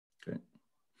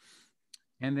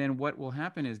And then what will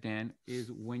happen is, Dan,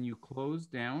 is when you close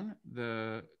down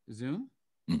the Zoom,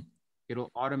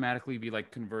 it'll automatically be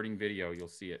like converting video. You'll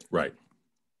see it. Right.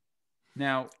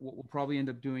 Now, what we'll probably end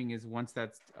up doing is once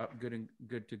that's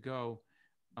good to go,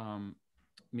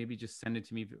 maybe just send it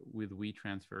to me with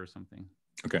WeTransfer or something.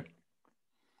 Okay.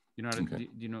 You know how to, do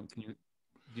you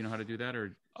know how to do that,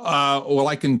 or? Well,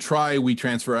 I can try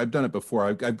WeTransfer. I've done it before.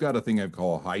 I've got a thing I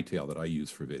call Hightail that I use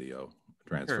for video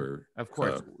transfer. Sure, of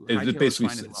course. It's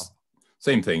basically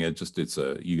same thing. It's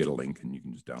you get a link and you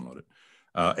can just download it.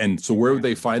 And so where would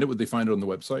they find it? Would they find it on the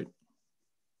website?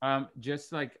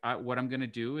 Just like what I'm going to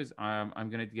do is I'm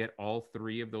going to get all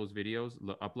 3 of those videos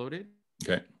uploaded.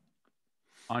 Okay.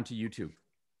 Onto YouTube.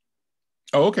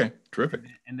 Oh, okay. Terrific.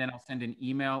 And then I'll send an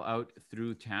email out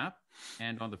through TAP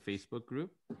and on the Facebook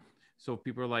group. So if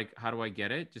people are like, how do I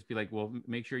get it? Just be like, well,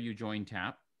 make sure you join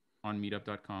TAP on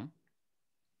meetup.com.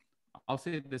 I'll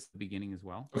say this at the beginning as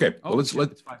well. Okay. Well,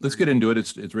 let's get into it.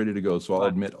 It's ready to go. So I'll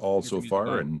admit all so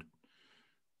far and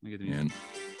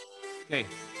okay.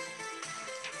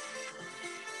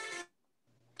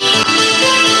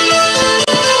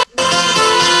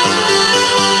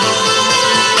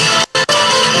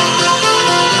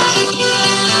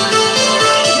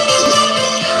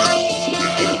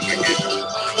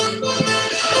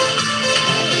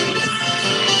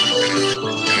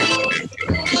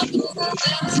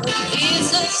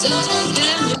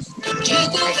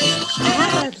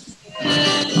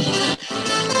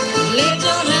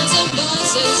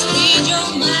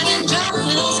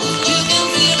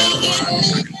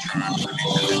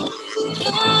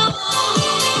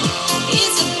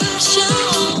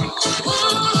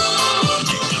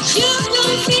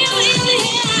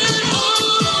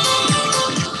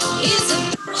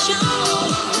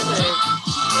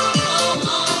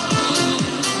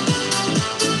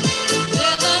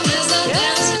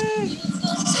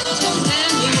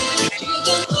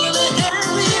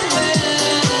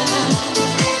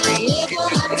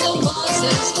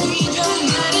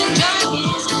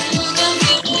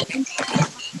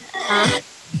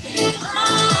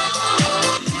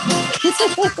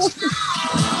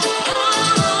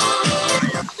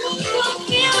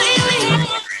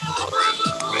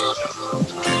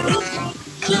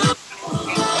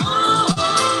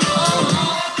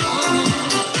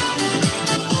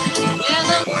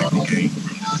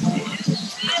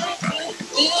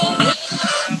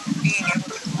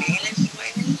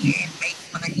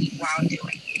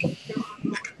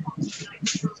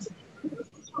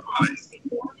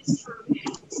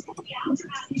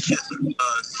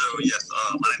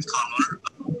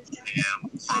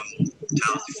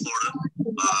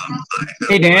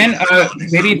 Hey, Dan,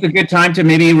 maybe it's a good time to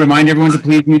maybe remind everyone to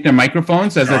please mute their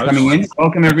microphones as they're coming in.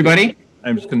 Welcome, everybody.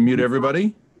 I'm just going to mute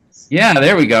everybody. Yeah,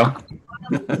 there we go.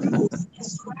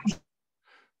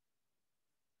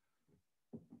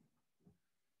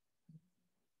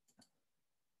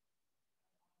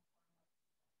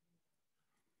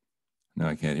 No,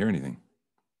 I can't hear anything.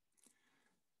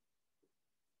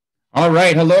 All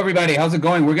right. Hello, everybody. How's it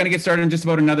going? We're going to get started in just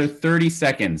about another 30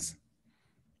 seconds.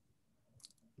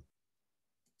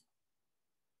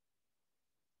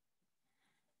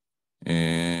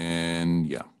 And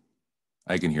yeah,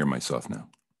 I can hear myself now.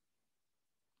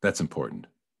 That's important.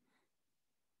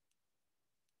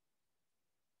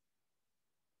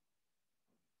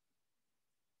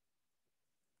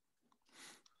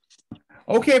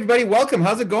 Okay, everybody, welcome.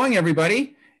 How's it going,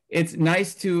 everybody? It's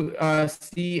nice to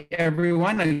see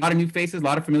everyone. A lot of new faces, a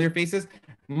lot of familiar faces.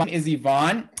 My name is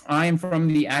Yvonne. I am from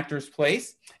the Actors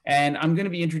Place, and I'm going to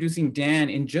be introducing Dan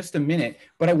in just a minute,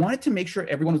 but I wanted to make sure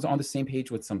everyone was on the same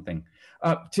page with something.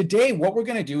 Today, what we're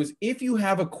going to do is if you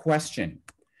have a question,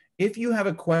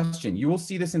 you will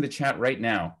see this in the chat right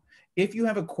now. If you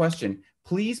have a question,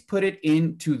 please put it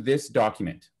into this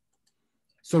document.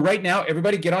 So right now,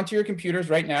 everybody get onto your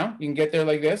computers right now. You can get there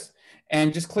like this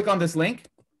and just click on this link.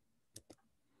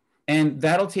 And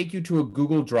that'll take you to a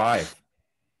Google Drive.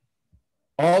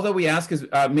 All that we ask is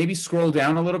maybe scroll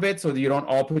down a little bit so that you don't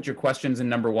all put your questions in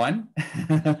number 1.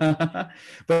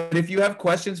 But if you have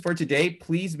questions for today,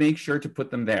 please make sure to put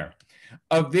them there.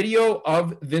 A video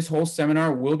of this whole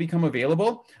seminar will become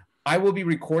available. I will be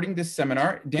recording this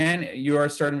seminar. Dan, you are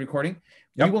starting recording.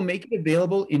 Yep. We will make it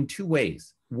available in 2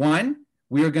 ways. 1,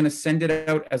 we are going to send it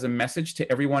out as a message to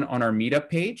everyone on our Meetup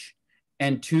page.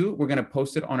 And 2, we're going to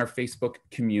post it on our Facebook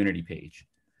community page.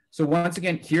 So once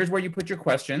again, here's where you put your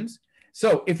questions.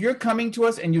 So if you're coming to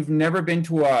us and you've never been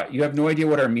to you have no idea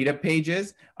what our Meetup page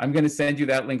is, I'm going to send you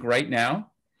that link right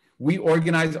now. We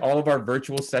organize all of our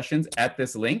virtual sessions at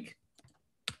this link.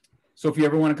 So if you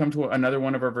ever want to come to another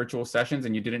one of our virtual sessions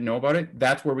and you didn't know about it,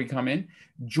 that's where we come in.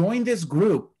 Join this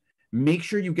group. Make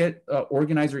sure you get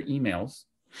organizer emails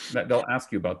that they'll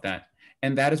ask you about that.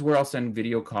 And that is where I'll send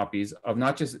video copies of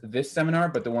not just this seminar,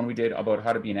 but the one we did about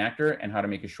how to be an actor and how to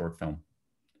make a short film.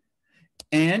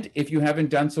 And if you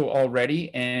haven't done so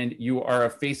already and you are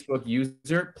a Facebook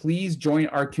user, please join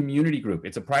our community group.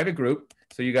 It's a private group,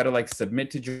 so you got to like submit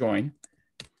to join,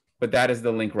 but that is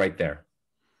the link right there.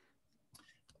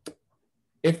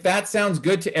 If that sounds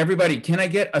good to everybody, can I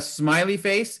get a smiley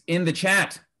face in the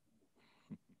chat?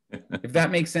 If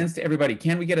that makes sense to everybody,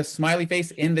 can we get a smiley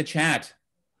face in the chat?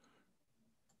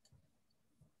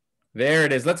 There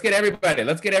it is. Let's get everybody.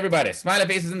 Let's get everybody. Smiley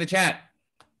faces in the chat.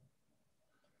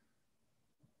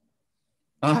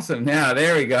 Awesome. Now,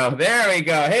 there we go. There we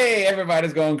go. Hey,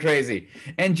 everybody's going crazy.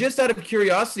 And just out of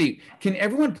curiosity, can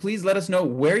everyone please let us know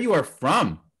where you are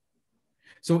from?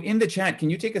 So in the chat, can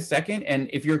you take a second? And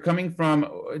if you're coming from,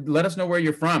 let us know where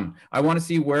you're from. I want to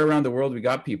see where around the world we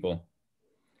got people.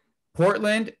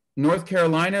 Portland, North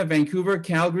Carolina, Vancouver,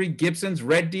 Calgary, Gibsons,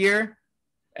 Red Deer,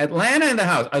 Atlanta in the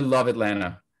house. I love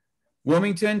Atlanta.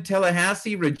 Wilmington,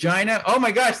 Tallahassee, Regina. Oh my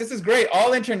gosh, this is great.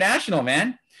 All international,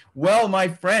 man. Well, my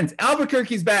friends,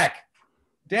 Albuquerque's back.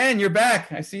 Dan, you're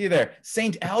back. I see you there.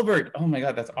 St. Albert. Oh my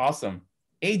God, that's awesome.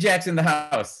 Ajax in the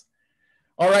house.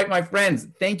 All right, my friends,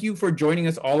 thank you for joining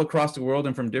us all across the world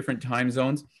and from different time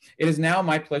zones. It is now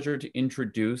my pleasure to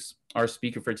introduce our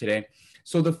speaker for today.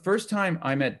 So the first time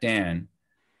I met Dan,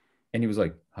 and he was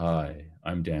like, "Hi,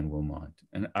 I'm Dan Wilmot."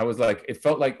 And I was like, it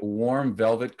felt like warm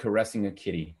velvet caressing a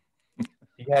kitty.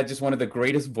 He had just one of the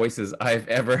greatest voices I've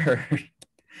ever heard.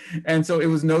 And so it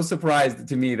was no surprise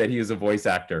to me that he was a voice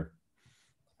actor.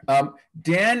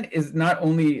 Dan is not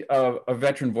only a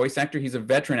veteran voice actor, he's a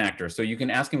veteran actor. So you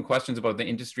can ask him questions about the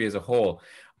industry as a whole.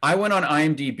 I went on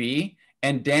IMDb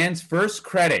and Dan's first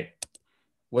credit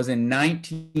was in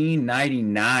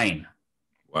 1999.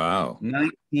 Wow.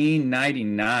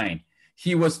 1999.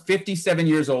 He was 57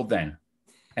 years old then.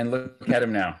 And look at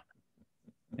him now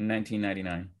in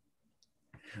 1999.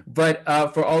 But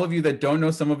for all of you that don't know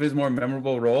some of his more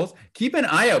memorable roles, keep an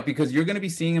eye out because you're going to be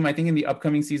seeing him, I think, in the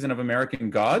upcoming season of American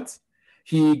Gods.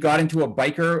 He got into a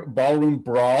biker ballroom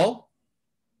brawl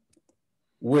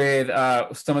with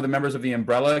some of the members of the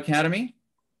Umbrella Academy.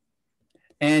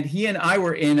 And he and I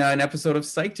were in an episode of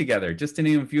Psych together, just to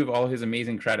name a few of all his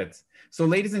amazing credits. So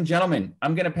ladies and gentlemen,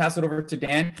 I'm going to pass it over to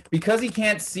Dan. Because he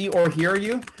can't see or hear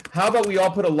you, how about we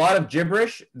all put a lot of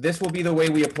gibberish? This will be the way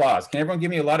we applause. Can everyone give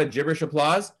me a lot of gibberish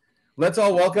applause? Let's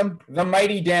all welcome the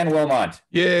mighty Dan Wilmot.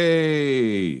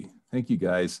 Yay. Thank you,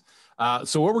 guys.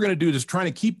 So what we're going to do is trying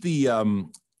to keep the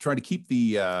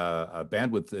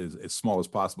bandwidth as small as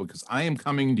possible because I am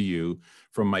coming to you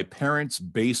from my parents'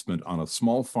 basement on a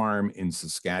small farm in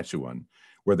Saskatchewan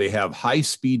where they have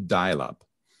high-speed dial-up.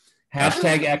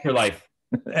 Hashtag Actor Life.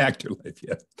 Actor Life,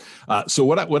 yeah. So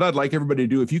what I'd like everybody to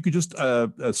do, if you could just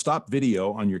stop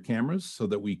video on your cameras so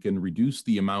that we can reduce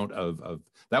the amount of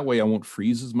that way I won't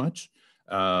freeze as much.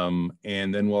 And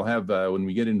then we'll have, when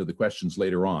we get into the questions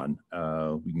later on,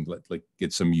 we can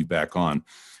get some of you back on.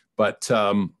 But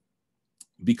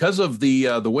because of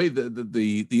the way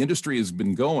the industry has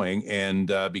been going and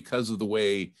because of the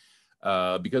way,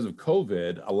 because of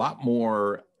COVID,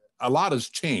 a lot has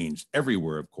changed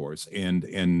everywhere, of course, and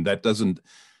that doesn't.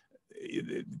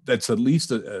 That's at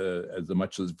least as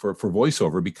much as for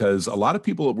voiceover, because a lot of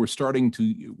people were starting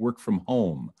to work from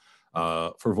home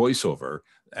for voiceover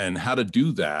and how to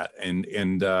do that, and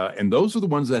those are the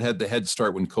ones that had the head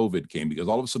start when COVID came, because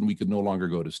all of a sudden we could no longer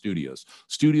go to studios.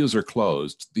 Studios are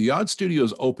closed. The odd studio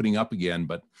is opening up again,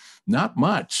 but not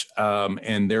much,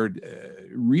 and they're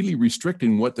really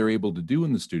restricting what they're able to do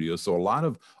in the studio. So a lot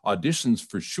of auditions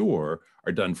for sure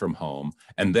are done from home,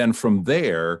 and then from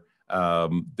there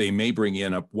they may bring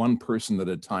in one person at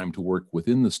a time to work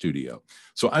within the studio.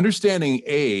 So understanding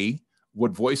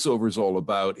what voiceover is all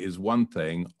about is one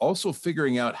thing. Also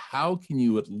figuring out how can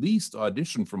you at least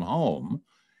audition from home,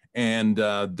 and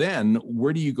then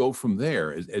where do you go from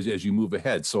there as you move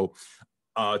ahead. So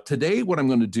today what I'm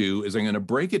going to do is I'm going to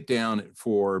break it down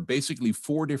for basically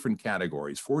 4 different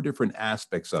categories, 4 different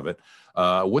aspects of it,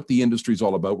 what the industry is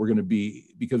all about. We're going to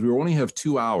be, because we only have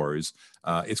 2 hours,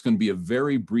 it's going to be a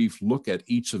very brief look at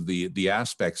each of the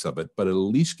aspects of it, but it'll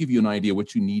at least give you an idea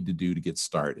what you need to do to get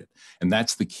started. And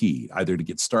that's the key, either to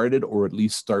get started or at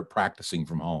least start practicing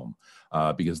from home,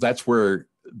 because that's where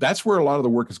a lot of the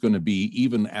work is going to be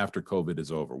even after COVID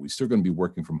is over. We're still going to be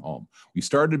working from home. We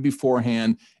started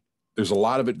beforehand. There's a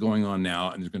lot of it going on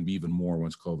now, and there's going to be even more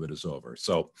once COVID is over.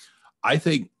 So I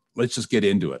think let's just get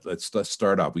into it. Let's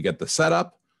start off. We got the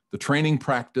setup, the training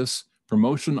practice,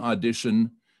 promotion,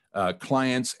 audition,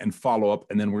 clients, and follow-up,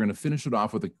 and then we're going to finish it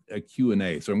off with a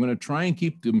Q&A. So I'm going to try and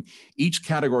keep them each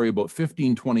category about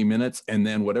 15, 20 minutes, and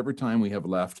then whatever time we have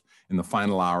left in the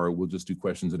final hour, we'll just do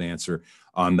questions and answer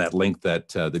on that link that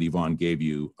that Yvonne gave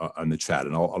you on the chat.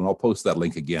 And I'll post that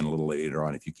link again a little later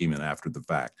on if you came in after the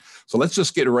fact. So let's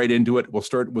just get right into it. We'll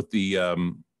start with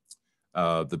the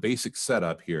basic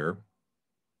setup here.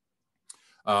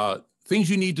 Things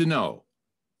you need to know.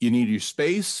 You need your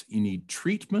space, you need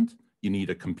treatment, you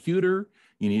need a computer,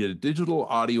 you need a digital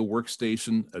audio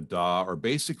workstation, a DAW, or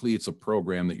basically it's a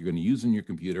program that you're going to use in your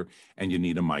computer, and you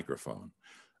need a microphone.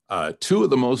 Two of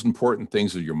the most important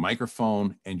things are your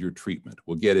microphone and your treatment.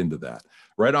 We'll get into that.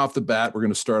 Right off the bat, we're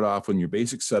going to start off on your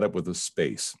basic setup with a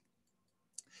space.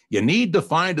 You need to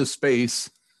find a space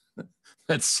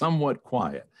that's somewhat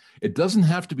quiet. It doesn't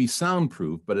have to be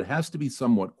soundproof, but it has to be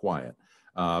somewhat quiet.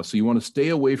 So you want to stay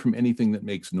away from anything that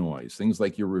makes noise, things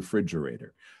like your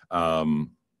refrigerator.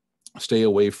 Stay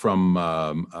away from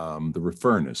the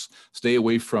furnace. Stay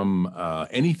away from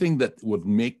anything that would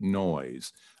make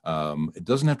noise. It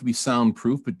doesn't have to be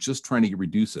soundproof, but just trying to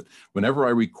reduce it. Whenever I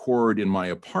record in my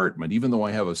apartment, even though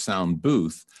I have a sound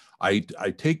booth, I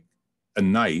take a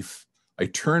knife, I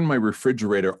turn my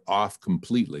refrigerator off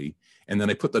completely, and then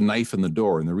I put the knife in the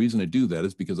door. And the reason I do that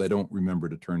is because I don't remember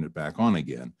to turn it back on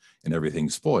again, and everything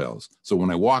spoils. So when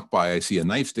I walk by, I see a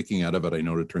knife sticking out of it, I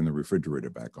know to turn the refrigerator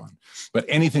back on. But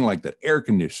anything like that, air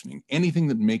conditioning, anything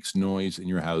that makes noise in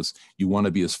your house, you want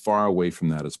to be as far away from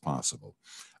that as possible.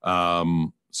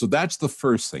 So that's the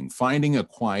first thing, finding a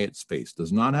quiet space.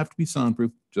 Does not have to be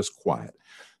soundproof, just quiet.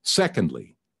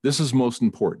 Secondly, this is most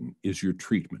important, is your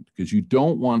treatment, because you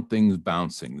don't want things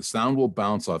bouncing. The sound will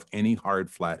bounce off any hard,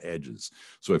 flat edges.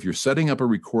 So if you're setting up a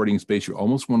recording space, you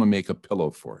almost want to make a pillow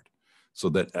for it so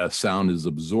that sound is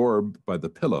absorbed by the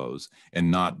pillows and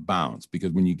not bounce.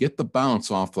 Because when you get the bounce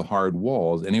off the hard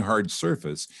walls, any hard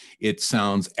surface, it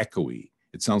sounds echoey.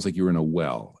 It sounds like you're in a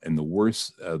well, and the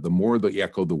worse, the more the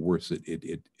echo, the worse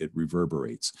it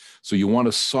reverberates. So you want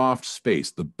a soft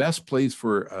space. The best place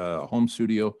for a home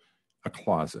studio, a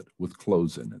closet with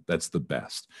clothes in it. That's the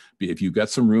best. If you've got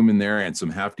some room in there and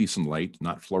some half decent light,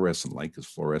 not fluorescent light, because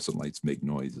fluorescent lights make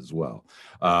noise as well.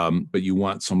 But you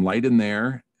want some light in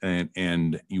there,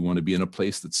 and you want to be in a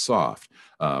place that's soft.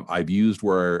 I've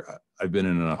been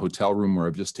in a hotel room where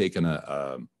I've just taken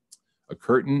a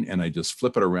curtain and I just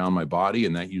flip it around my body,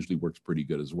 and that usually works pretty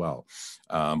good as well.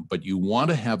 But you want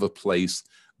to have a place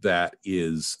that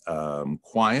is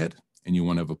quiet, and you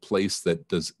want to have a place that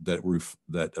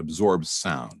absorbs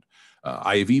sound.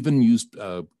 I have even used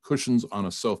cushions on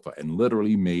a sofa and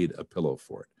literally made a pillow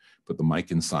for it. Put the mic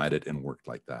inside it and worked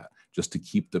like that, just to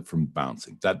keep it from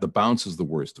bouncing. The bounce is the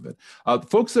worst of it.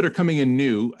 Folks that are coming in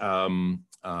new,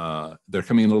 they're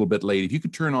coming in a little bit late. If you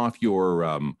could turn off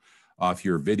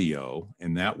your video,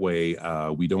 and that way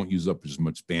we don't use up as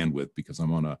much bandwidth, because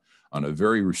I'm on a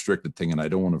very restricted thing, and I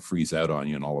don't want to freeze out on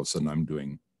you, and all of a sudden I'm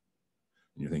doing,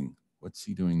 and you're thinking, what's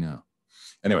he doing now?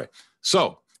 Anyway,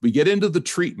 so we get into the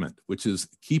treatment, which is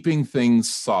keeping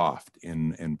things soft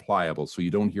and pliable so you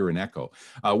don't hear an echo.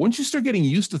 Once you start getting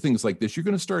used to things like this, you're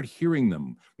going to start hearing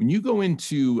them. When you go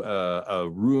into a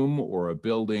room or a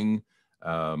building,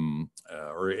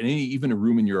 or even a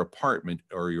room in your apartment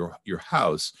or your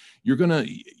house, you're gonna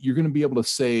be able to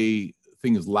say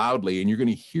things loudly, and you're going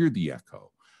to hear the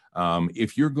echo.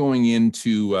 If you're going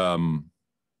into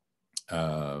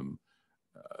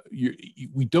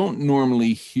we don't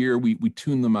normally hear, we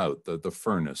tune them out, the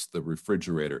furnace, the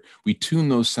refrigerator, we tune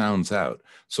those sounds out.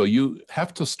 So you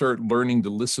have to start learning to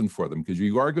listen for them, because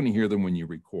you are going to hear them when you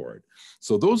record.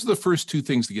 So those are the first two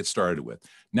things to get started with.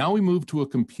 Now we move to a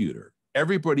computer.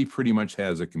 Everybody pretty much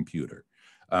has a computer.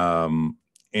 And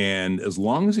as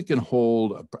long as it can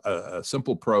hold a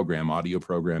simple program, audio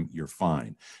program, you're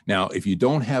fine. Now, if you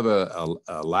don't have a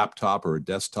laptop or a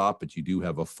desktop, but you do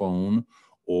have a phone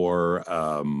or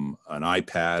an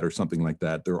iPad or something like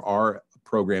that, there are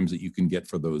programs that you can get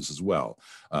for those as well.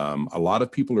 A lot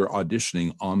of people are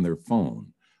auditioning on their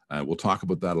phone. We'll talk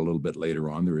about that a little bit later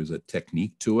on. There is a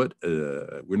technique to it.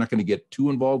 We're not going to get too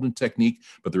involved in technique,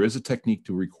 but there is a technique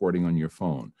to recording on your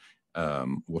phone.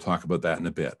 We'll talk about that in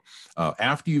a bit.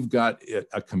 After you've got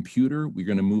a computer, we're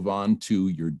going to move on to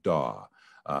your DAW.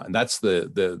 And that's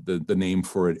the name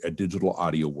for a digital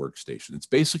audio workstation.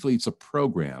 It's a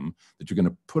program that you're going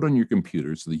to put on your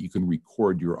computer so that you can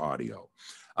record your audio.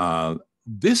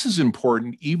 This is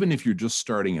important even if you're just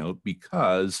starting out,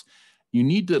 because you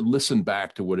need to listen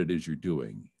back to what it is you're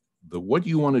doing. what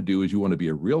you want to do is you want to be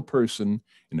a real person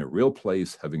in a real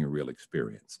place having a real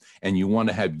experience. And you want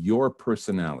to have your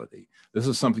personality. This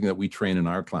is something that we train in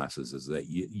our classes, is that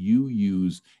you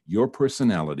use your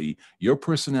personality. Your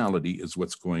personality is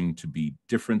what's going to be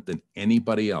different than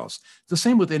anybody else. It's the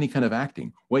same with any kind of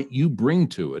acting. What you bring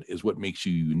to it is what makes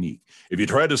you unique. If you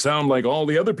try to sound like all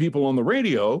the other people on the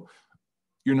radio,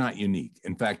 you're not unique.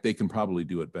 In fact, they can probably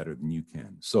do it better than you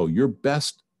can. So your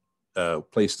best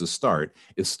place to start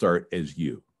is start as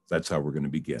you. That's how we're going to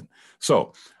begin.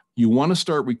 So you want to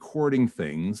start recording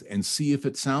things and see if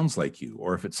it sounds like you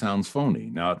or if it sounds phony.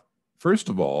 Now, first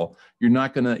of all, you're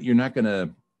not gonna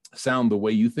sound the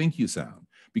way you think you sound,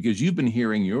 because you've been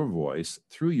hearing your voice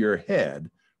through your head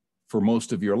for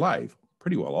most of your life,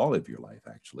 pretty well all of your life,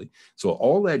 actually. So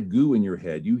all that goo in your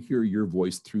head, you hear your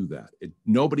voice through that.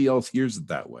 Nobody else hears it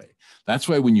that way. That's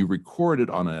why when you record it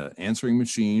on an answering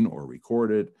machine or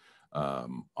record it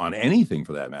on anything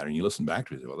for that matter, and you listen back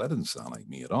to it, well, that doesn't sound like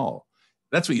me at all.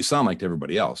 That's what you sound like to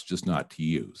everybody else, just not to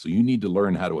you. So you need to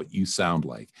learn what you sound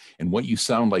like and what you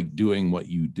sound like doing what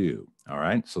you do. All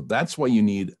right. So that's why you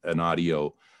need an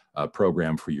audio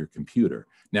program for your computer.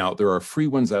 Now, there are free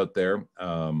ones out there.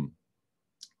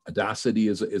 Audacity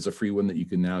is a free one that you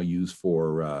can now use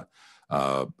for a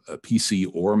PC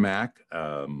or Mac.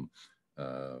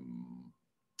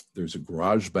 There's a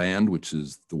GarageBand, which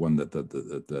is the one that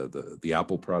the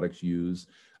Apple products use.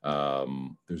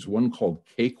 There's one called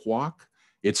Cakewalk.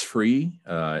 It's free.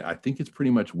 I think it's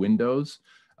pretty much Windows.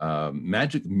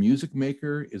 Magic Music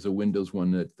Maker is a Windows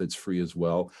one that's free as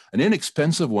well. An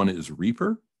inexpensive one is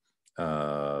Reaper,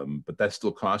 but that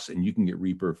still costs, and you can get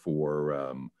Reaper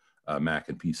for Mac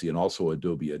and PC, and also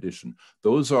Adobe Audition.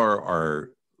 Those are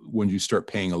when you start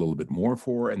paying a little bit more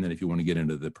for. And then if you want to get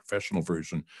into the professional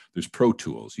version, there's Pro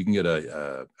Tools. You can get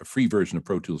a free version of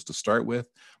Pro Tools to start with.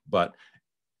 But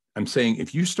I'm saying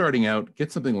if you're starting out,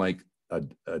 get something like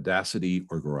Audacity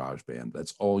or GarageBand.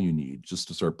 That's all you need just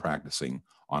to start practicing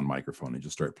on microphone and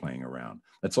just start playing around.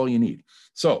 That's all you need.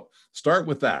 So start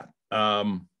with that.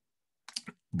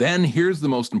 Then here's the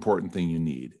most important thing you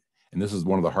need. And this is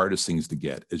one of the hardest things to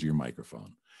get, is your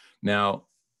microphone. Now,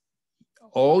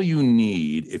 all you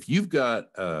need, if you've got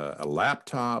a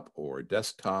laptop or a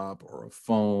desktop or a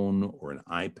phone or an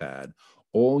iPad,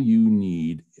 all you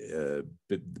need, the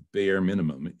bare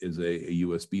minimum, is a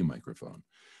USB microphone.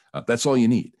 That's all you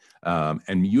need.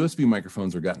 And USB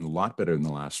microphones are gotten a lot better in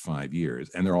the last 5 years,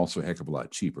 and they're also a heck of a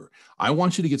lot cheaper. I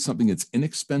want you to get something that's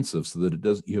inexpensive so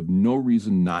that you have no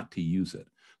reason not to use it,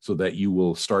 so that you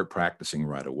will start practicing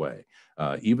right away.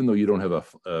 Even though you don't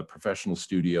have a professional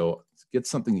studio, get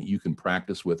something that you can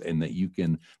practice with and that you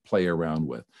can play around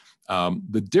with.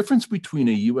 The difference between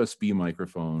a USB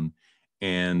microphone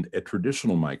and a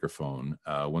traditional microphone,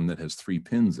 one that has 3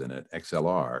 pins in it,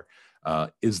 XLR,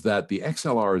 is that the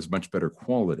XLR is much better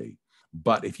quality.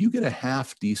 But if you get a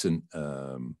half decent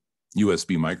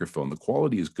USB microphone, the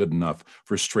quality is good enough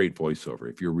for straight voiceover.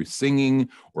 If you're singing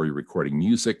or you're recording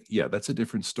music, yeah, that's a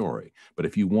different story. But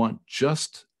if you want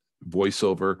just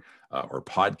voiceover or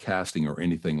podcasting or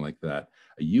anything like that,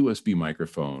 a USB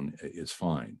microphone is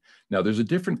fine. Now, there's a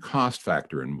different cost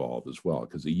factor involved as well,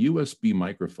 because a USB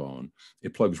microphone,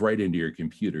 it plugs right into your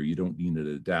computer. You don't need an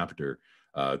adapter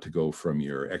to go from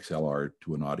your XLR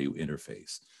to an audio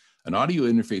interface. An audio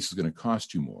interface is going to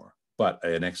cost you more, but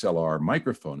an XLR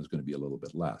microphone is going to be a little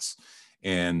bit less.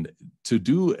 And to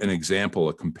do an example,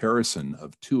 a comparison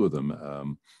of two of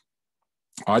them,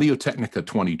 Audio-Technica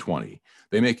 2020,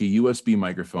 they make a USB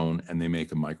microphone and they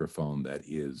make a microphone that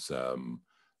is an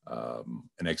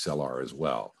XLR as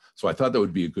well. So I thought that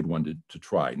would be a good one to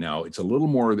try. Now, it's a little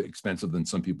more expensive than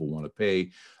some people want to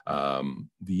pay.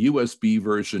 The USB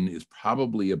version is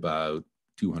probably about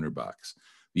 $200.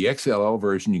 The XLR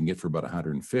version you can get for about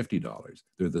 $150.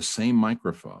 They're the same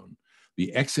microphone.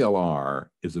 The XLR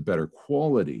is a better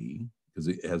quality because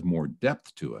it has more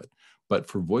depth to it. But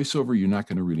for voiceover, you're not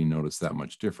going to really notice that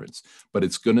much difference. But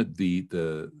it's going to,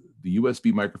 the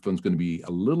USB microphone is going to be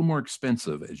a little more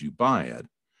expensive as you buy it.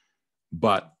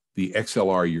 But the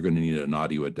XLR, you're going to need an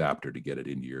audio adapter to get it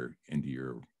into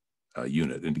your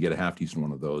unit. And to get a half decent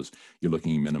one of those, you're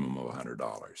looking at a minimum of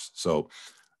 $100. So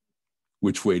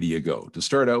which way do you go? To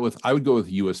start out with, I would go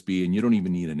with USB, and you don't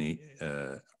even need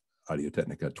an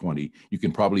Audio-Technica 20. You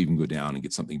can probably even go down and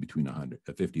get something between $50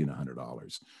 and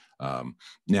 $100.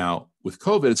 Now, with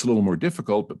COVID, it's a little more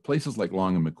difficult, but places like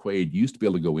Long and McQuaid used to be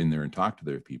able to go in there and talk to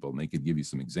their people, and they could give you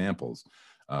some examples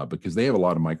because they have a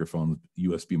lot of microphones,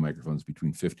 USB microphones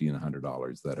between $50 and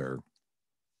 $100 that are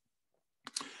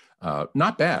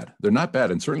not bad. They're not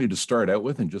bad. And certainly to start out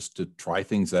with and just to try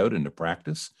things out and to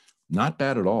practice, not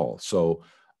bad at all. So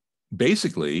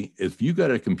basically, if you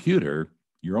got a computer,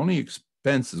 your only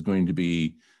expense is going to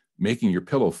be making your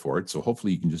pillow fort. So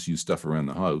hopefully you can just use stuff around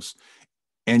the house,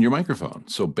 and your microphone.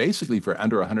 So basically for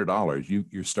under $100,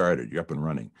 you're started, you're up and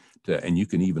running, and you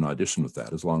can even audition with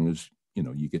that as long as, you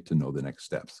know, you get to know the next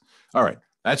steps. All right,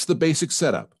 that's the basic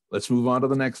setup. Let's move on to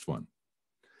the next one.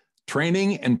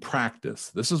 Training and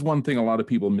practice. This is one thing a lot of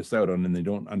people miss out on, and they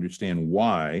don't understand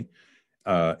why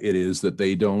it is that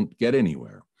they don't get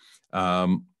anywhere.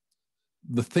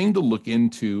 The thing to look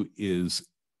into is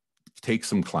take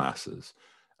some classes.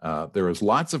 There is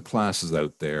lots of classes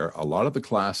out there. A lot of the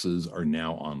classes are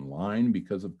now online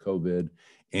because of COVID,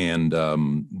 and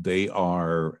they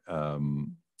are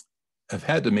have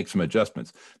had to make some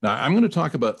adjustments. Now, I'm going to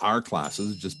talk about our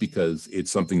classes just because it's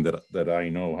something that I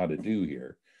know how to do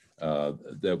here.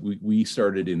 That we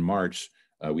started in March.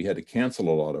 We had to cancel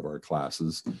a lot of our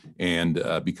classes, and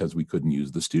because we couldn't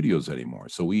use the studios anymore.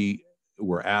 So we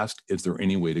were asked, is there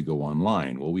any way to go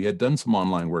online? Well, we had done some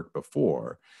online work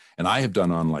before, and I have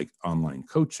done online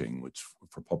coaching, which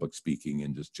for public speaking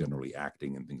and just generally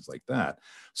acting and things like that.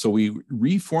 So we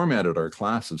reformatted our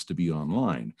classes to be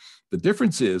online. The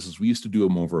difference is we used to do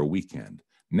them over a weekend.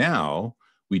 Now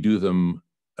we do them,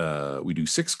 we do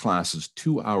 6 classes,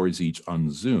 2 hours each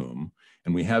on Zoom,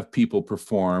 and we have people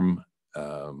perform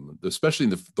especially in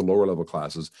the lower level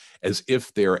classes, as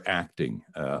if they're acting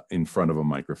in front of a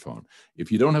microphone.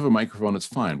 If you don't have a microphone, it's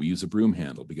fine. We use a broom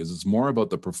handle because it's more about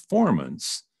the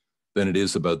performance than it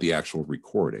is about the actual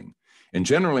recording. And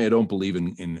generally, I don't believe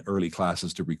in early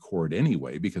classes to record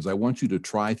anyway, because I want you to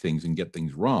try things and get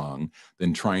things wrong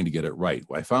than trying to get it right.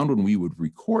 I found when we would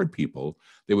record people,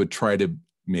 they would try to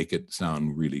make it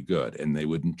sound really good, and they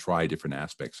wouldn't try different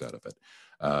aspects out of it.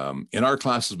 In our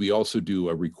classes, we also do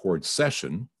a record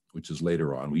session, which is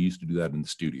later on. We used to do that in the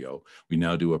studio. We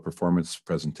now do a performance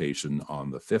presentation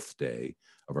on the 5th day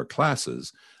of our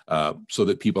classes, so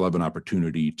that people have an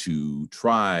opportunity to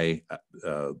try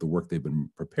the work they've been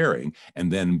preparing,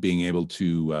 and then being able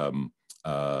to,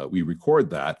 we record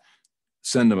that,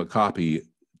 send them a copy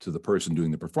to the person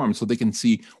doing the performance so they can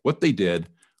see what they did,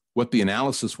 what the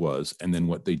analysis was, and then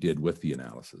what they did with the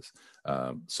analysis.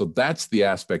 So that's the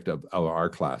aspect of our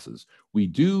classes. We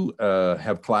do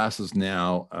have classes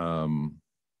now,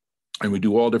 and we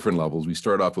do all different levels. We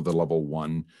start off with a level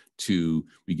 1, 2.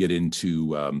 We get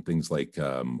into things like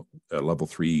level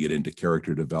 3, you get into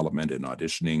character development and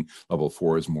auditioning. Level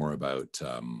 4 is more about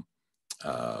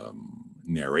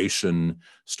narration,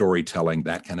 storytelling,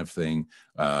 that kind of thing.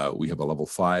 We have a level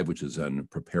 5, which is on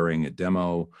preparing a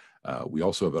demo. We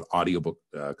also have an audiobook,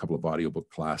 a couple of audiobook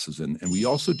classes, and we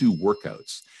also do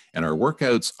workouts. And our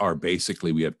workouts are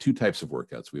basically, we have 2 types of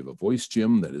workouts. We have a voice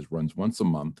gym that runs once a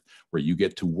month, where you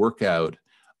get to work out,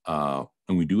 and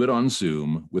we do it on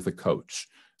Zoom with a coach.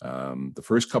 The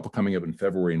first couple coming up in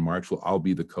February and March, I'll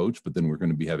be the coach, but then we're going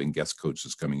to be having guest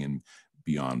coaches coming in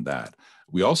beyond that.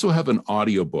 We also have an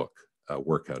audiobook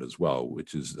workout as well,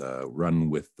 which is run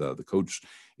with the coach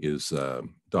is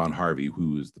Don Harvey,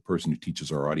 who is the person who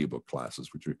teaches our audiobook classes,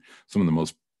 which are some of the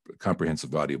most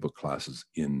comprehensive audiobook classes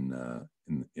in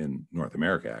North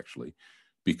America, actually,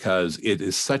 because it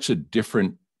is such a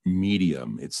different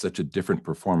medium. It's such a different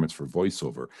performance for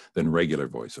voiceover than regular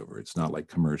voiceover. It's not like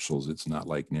commercials. It's not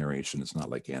like narration. It's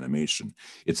not like animation.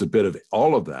 It's a bit of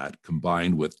all of that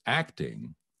combined with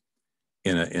acting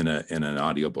in an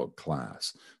audiobook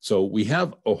class. So we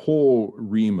have a whole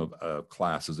ream of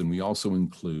classes, and we also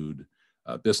include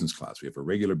a business class. We have a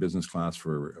regular business class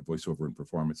for voiceover and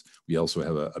performance. We also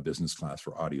have a business class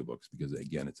for audiobooks because,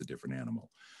 again, it's a different animal.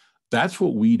 That's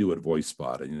what we do at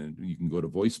VoiceSpot. And you can go to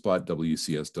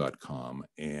voicespotwcs.com,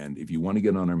 and if you want to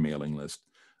get on our mailing list,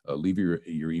 leave your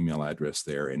email address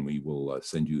there, and we will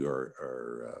send you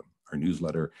our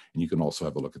newsletter, and you can also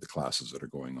have a look at the classes that are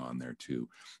going on there too.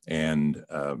 And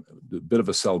a bit of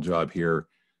a sell job here.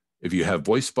 If you have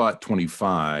VoiceSpot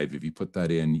 25, if you put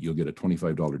that in, you'll get a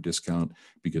 $25 discount,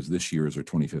 because this year is our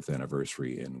 25th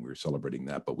anniversary and we're celebrating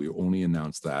that, but we only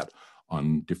announce that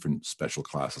on different special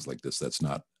classes like this. That's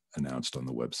not announced on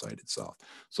the website itself.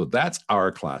 So that's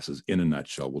our classes in a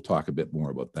nutshell. We'll talk a bit more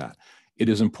about that. It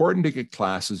is important to get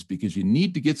classes because you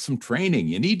need to get some training.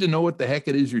 You need to know what the heck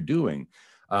it is you're doing.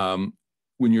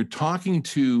 When you're talking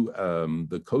to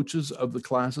the coaches of the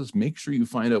classes, make sure you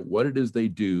find out what it is they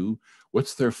do,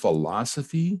 what's their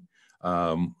philosophy,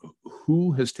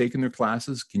 who has taken their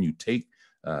classes, can you take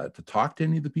to talk to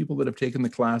any of the people that have taken the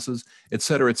classes, et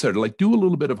cetera, et cetera. Like, do a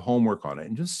little bit of homework on it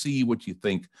and just see what you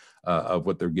think of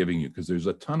what they're giving you, because there's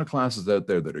a ton of classes out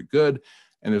there that are good,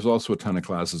 and there's also a ton of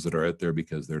classes that are out there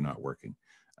because they're not working.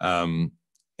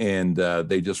 And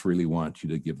they just really want you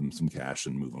to give them some cash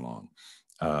and move along.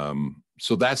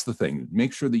 So that's the thing.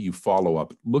 Make sure that you follow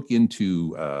up. Look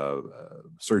into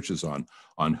searches on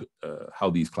how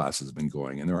these classes have been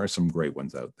going, and there are some great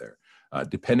ones out there.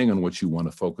 Depending on what you want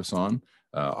to focus on,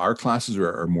 our classes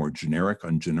are more generic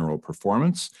on general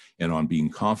performance and on being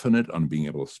confident, on being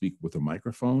able to speak with a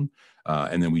microphone.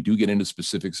 And then we do get into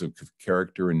specifics of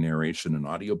character and narration and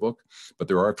audiobook, but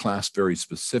there are classes very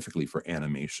specifically for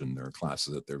animation. There are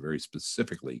classes that they're very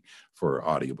specifically for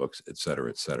audiobooks, et cetera,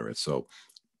 et cetera. So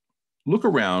look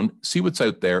around, see what's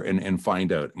out there, and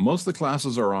find out. Most of the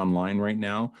classes are online right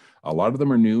now. A lot of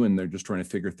them are new, and they're just trying to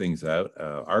figure things out.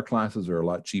 Our classes are a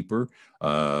lot cheaper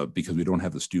because we don't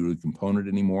have the studio component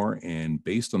anymore. And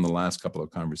based on the last couple of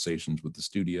conversations with the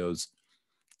studios,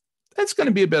 that's going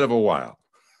to be a bit of a while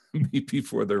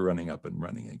before they're running up and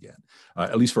running again,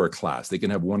 at least for a class. They can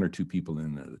have 1 or 2 people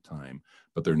in at a time,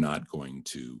 but they're not going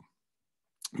to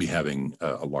be having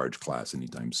a large class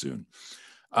anytime soon.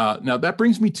 Now that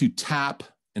brings me to TAP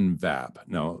and VAP.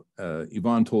 Now,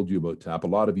 Yvonne told you about TAP. A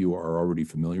lot of you are already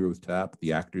familiar with TAP,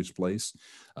 the Actor's Place.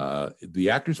 The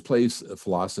Actor's Place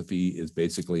philosophy is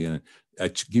basically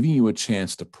giving you a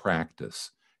chance to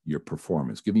practice your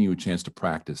performance, giving you a chance to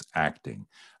practice acting,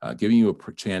 giving you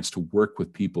a chance to work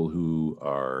with people who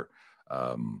are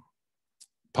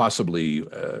possibly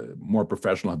more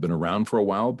professional, have been around for a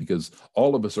while, because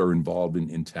all of us are involved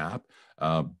in TAP.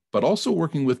 But also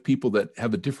working with people that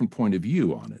have a different point of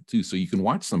view on it too. So you can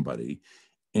watch somebody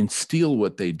and steal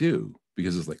what they do,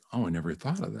 because it's like, oh, I never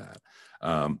thought of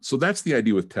that. So that's the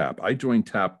idea with TAP. I joined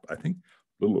TAP, I think,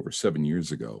 a little over 7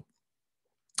 years ago.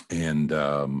 And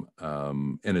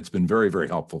it's been very, very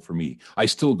helpful for me. I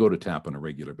still go to TAP on a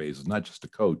regular basis, not just a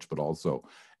coach, but also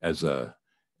as a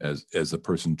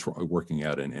person working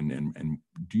out and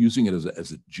using it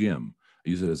as a gym. I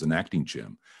use it as an acting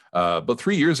gym. But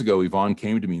 3 years ago, Yvonne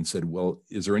came to me and said, well,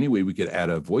 is there any way we could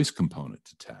add a voice component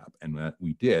to TAP? And that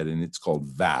we did, and it's called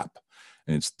VAP,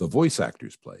 and it's the Voice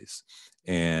Actor's Place.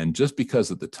 And just because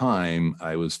at the time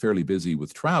I was fairly busy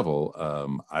with travel,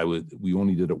 we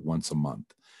only did it once a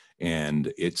month.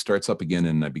 And it starts up again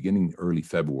in the beginning, early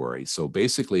February. So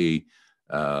basically,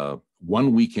 1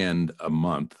 weekend a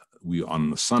month,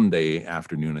 on the Sunday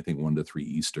afternoon, I think 1 to 3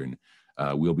 Eastern,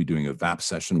 we'll be doing a VAP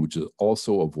session, which is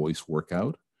also a voice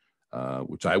workout,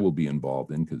 which I will be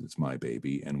involved in because it's my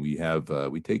baby. And we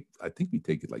take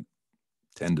it like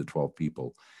 10 to 12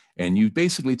 people. And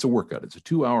it's a workout. It's a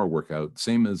 2-hour workout. It's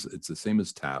the same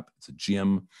as TAP. It's a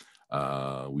gym.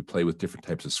 We play with different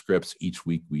types of scripts. Each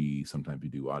week, sometimes we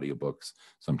do audiobooks.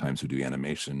 Sometimes we do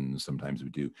animation. Sometimes we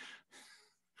do.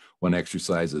 One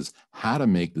exercise is how to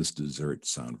make this dessert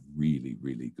sound really,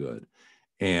 really good.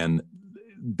 And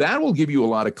that will give you a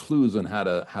lot of clues on how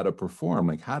to perform,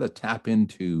 like how to tap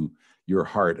into your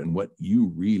heart and what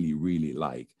you really, really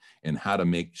like, and how to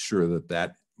make sure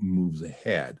that moves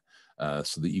ahead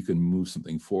so that you can move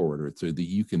something forward, or so that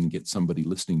you can get somebody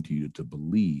listening to you to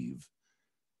believe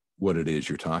what it is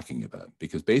you're talking about.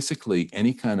 Because basically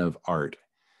any kind of art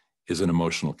is an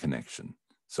emotional connection.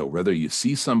 So whether you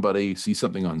see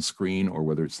something on screen, or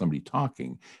whether it's somebody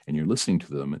talking and you're listening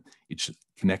to them, it's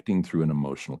connecting through an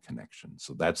emotional connection.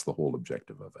 So that's the whole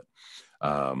objective of it.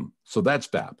 So that's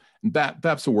VAP. And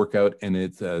VAP's a workout, and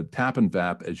it's TAP and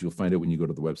VAP, as you'll find out when you go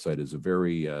to the website, is a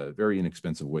very, very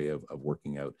inexpensive way of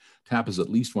working out. TAP is at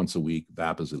least once a week.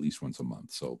 VAP is at least once a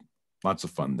month. So lots of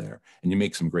fun there. And you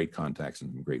make some great contacts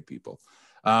and some great people.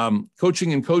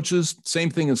 Coaching and coaches, same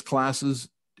thing as classes.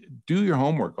 Do your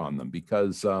homework on them,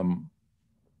 because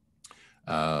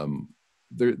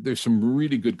there's some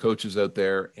really good coaches out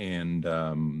there, and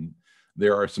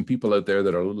there are some people out there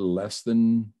that are a little less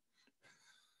than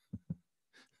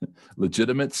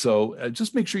legitimate. So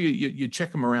just make sure you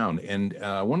check them around. And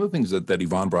one of the things that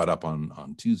Yvonne brought up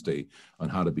on Tuesday on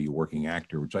how to be a working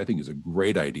actor, which I think is a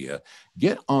great idea,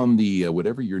 get on the,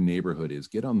 whatever your neighborhood is,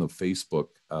 get on the Facebook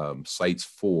sites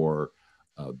for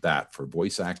that, for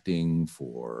voice acting,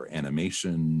 for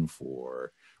animation,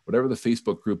 for whatever the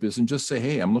Facebook group is, and just say,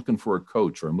 hey, I'm looking for a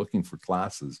coach, or I'm looking for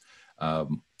classes.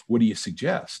 What do you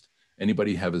suggest?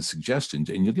 Anybody have a suggestion?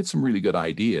 And you'll get some really good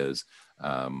ideas.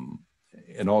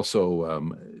 And also,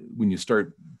 when you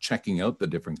start checking out the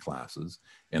different classes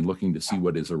and looking to see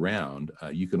what is around,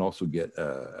 you can also get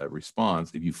a response.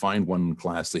 If you find one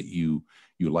class that you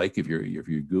like, if you're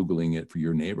Googling it for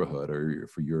your neighborhood or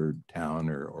for your town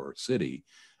or city,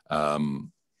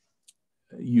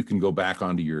 you can go back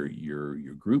onto your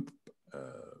group,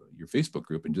 your Facebook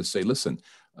group, and just say, listen,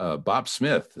 Bob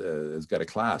Smith has got a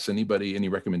class. Anybody, any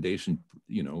recommendation?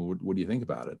 What do you think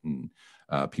about it? And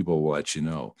people will let you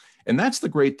know. And that's the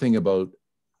great thing about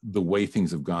the way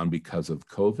things have gone because of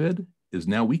COVID, is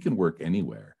now we can work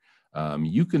anywhere.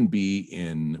 You can be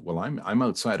in, well, I'm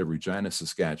outside of Regina,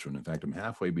 Saskatchewan. In fact, I'm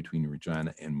halfway between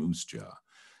Regina and Moose Jaw.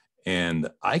 And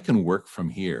I can work from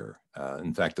here.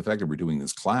 In fact, the fact that we're doing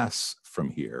this class from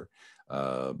here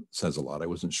says a lot. I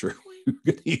wasn't sure we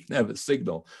could even have a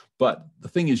signal. But the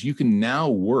thing is, you can now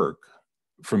work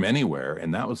from anywhere.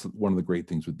 And that was one of the great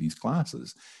things with these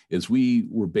classes, is we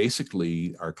were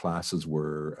basically, our classes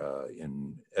were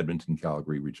in Edmonton,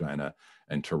 Calgary, Regina,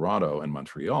 and Toronto and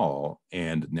Montreal.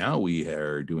 And now we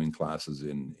are doing classes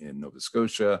in Nova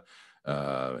Scotia,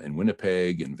 in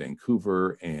Winnipeg, and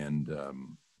Vancouver, and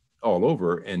all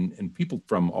over, and people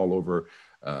from all over,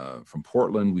 from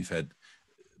Portland. We've had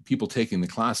people taking the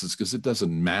classes, because it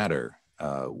doesn't matter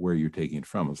where you're taking it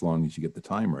from, as long as you get the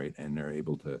time right and they're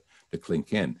able to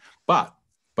clink in. But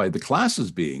by the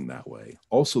classes being that way,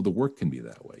 also the work can be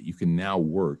that way. You can now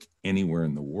work anywhere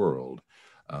in the world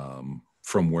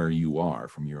from where you are,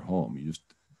 from your home. You just,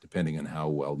 depending on how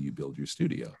well you build your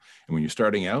studio. And when you're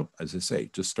starting out, as I say,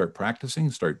 just start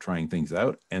practicing, start trying things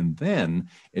out. And then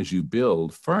as you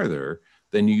build farther,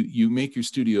 then you make your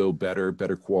studio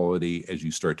better quality as you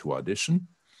start to audition,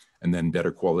 and then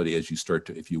better quality as you start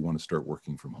to, if you want to start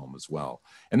working from home as well.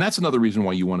 And that's another reason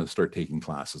why you want to start taking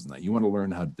classes, and that you want to learn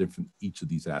how different each of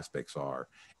these aspects are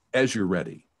as you're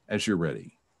ready.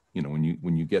 You know,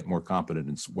 when you get more competent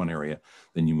in one area,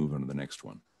 then you move on to the next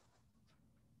one.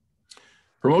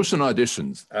 Promotion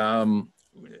auditions. I'm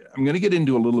going to get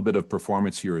into a little bit of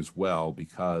performance here as well,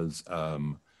 because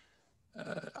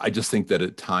I just think that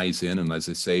it ties in. And as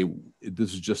I say,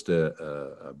 this is just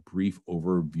a brief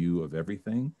overview of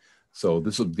everything. So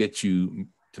this will get you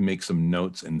to make some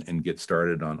notes and get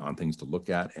started on things to look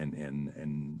at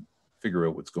and figure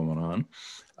out what's going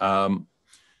on.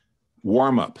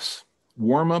 Warm-ups.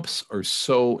 Warm-ups are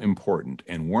so important.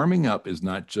 And warming up is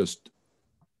not just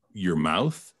your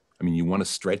mouth. I mean, you want to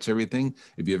stretch everything.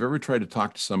 If you've ever tried to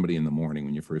talk to somebody in the morning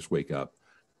when you first wake up,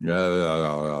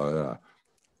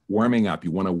 warming up,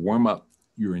 you want to warm up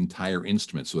your entire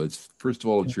instrument. So it's, first of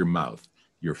all, it's your mouth,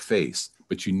 your face,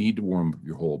 but you need to warm up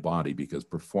your whole body, because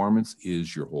performance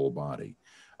is your whole body.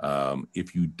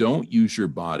 If you don't use your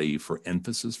body for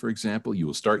emphasis, for example, you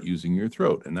will start using your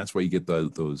throat. And that's why you get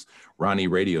those Ronnie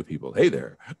radio people. Hey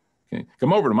there, okay,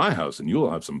 come over to my house and you'll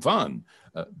have some fun.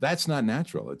 That's not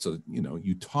natural. It's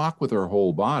you talk with our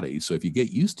whole body. So if you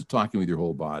get used to talking with your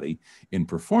whole body in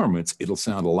performance, it'll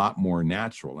sound a lot more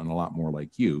natural and a lot more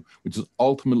like you, which is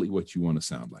ultimately what you want to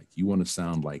sound like. You want to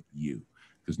sound like you,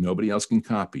 because nobody else can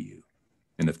copy you.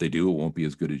 And if they do, it won't be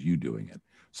as good as you doing it.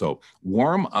 So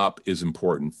warm up is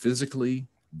important physically,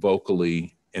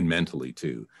 vocally, and mentally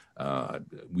too.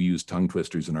 We use tongue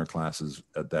twisters in our classes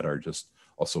that are just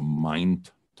also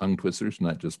mind tongue twisters,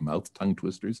 not just mouth tongue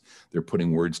twisters. They're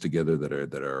putting words together that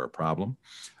are a problem.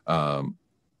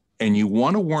 And you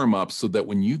want to warm up so that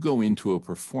when you go into a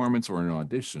performance or an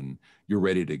audition, you're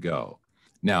ready to go.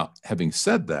 Now, having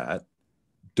said that,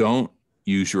 don't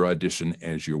use your audition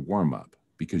as your warm up,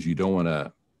 because you don't want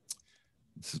to,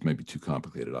 this is maybe too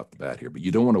complicated off the bat here, but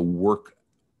you don't want to work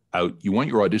out, you want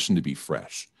your audition to be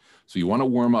fresh. So you want to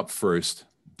warm up first,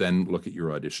 then look at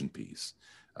your audition piece.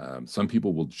 Some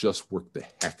people will just work the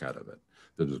heck out of it.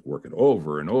 They'll just work it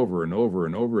over and over and over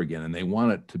and over again, and they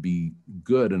want it to be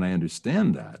good, and I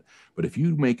understand that. But if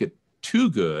you make it too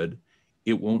good,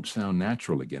 it won't sound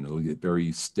natural again. It'll get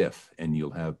very stiff, and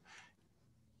you'll have...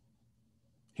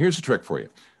 Here's a trick for you.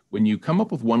 When you come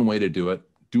up with one way to do it,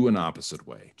 do an opposite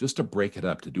way, just to break it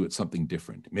up, to do it something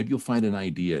different. Maybe you'll find an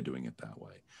idea doing it that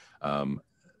way.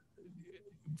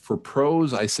 For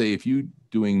pros, I say if you're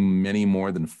doing many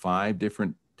more than 5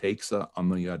 different takes on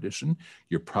the audition,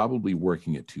 you're probably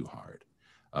working it too hard.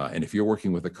 And if you're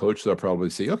working with a coach, they'll probably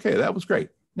say, okay, that was great.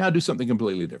 Now do something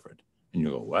completely different. And you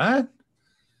go, what?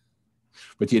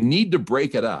 But you need to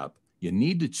break it up. You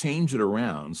need to change it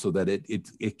around so that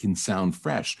it can sound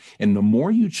fresh. And the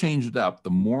more you change it up, the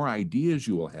more ideas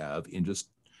you will have in just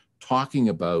talking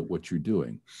about what you're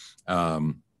doing.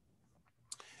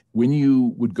 When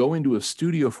you would go into a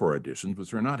studio for auditions,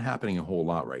 which are not happening a whole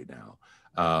lot right now,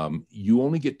 you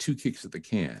only get 2 kicks at the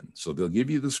can. So they'll give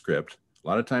you the script. A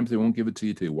lot of times they won't give it to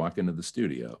you till you walk into the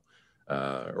studio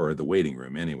or the waiting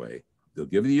room anyway. They'll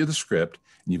give you the script,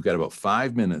 and you've got about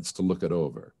 5 minutes to look it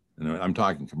over. And I'm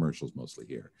talking commercials mostly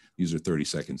here. These are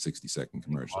 30-second, 60-second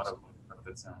commercials.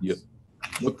 You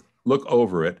look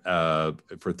over it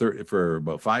for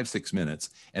about 5-6 minutes,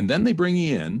 and then they bring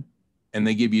you in, and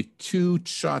they give you 2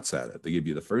 shots at it. They give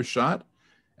you the first shot,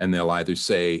 and they'll either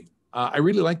say, I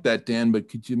really like that, Dan, but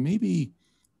could you maybe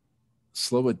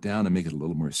slow it down and make it a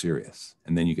little more serious?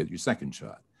 And then you get your second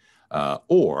shot.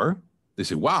 Or they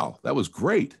say, wow, that was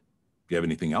great. Do you have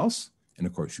anything else? And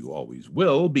of course, you always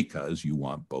will because you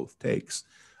want both takes.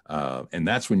 And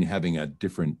that's when you're having a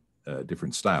different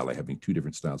style, like having two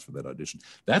different styles for that audition.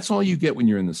 That's all you get when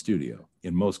you're in the studio,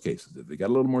 in most cases. If they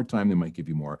got a little more time, they might give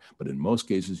you more. But in most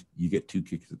cases, you get 2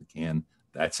 kicks at the can.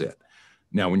 That's it.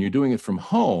 Now, when you're doing it from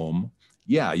home,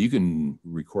 yeah, you can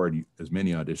record as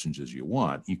many auditions as you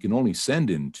want. You can only send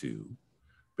in 2,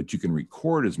 but you can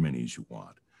record as many as you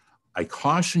want. I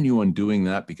caution you on doing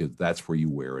that because that's where you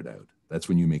wear it out. That's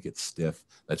when you make it stiff.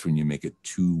 That's when you make it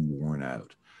too worn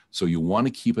out. So you want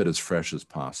to keep it as fresh as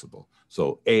possible.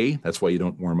 So A, that's why you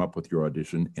don't warm up with your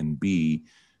audition. And B,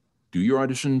 do your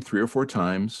audition 3 or 4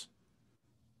 times,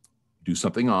 do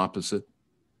something opposite,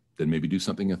 then maybe do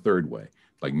something a third way.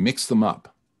 Like mix them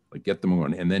up, like get them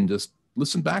on, and then just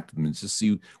listen back to them and just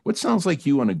see what sounds like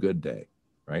you on a good day,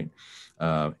 right?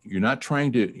 You're not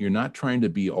trying to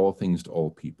be all things to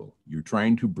all people. You're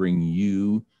trying to bring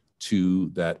you to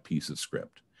that piece of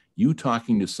script. You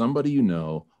talking to somebody you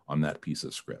know on that piece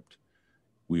of script.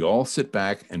 We all sit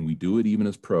back and we do it even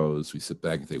as pros. We sit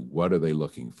back and say, what are they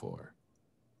looking for?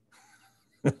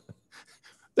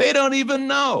 They don't even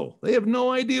know. They have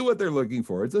no idea what they're looking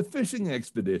for. It's a fishing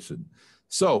expedition.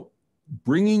 So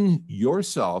bringing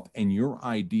yourself and your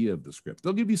idea of the script,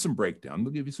 they'll give you some breakdown.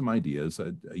 They'll give you some ideas,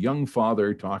 a young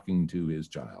father talking to his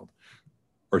child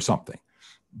or something,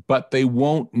 but they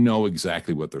won't know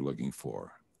exactly what they're looking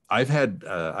for. I've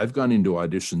gone into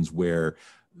auditions where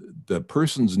the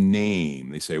person's name,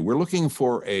 they say, we're looking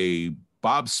for a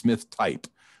Bob Smith type.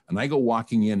 And I go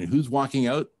walking in, and who's walking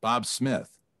out? Bob Smith.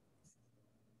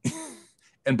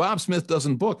 And Bob Smith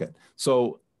doesn't book it.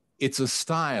 So it's a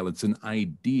style, it's an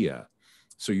idea.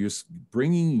 So you're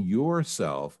bringing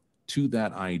yourself to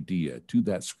that idea, to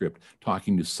that script,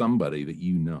 talking to somebody that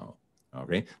you know,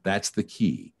 okay? That's the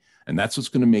key. And that's what's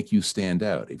going to make you stand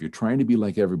out. If you're trying to be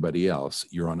like everybody else,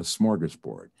 you're on a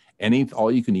smorgasbord.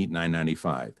 All you can eat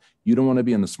 $9.95. You don't want to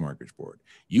be on the smorgasbord.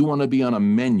 You want to be on a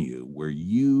menu where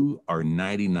you are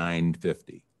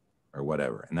 $99.50 or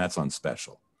whatever, and that's on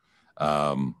special.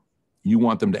 You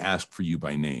want them to ask for you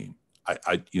by name.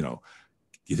 Do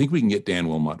you think we can get Dan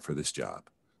Wilmot for this job?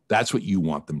 That's what you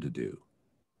want them to do.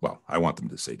 Well, I want them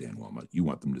to say Dan Wilmot. You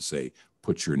want them to say,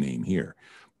 put your name here.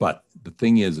 But the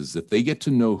thing is if they get to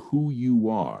know who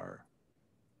you are,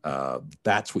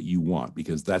 that's what you want,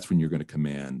 because that's when you're going to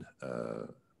command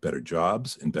better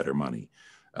jobs and better money.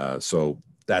 So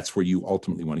that's where you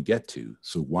ultimately want to get to.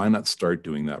 So why not start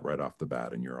doing that right off the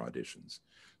bat in your auditions?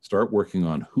 Start working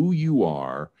on who you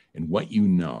are and what you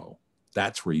know.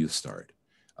 That's where you start,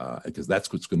 because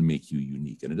that's what's going to make you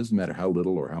unique. And it doesn't matter how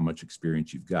little or how much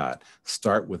experience you've got.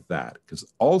 Start with that, because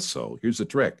also, here's the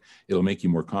trick. It'll make you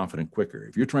more confident quicker.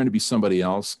 If you're trying to be somebody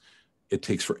else, it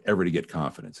takes forever to get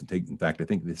confidence. In fact, I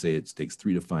think they say it takes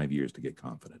 3 to 5 years to get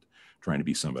confident trying to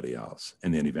be somebody else.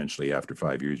 And then eventually after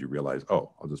 5 years, you realize,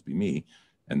 oh, I'll just be me.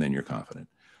 And then you're confident.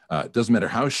 It doesn't matter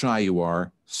how shy you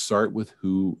are. Start with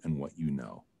who and what you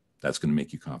know. That's going to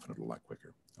make you confident a lot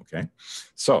quicker. Okay.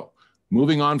 So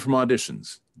moving on from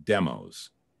auditions,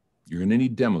 demos. You're going to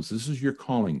need demos. This is your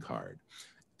calling card.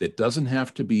 That doesn't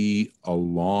have to be a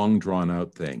long drawn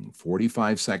out thing.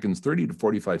 45 seconds, 30 to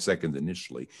 45 seconds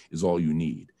initially is all you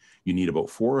need. You need about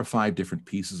 4 or 5 different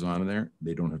pieces on there.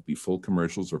 They don't have to be full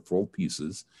commercials or full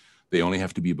pieces. They only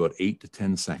have to be about 8 to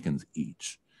 10 seconds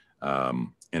each.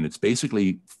 And it's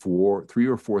basically 3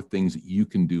 or 4 things that you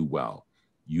can do well.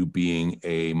 You being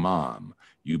a mom,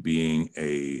 you being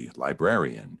a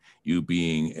librarian, you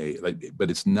being but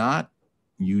it's not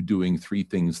you doing 3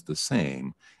 things the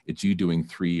same. It's you doing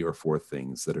 3 or 4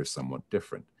 things that are somewhat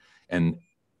different. And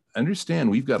understand,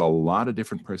 we've got a lot of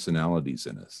different personalities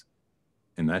in us.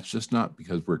 And that's just not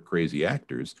because we're crazy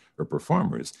actors or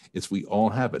performers. It's we all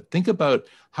have it. Think about,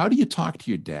 how do you talk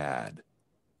to your dad?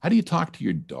 How do you talk to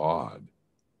your dog?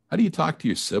 How do you talk to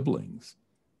your siblings?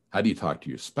 How do you talk to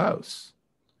your spouse?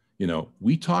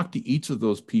 We talk to each of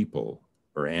those people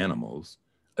or animals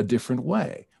a different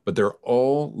way, but they're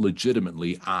all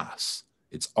legitimately us.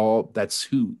 It's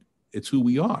who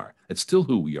we are. It's still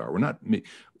who we are. We're not,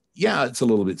 yeah, it's a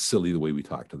little bit silly the way we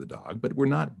talk to the dog, but we're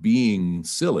not being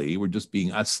silly. We're just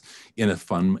being us in a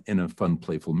fun,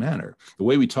 playful manner. The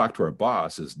way we talk to our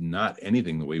boss is not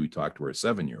anything the way we talk to our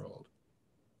 7-year-old.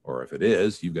 Or if it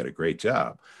is, you've got a great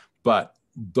job. But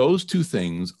those 2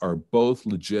 things are both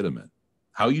legitimate.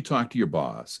 How you talk to your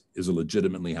boss is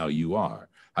legitimately how you are.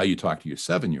 How you talk to your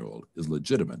 7-year-old is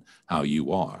legitimate how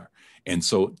you are. And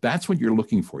so that's what you're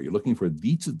looking for. You're looking for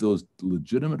each of those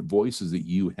legitimate voices that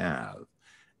you have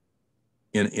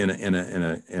in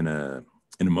an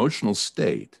emotional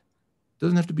state. It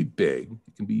doesn't have to be big.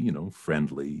 It can be,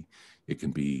 friendly. It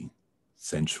can be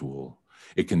sensual.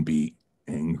 It can be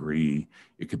angry.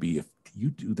 It could be, if you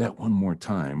do that one more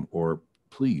time, or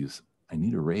please, I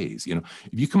need a raise. You know,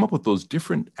 if you come up with those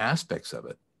different aspects of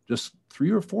it, just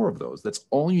 3 or 4 of those, that's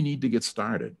all you need to get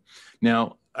started.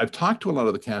 Now, I've talked to a lot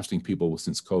of the casting people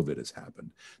since COVID has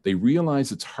happened. They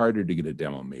realize it's harder to get a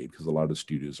demo made because a lot of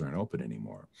studios aren't open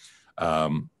anymore.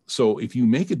 So if you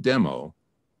make a demo,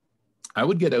 I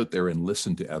would get out there and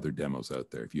listen to other demos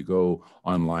out there. If you go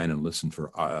online and listen for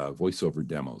voiceover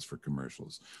demos for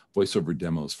commercials, voiceover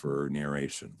demos for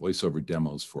narration, voiceover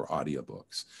demos for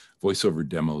audiobooks, voiceover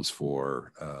demos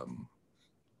for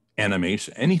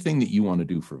animation, anything that you want to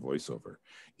do for voiceover.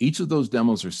 Each of those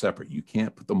demos are separate. You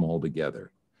can't put them all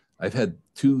together. I've had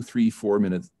 2, 3, 4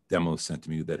 minute demos sent to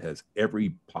me that has every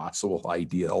possible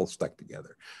idea all stuck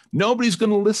together. Nobody's going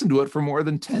to listen to it for more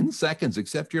than 10 seconds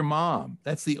except your mom.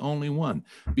 That's the only one,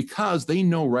 because they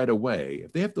know right away,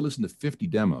 if they have to listen to 50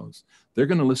 demos, they're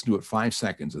going to listen to it 5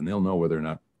 seconds and they'll know whether or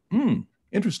not,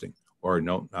 interesting, or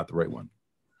no, not the right one.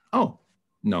 Oh,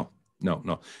 no,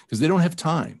 because they don't have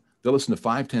time. They'll listen to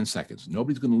 5, 10 seconds.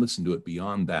 Nobody's going to listen to it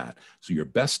beyond that. So your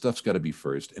best stuff's got to be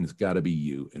first, and it's got to be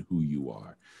you and who you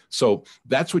are. So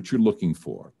that's what you're looking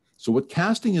for. So what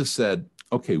casting has said,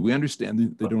 okay, we understand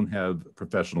that they don't have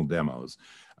professional demos,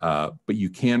 but you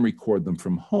can record them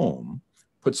from home,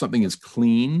 put something as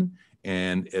clean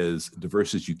and as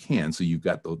diverse as you can. So you've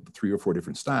got the 3 or 4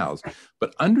 different styles,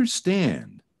 but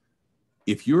understand,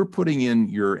 if you're putting in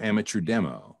your amateur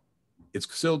demo, it's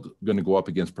still going to go up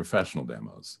against professional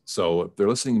demos. So if they're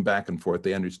listening back and forth,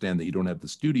 they understand that you don't have the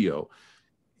studio,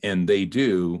 and they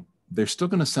do, they're still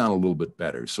going to sound a little bit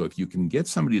better. So if you can get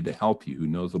somebody to help you who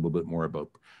knows a little bit more about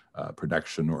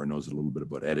production, or knows a little bit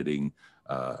about editing,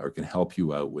 or can help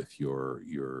you out with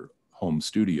your home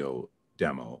studio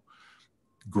demo,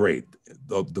 great.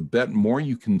 The more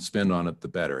you can spend on it, the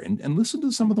better. And listen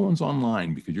to some of the ones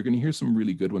online, because you're going to hear some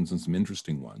really good ones and some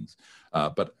interesting ones.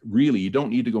 But really, you don't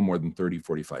need to go more than 30,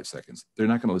 45 seconds. They're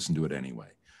not going to listen to it anyway.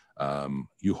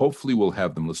 You hopefully will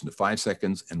have them listen to 5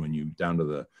 seconds. And when you down to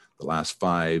the last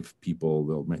 5 people,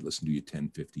 they might listen to you 10,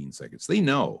 15 seconds. They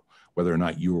know whether or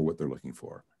not you are what they're looking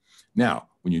for. Now,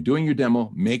 when you're doing your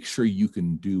demo, make sure you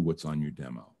can do what's on your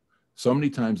demo. So many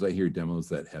times I hear demos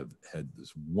that have had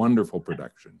this wonderful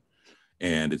production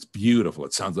and it's beautiful.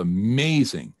 It sounds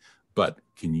amazing, but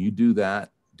can you do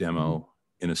that demo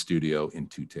in a studio in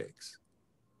 2 takes?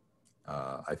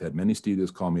 I've had many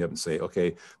studios call me up and say,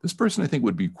 okay, this person I think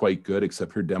would be quite good,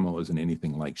 except her demo isn't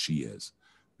anything like she is.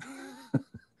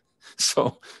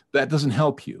 So that doesn't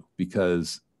help you,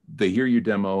 because they hear your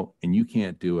demo and you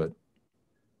can't do it.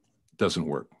 It doesn't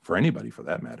work for anybody, for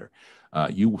that matter.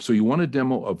 So you want a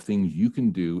demo of things you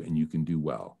can do and you can do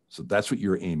well. So that's what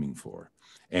you're aiming for.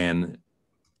 And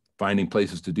finding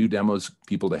places to do demos,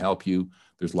 people to help you.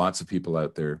 There's lots of people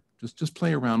out there. Just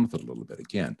play around with it a little bit.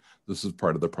 Again, this is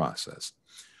part of the process.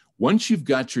 Once you've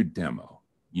got your demo,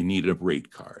 you need a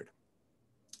rate card.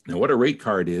 Now, what a rate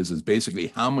card is basically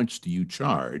how much do you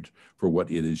charge for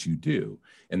what it is you do.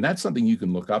 And that's something you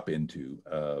can look up into.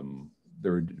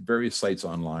 There are various sites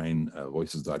online.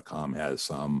 Voices.com has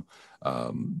some.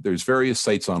 There's various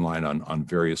sites online on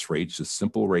various rates, just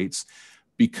simple rates.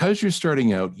 Because you're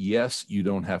starting out, yes, you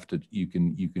don't have to, you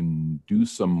can do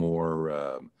some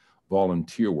more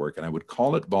volunteer work, and I would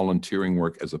call it volunteering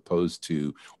work as opposed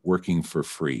to working for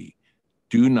free.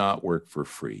 Do not work for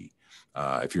free.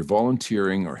 If you're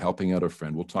volunteering or helping out a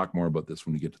friend, we'll talk more about this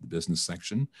when we get to the business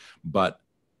section, but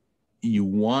you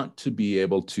want to be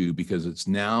able to, because it's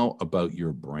now about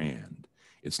your brand.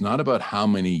 It's not about how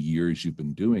many years you've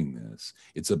been doing this.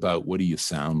 It's about, what do you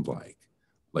sound like?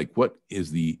 Like, what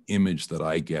is the image that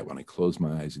I get when I close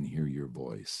my eyes and hear your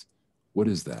voice? What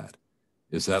is that?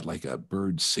 Is that like a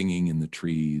bird singing in the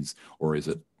trees? Or is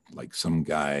it like some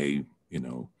guy,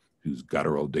 who's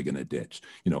guttural digging a ditch?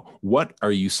 What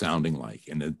are you sounding like?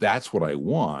 And if that's what I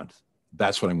want,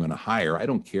 that's what I'm going to hire. I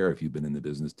don't care if you've been in the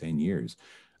business 10 years.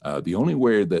 The only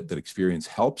way that experience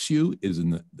helps you is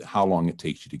in how long it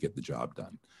takes you to get the job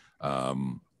done.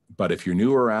 But if you're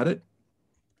newer at it,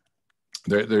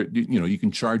 you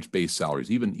can charge base salaries.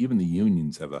 Even the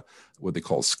unions have what they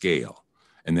call scale.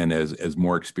 And then as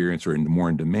more experience or more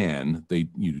in demand,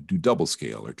 you do double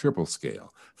scale or triple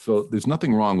scale. So there's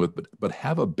nothing wrong with, but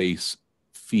have a base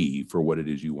fee for what it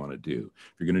is you want to do.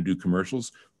 If you're going to do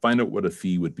commercials, find out what a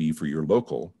fee would be for your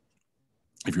local.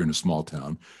 If you're in a small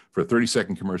town, for a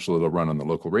 30-second commercial that'll run on the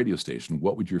local radio station,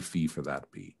 what would your fee for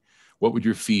that be? What would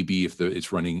your fee be if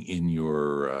it's running in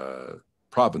your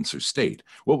province or state?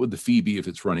 What would the fee be if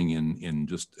it's running in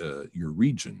just your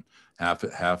region, half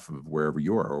of wherever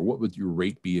you are? Or what would your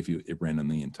rate be if it ran in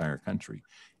the entire country?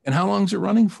 And how long is it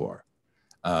running for?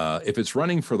 If it's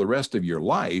running for the rest of your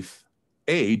life,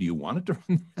 A, do you want it to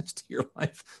run the rest of your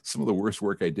life? Some of the worst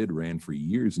work I did ran for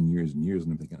years and years and years,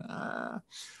 and I'm thinking,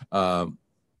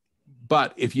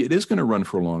 but if it is going to run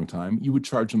for a long time, you would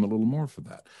charge them a little more for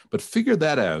that. But figure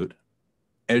that out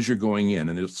as you're going in,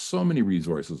 and there's so many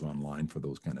resources online for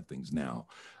those kind of things now.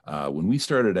 When we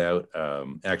started out,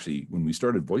 actually, when we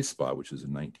started VoiceSpot, which is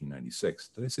in 1996,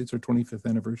 did I say it's our 25th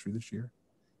anniversary this year?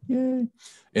 Yay.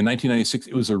 In 1996,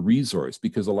 it was a resource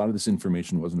because a lot of this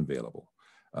information wasn't available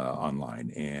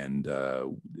online. And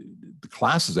the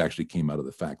classes actually came out of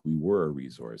the fact we were a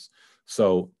resource.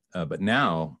 So, but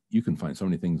now you can find so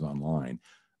many things online.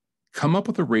 Come up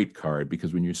with a rate card,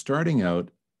 because when you're starting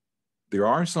out, there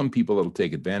are some people that'll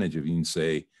take advantage of you and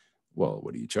say, well,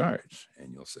 what do you charge?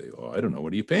 And you'll say, oh, I don't know.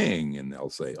 What are you paying? And they'll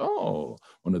say, oh,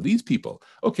 one of these people.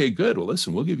 Okay, good. Well,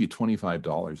 listen, we'll give you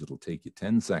 $25. It'll take you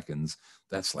 10 seconds.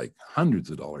 That's like hundreds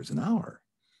of dollars an hour.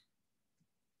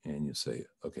 And you say,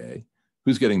 okay,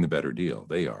 who's getting the better deal?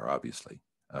 They are, obviously,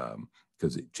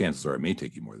 because chances are it may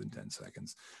take you more than 10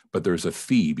 seconds. But there's a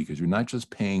fee, because you're not just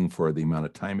paying for the amount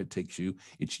of time it takes you,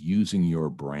 it's using your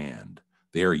brand.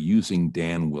 They are using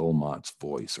Dan Wilmot's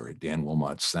voice, or Dan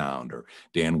Wilmot's sound, or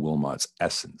Dan Wilmot's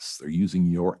essence. They're using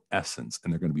your essence,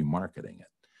 and they're going to be marketing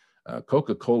it.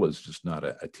 Coca-Cola is just not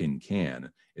a tin can.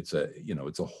 It's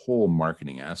it's a whole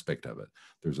marketing aspect of it.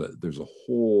 There's a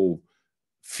whole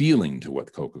feeling to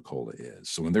what Coca-Cola is.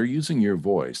 So when they're using your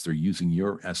voice, they're using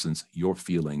your essence, your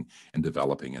feeling, and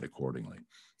developing it accordingly.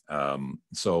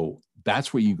 So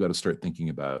that's where you've got to start thinking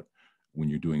about when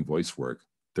you're doing voice work.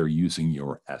 They're using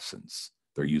your essence.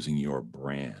 They're using your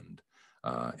brand.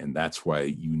 And that's why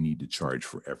you need to charge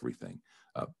for everything.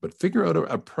 But figure out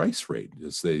a price rate.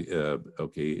 Just say,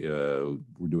 okay,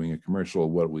 we're doing a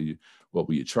commercial. What will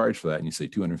you charge for that? And you say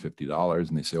 $250.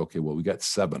 And they say, okay, well, we got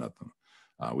 7 of them.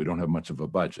 We don't have much of a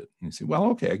budget. And you say, well,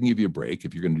 okay, I can give you a break.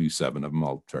 If you're going to do 7 of them,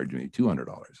 I'll charge you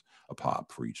 $200 a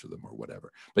pop for each of them, or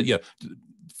whatever. But yeah,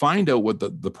 find out what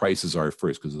the prices are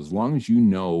first, because as long as you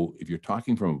know, if you're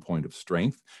talking from a point of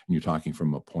strength and you're talking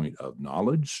from a point of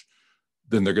knowledge,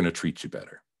 then they're going to treat you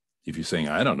better. If you're saying,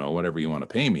 I don't know, whatever you want to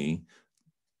pay me,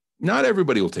 not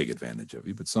everybody will take advantage of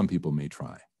you, but some people may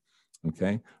try.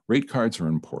 Okay, rate cards are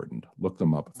important. Look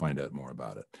them up, find out more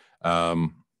about it.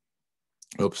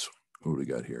 Oops. What do we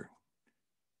got here?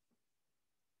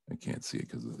 I can't see it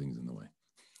because the thing's in the way.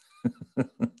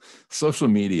 Social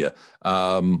media.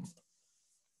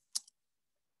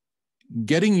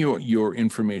 Getting your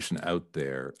information out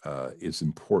there is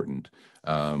important.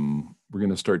 We're going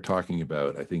to start talking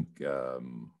about, I think,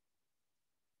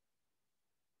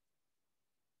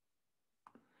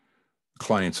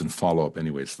 clients and follow-up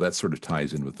anyway. So that sort of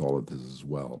ties in with all of this as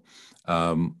well.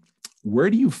 Where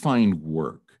do you find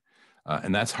work?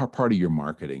 And that's how part of your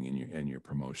marketing and your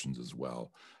promotions as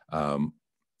well.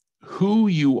 Who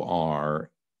you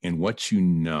are and what you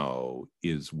know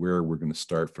is where we're going to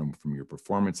start from your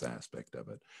performance aspect of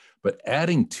it. But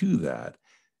adding to that,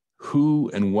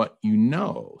 who and what you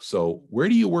know. So where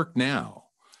do you work now?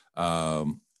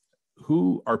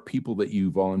 Who are people that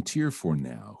you volunteer for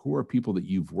now? Who are people that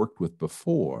you've worked with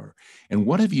before? And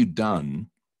what have you done?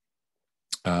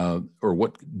 Or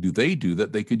what do they do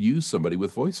that they could use somebody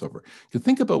with voiceover? To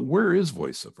think about, where is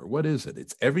voiceover? What is it?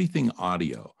 It's everything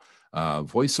audio.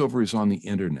 Voiceover is on the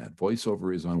internet.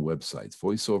 Voiceover is on websites.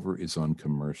 Voiceover is on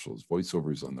commercials.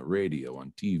 Voiceover is on the radio,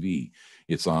 on TV.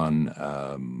 It's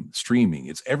on streaming.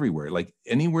 It's everywhere. Like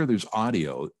anywhere there's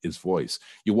audio is voice.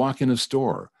 You walk in a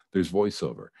store, there's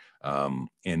voiceover.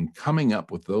 And coming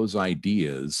up with those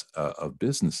ideas of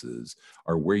businesses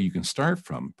are where you can start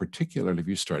from, particularly if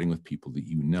you're starting with people that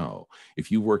you know. If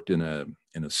you worked in a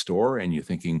store and you're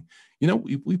thinking,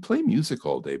 we play music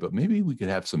all day, but maybe we could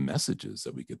have some messages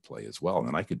that we could play as well.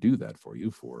 And I could do that for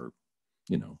you for,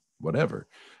 whatever.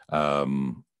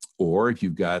 Or if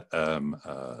you've got,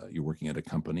 you're working at a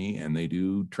company and they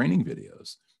do training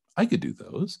videos, I could do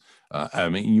those. I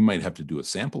mean, you might have to do a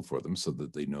sample for them so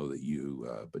that they know that you,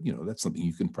 but that's something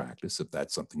you can practice if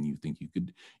that's something you think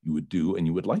you would do and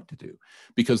you would like to do.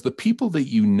 Because the people that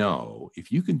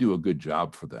if you can do a good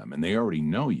job for them and they already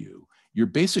know you, you're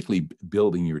basically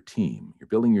building your team. You're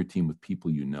building your team with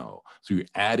people you know. So you're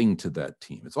adding to that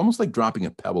team. It's almost like dropping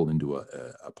a pebble into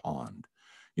a pond.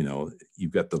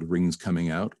 You've got the rings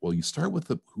coming out. Well, you start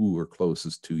with who are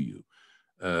closest to you.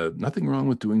 Nothing wrong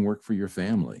with doing work for your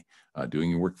family,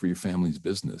 doing work for your family's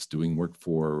business, doing work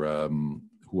for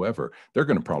whoever. They're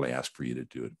going to probably ask for you to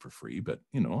do it for free, but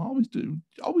always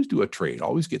do a trade,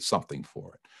 always get something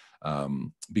for it,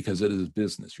 because it is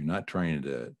business. You're not trying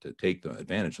to take the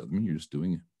advantage of them. You're just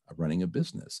doing running a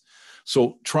business.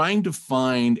 So trying to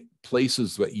find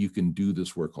places that you can do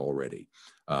this work already.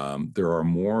 There are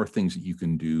more things that you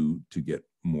can do to get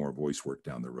more voice work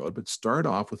down the road, but start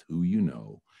off with who you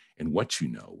know and what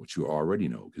you already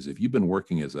know. Because if you've been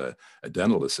working as a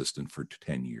dental assistant for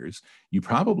 10 years, you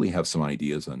probably have some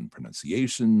ideas on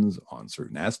pronunciations, on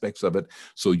certain aspects of it.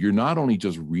 So you're not only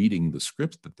just reading the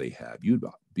scripts that they have, you'd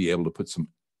be able to put some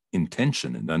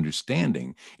intention and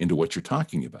understanding into what you're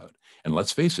talking about. And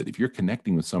let's face it, if you're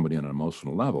connecting with somebody on an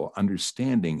emotional level,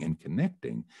 understanding and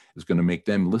connecting is going to make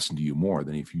them listen to you more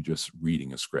than if you're just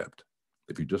reading a script.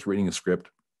 If you're just reading a script,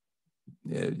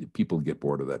 people get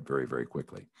bored of that very, very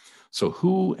quickly. So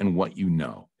who and what you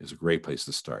know is a great place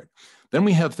to start. Then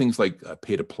we have things like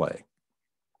pay to play.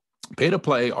 Pay to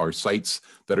play are sites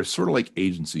that are sort of like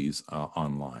agencies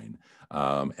online,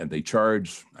 and they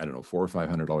charge, I don't know, $400 or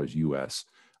 $500 US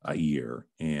a year,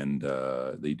 and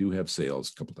they do have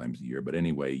sales a couple times a year. But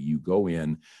anyway, you go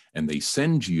in and they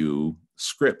send you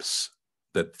scripts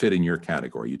that fit in your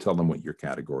category. You tell them what your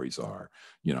categories are.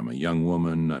 You know, I'm a young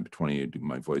woman, I'm 20,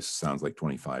 my voice sounds like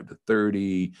 25 to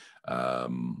 30.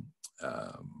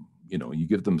 You know, you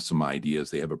give them some ideas,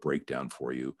 they have a breakdown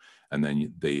for you, and then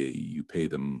you pay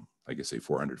them, like I say,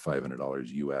 $400, $500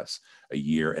 US a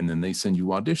year, and then they send you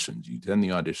auditions. You attend the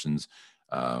auditions,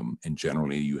 and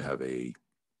generally you have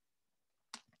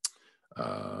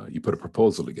you put a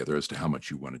proposal together as to how much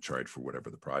you want to charge for whatever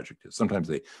the project is. Sometimes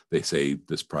they say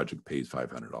this project pays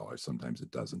 $500. Sometimes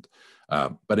it doesn't.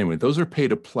 But anyway, those are pay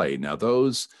to play. Now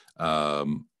those,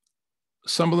 some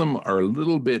of them are a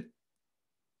little bit,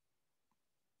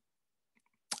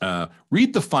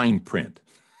 read the fine print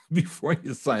before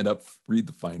you sign up. Read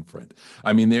the fine print.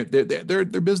 I mean, their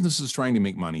business is trying to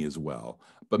make money as well,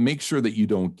 but make sure that you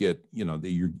don't get, you know, that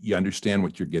you understand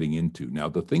what you're getting into. Now,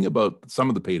 the thing about some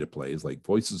of the pay to plays like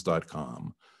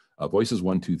voices.com,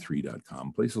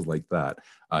 voices123.com, places like that,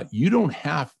 you don't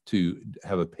have to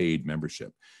have a paid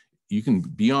membership. You can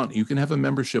you can have a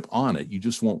membership on it. You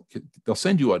just won't, they'll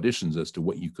send you auditions as to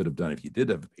what you could have done if you did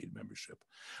have a paid membership.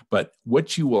 But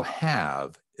what you will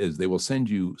have is they will send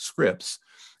you scripts,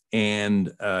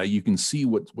 and you can see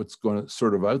what's going to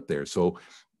sort of out there. So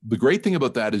the great thing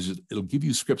about that is it'll give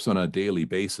you scripts on a daily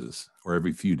basis or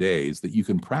every few days that you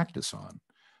can practice on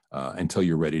until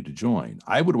you're ready to join.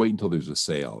 I would wait until there's a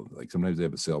sale. Like sometimes they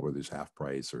have a sale where there's half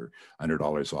price or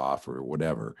 $100 off or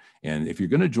whatever. And if you're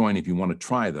going to join, if you want to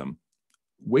try them,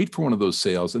 wait for one of those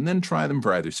sales and then try them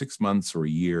for either 6 months or a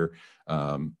year.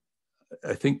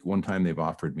 I think one time they've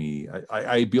offered me,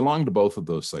 I belonged to both of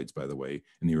those sites, by the way,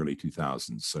 in the early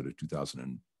 2000s, sort of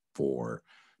 2004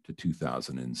 to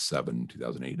 2007,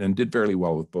 2008, and did fairly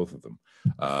well with both of them.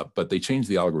 But they changed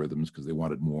the algorithms because they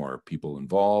wanted more people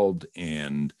involved.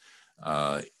 And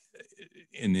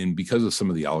then because of some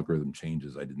of the algorithm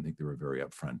changes, I didn't think they were very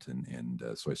upfront. And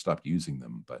so I stopped using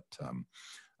them. But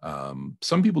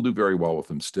some people do very well with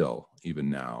them still,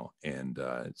 even now. And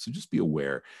so just be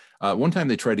aware. One time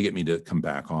they tried to get me to come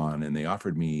back on, and they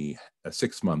offered me a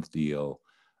 6-month deal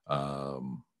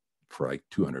for like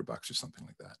 $200 or something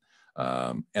like that.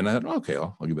 And I thought, okay,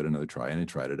 I'll give it another try. And I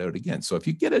tried it out again. So if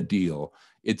you get a deal,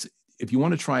 if you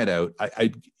want to try it out,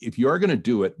 if you are going to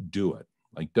do it, do it.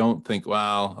 Like, don't think,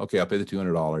 well, okay, I'll pay the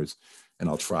 $200 and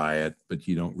I'll try it, but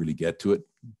you don't really get to it.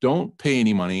 Don't pay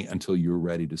any money until you're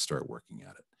ready to start working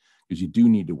at it, because you do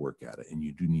need to work at it and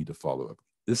you do need to follow up.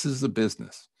 This is a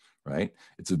business, right?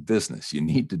 It's a business. You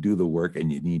need to do the work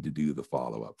and you need to do the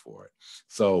follow-up for it.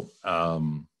 So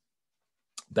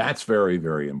that's very,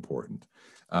 very important.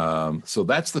 So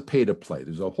that's the pay to play.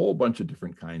 There's a whole bunch of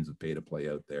different kinds of pay to play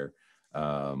out there.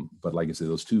 But like I say,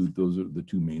 those are the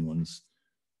two main ones.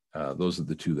 Those are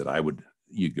the two that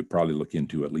you could probably look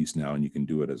into at least now, and you can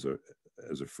do it as a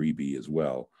freebie as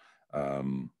well.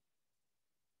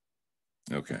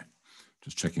 Okay,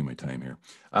 just checking my time here.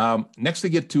 Next to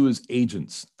get to is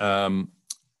agents.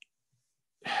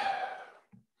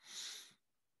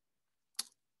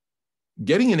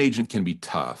 Getting an agent can be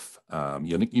tough.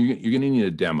 You're going to need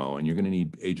a demo, and you're going to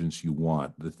need agents you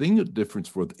want. The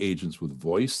difference with agents with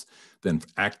voice than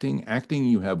acting,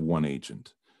 you have one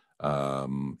agent.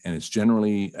 And it's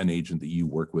generally an agent that you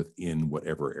work with in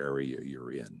whatever area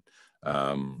you're in.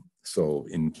 So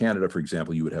in Canada, for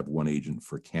example, you would have one agent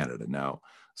for Canada. Now,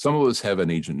 some of us have an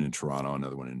agent in Toronto,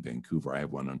 another one in Vancouver. I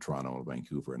have one in Toronto,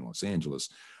 Vancouver, and Los Angeles.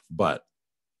 But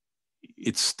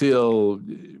it's still,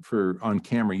 on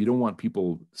camera, you don't want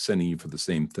people sending you for the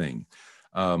same thing.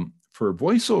 For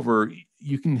voiceover,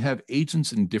 you can have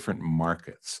agents in different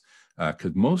markets,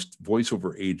 because most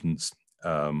voiceover agents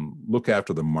look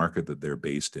after the market that they're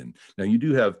based in. Now, you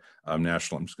do have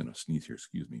national, I'm just going to sneeze here,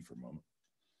 excuse me for a moment.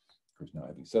 course, now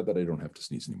having said that, I don't have to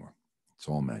sneeze anymore. It's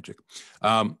all magic.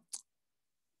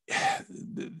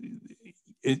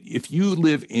 If you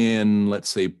live in, let's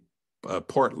say,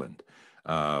 Portland,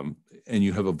 and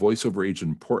you have a voiceover agent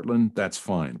in Portland, that's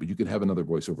fine. But you could have another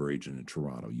voiceover agent in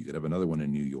Toronto. You could have another one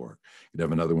in New York. You could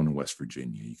have another one in West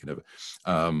Virginia. You could have,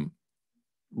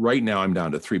 right now I'm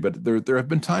down to 3, but there have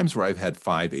been times where I've had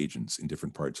 5 agents in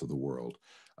different parts of the world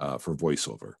for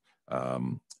voiceover.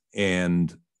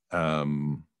 And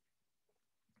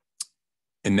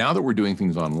now that we're doing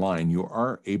things online, you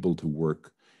are able to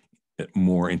work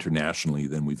more internationally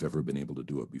than we've ever been able to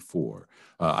do it before.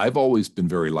 I've always been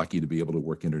very lucky to be able to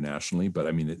work internationally, but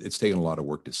I mean, it's taken a lot of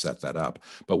work to set that up.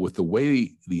 But with the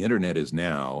way the internet is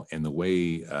now and the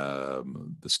way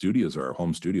the studios are,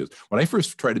 home studios, when I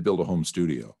first tried to build a home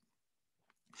studio,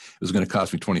 it was going to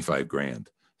cost me 25 grand.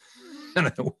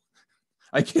 And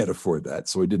I can't afford that,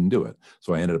 so I didn't do it.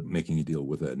 So I ended up making a deal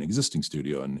with an existing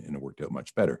studio, and it worked out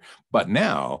much better. But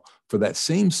now, for that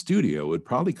same studio, it would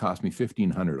probably cost me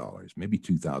 $1,500, maybe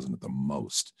 $2,000 at the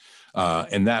most.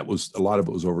 And that was, a lot of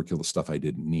it was overkill, the stuff I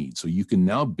didn't need. So you can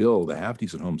now build a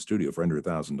half-decent home studio for under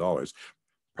 $1,000,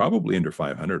 probably under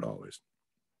 $500.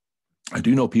 I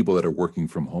do know people that are working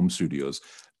from home studios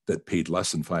that paid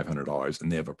less than $500, and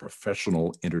they have a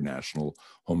professional international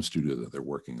home studio that they're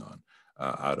working on.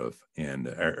 Out of, and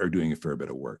are doing a fair bit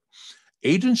of work.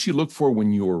 Agents you look for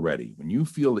when you are ready, when you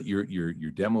feel that your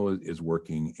demo is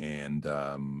working and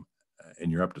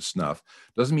you're up to snuff,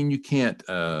 doesn't mean you can't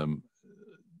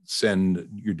send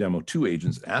your demo to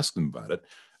agents, ask them about it.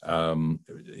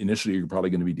 Initially, you're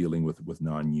probably going to be dealing with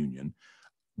non-union.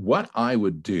 What I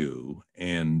would do,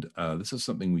 and this is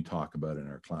something we talk about in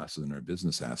our classes and our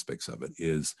business aspects of it,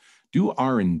 is do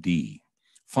R&D.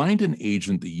 Find an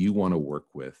agent that you want to work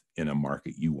with in a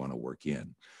market you want to work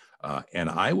in. And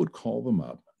I would call them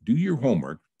up, do your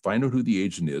homework, find out who the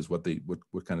agent is, what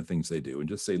kind of things they do, and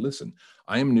just say, listen,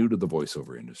 I am new to the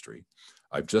voiceover industry.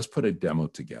 I've just put a demo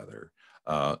together.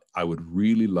 I would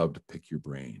really love to pick your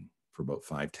brain for about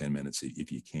 5-10 minutes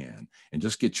if you can, and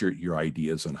just get your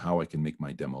ideas on how I can make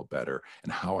my demo better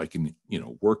and how I can,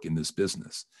 work in this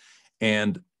business.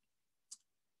 And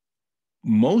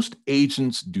most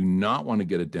agents do not want to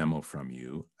get a demo from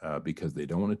you because they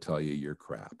don't want to tell you you're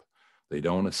crap. They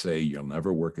don't want to say you'll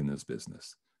never work in this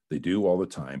business. They do all the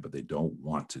time, but they don't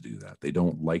want to do that. They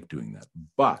don't like doing that.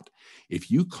 But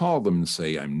if you call them and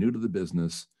say, I'm new to the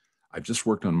business, I've just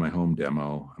worked on my home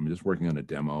demo, I'm just working on a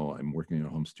demo, I'm working in a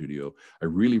home studio, I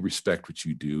really respect what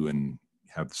you do and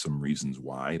have some reasons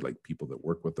why, like people that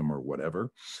work with them or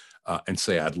whatever, and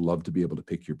say, I'd love to be able to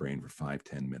pick your brain for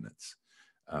 5-10 minutes.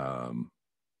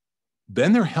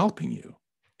 Then they're helping you.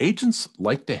 Agents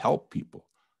like to help people.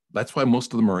 That's why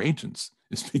most of them are agents,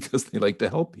 is because they like to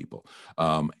help people.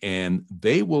 And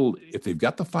they will, if they've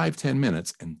got the 5-10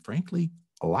 minutes, and frankly,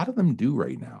 a lot of them do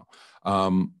right now,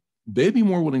 they'd be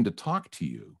more willing to talk to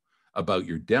you about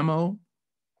your demo,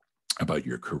 about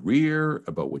your career,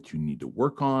 about what you need to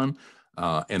work on,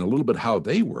 and a little bit how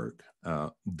they work,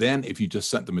 than if you just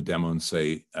sent them a demo and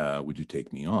say, would you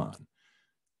take me on?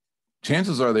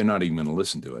 Chances are they're not even going to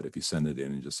listen to it if you send it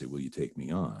in and just say, will you take me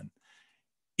on?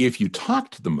 If you talk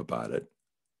to them about it,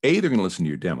 A, they're going to listen to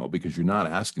your demo because you're not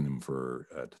asking them for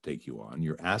to take you on.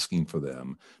 You're asking for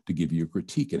them to give you a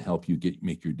critique and help you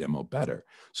make your demo better.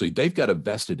 So they've got a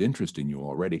vested interest in you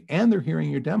already, and they're hearing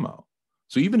your demo.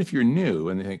 So even if you're new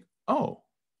and they think, oh,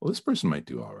 well, this person might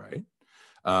do all right.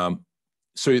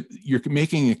 So you're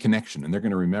making a connection and they're going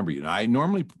to remember you. Now, I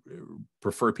normally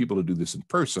prefer people to do this in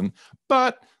person,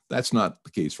 but that's not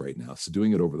the case right now. So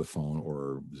doing it over the phone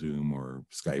or Zoom or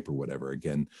Skype or whatever,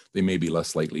 again, they may be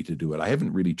less likely to do it. I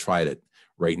haven't really tried it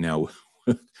right now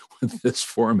with this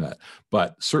format,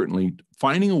 but certainly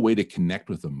finding a way to connect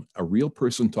with them, a real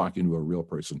person talking to a real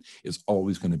person, is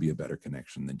always going to be a better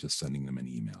connection than just sending them an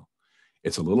email.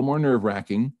 It's a little more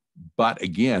nerve-wracking, but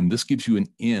again, this gives you an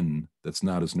in that's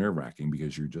not as nerve-wracking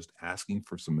because you're just asking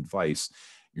for some advice.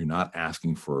 You're not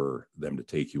asking for them to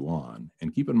take you on.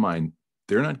 And keep in mind,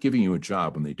 they're not giving you a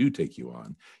job when they do take you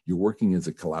on. You're working as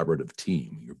a collaborative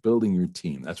team. You're building your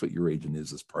team. That's what your agent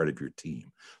is as part of your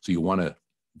team. So you want to,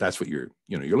 that's what you're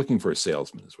looking for. A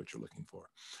salesman is what you're looking for.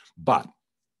 But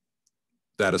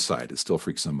that aside, it still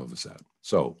freaks some of us out.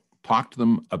 So talk to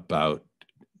them about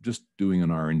just doing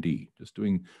an R&D, just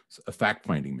doing a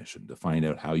fact-finding mission to find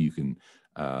out how you can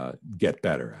get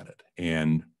better at it.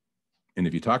 And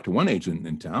if you talk to one agent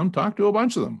in town, talk to a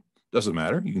bunch of them. Doesn't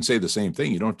matter. You can say the same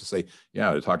thing. You don't have to say,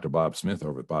 yeah, I talked to Bob Smith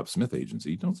over at Bob Smith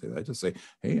Agency. You don't say that. Just say,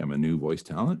 hey, I'm a new voice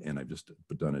talent and I've just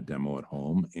done a demo at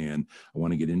home and I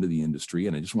want to get into the industry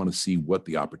and I just want to see what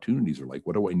the opportunities are like.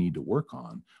 What do I need to work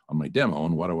on my demo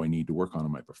and what do I need to work on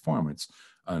my performance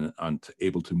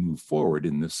able to move forward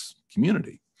in this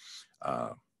community?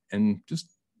 And just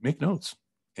make notes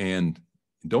and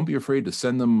don't be afraid to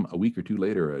send them a week or two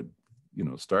later a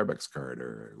Starbucks card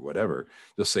or whatever.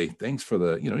 Just say thanks for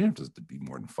the, you don't have to be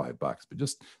more than $5, but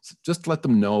just let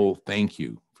them know thank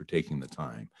you for taking the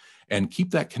time and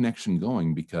keep that connection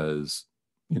going because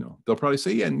they'll probably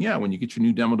say, yeah, when you get your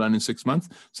new demo done in 6 months,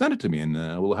 send it to me and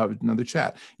we'll have another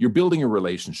chat. You're building a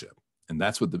relationship. And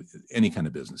that's what any kind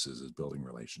of business is building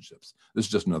relationships. This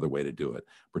is just another way to do it,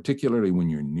 particularly when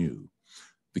you're new.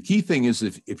 The key thing is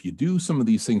if you do some of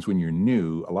these things when you're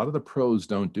new, a lot of the pros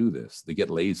don't do this. They get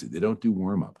lazy. They don't do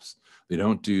warm-ups. They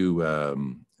don't do,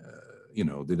 they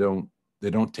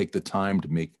don't take the time to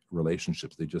make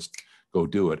relationships. They just go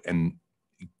do it. And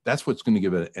that's what's going to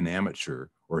give an amateur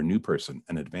or a new person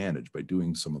an advantage by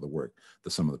doing some of the work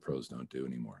that some of the pros don't do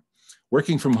anymore.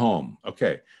 Working from home.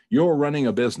 Okay, you're running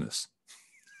a business.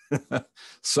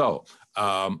 So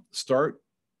start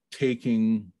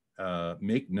taking,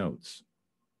 make notes.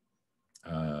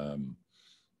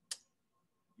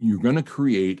 You're going to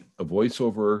create a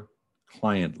voiceover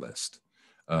client list.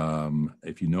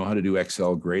 If you know how to do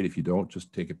Excel, great. If you don't,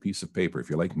 just take a piece of paper. If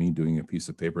you're like me, doing a piece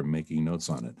of paper and making notes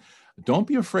on it. Don't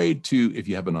be afraid to, if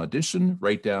you have an audition,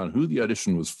 write down who the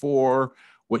audition was for,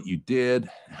 what you did,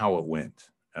 how it went,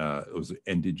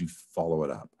 and did you follow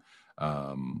it up?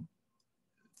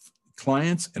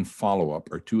 Clients and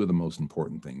follow-up are two of the most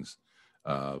important things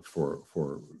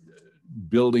for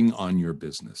building on your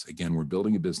business. Again, we're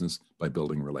building a business by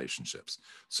building relationships.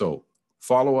 So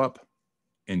follow up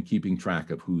and keeping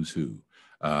track of who's who.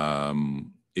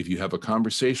 If you have a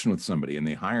conversation with somebody and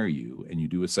they hire you and you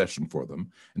do a session for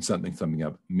them and something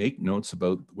up, make notes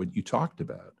about what you talked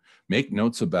about. Make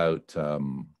notes about,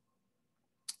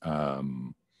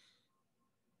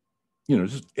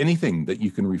 just anything that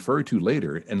you can refer to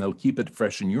later and they'll keep it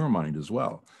fresh in your mind as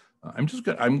well. I'm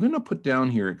going to put down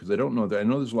here because I don't know that. I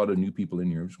know there's a lot of new people in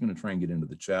here. I'm just going to try and get into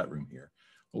the chat room here.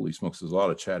 Holy smokes, there's a lot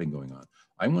of chatting going on.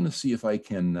 I'm going to see if I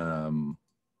can, I'm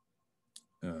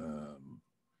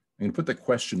going to put the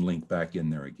question link back in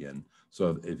there again.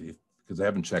 So because I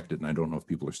haven't checked it and I don't know if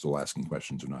people are still asking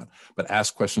questions or not, but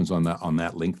ask questions on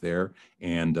that link there.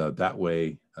 And that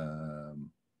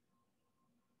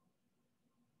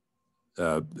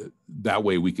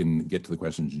way, we can get to the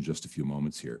questions in just a few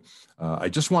moments here. I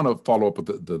just want to follow up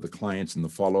with the clients and the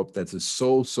follow-up. That's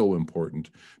so important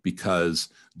because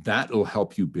that will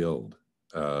help you build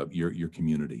your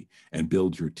community and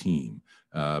build your team.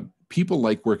 People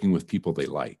like working with people they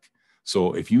like.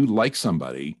 So if you like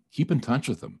somebody, keep in touch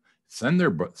with them. Send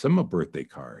them a birthday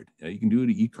card. You can do it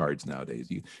e-cards nowadays.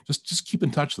 You just keep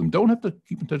in touch with them. Don't have to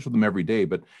keep in touch with them every day,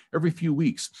 but every few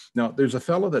weeks. Now, there's a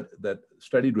fellow that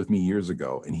studied with me years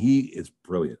ago, and he is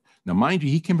brilliant. Now, mind you,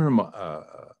 he came from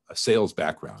a sales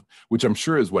background, which I'm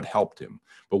sure is what helped him.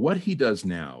 But what he does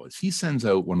now is he sends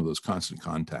out one of those constant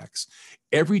contacts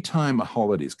every time a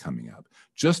holiday is coming up.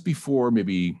 Just before,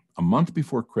 maybe a month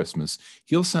before Christmas,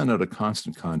 he'll send out a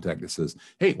constant contact that says,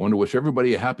 hey, want to wish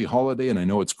everybody a happy holiday. And I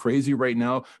know it's crazy right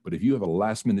now, but if you have a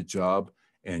last minute job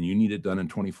and you need it done in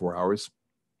 24 hours,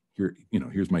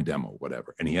 here's my demo,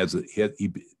 whatever. And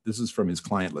this is from his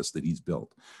client list that he's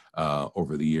built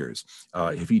over the years.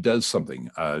 If he does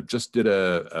something, just did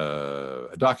a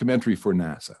documentary for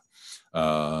NASA.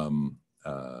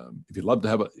 If you'd love to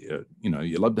have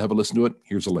a listen to it,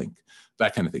 here's a link,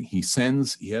 that kind of thing. He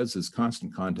has his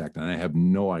constant contact, and I have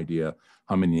no idea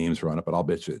how many names are on it, but I'll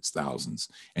bet you it's thousands.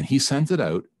 And he sends it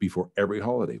out before every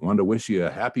holiday. Wanted to wish you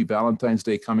a happy Valentine's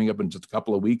Day coming up in just a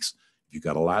couple of weeks. If you've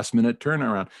got a last minute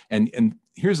turnaround, and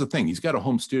here's the thing, he's got a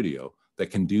home studio that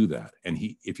can do that. And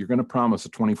if you're going to promise a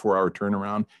 24-hour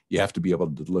turnaround, you have to be able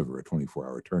to deliver a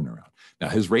 24-hour turnaround. Now,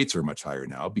 his rates are much higher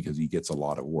now because he gets a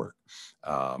lot of work.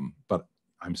 But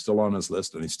I'm still on his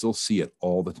list and I still see it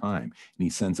all the time. And he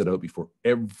sends it out before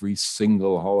every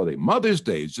single holiday. Mother's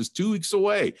Day is just 2 weeks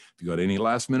away. If you got any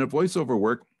last minute voiceover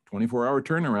work, 24-hour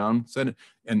turnaround, send it.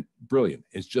 And brilliant.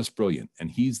 It's just brilliant. And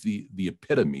he's the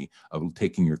epitome of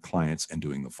taking your clients and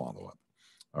doing the follow-up.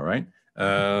 All right.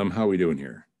 How are we doing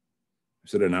here? I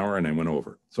said an hour and I went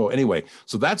over. So anyway,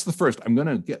 so that's the first. I'm going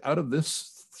to get out of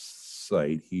this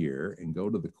site here and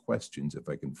go to the questions if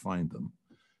I can find them.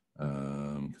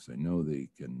 Because I know they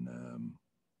can,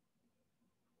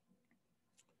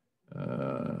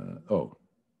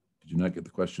 did you not get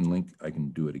the question link? I can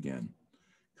do it again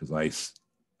because I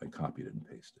copied it and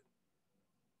pasted it.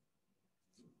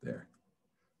 There.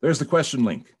 There's the question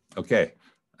link. Okay.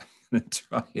 I'm going to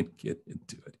try and get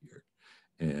into it here.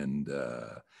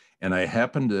 And I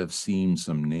happen to have seen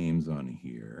some names on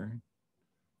here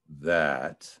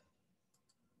that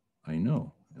I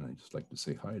know. And I just like to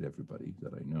say hi to everybody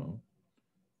that I know.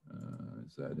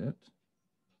 Is that it?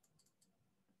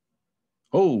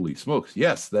 Holy smokes.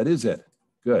 Yes, that is it.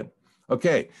 Good.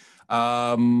 Okay.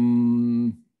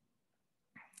 I'm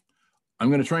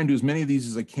going to try and do as many of these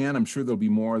as I can. I'm sure there'll be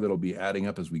more that'll be adding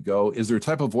up as we go. Is there a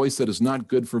type of voice that is not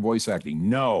good for voice acting?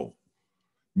 No.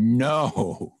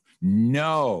 No.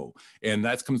 No. And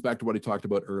that comes back to what I talked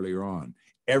about earlier on.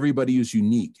 Everybody is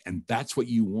unique, and that's what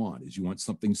you want, is you want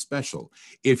something special.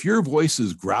 If your voice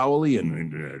is growly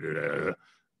and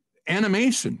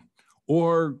animation,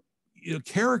 or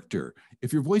character,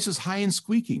 if your voice is high and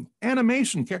squeaking,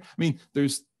 animation, I mean,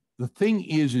 there's, the thing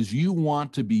is you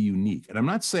want to be unique. And I'm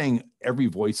not saying every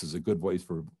voice is a good voice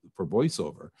for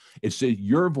voiceover. It's that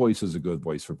your voice is a good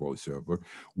voice for voiceover.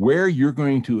 Where you're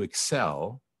going to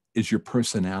excel is your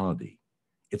personality.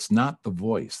 It's not the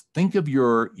voice. Think of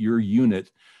your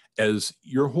unit as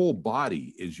your whole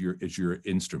body is your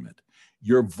instrument.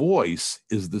 Your voice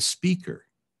is the speaker.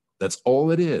 That's all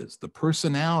it is. The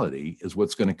personality is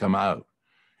what's going to come out,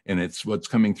 and it's what's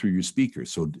coming through your speaker.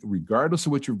 So regardless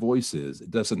of what your voice is,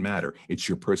 it doesn't matter. It's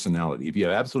your personality. If you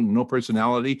have absolutely no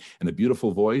personality and a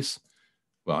beautiful voice,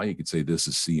 well, you could say this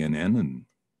is CNN and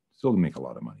still make a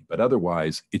lot of money. But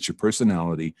otherwise, it's your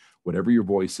personality. Whatever your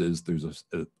voice is, there's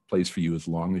a place for you as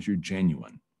long as you're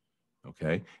genuine.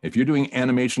 Okay? If you're doing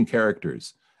animation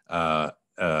characters,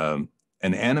 an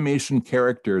animation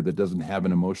character that doesn't have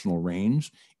an emotional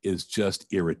range is just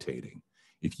irritating.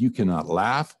 If you cannot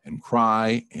laugh and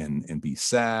cry and be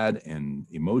sad and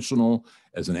emotional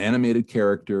as an animated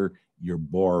character, you're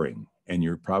boring and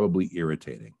you're probably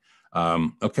irritating.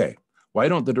 Okay. Why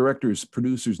don't the directors,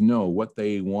 producers know what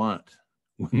they want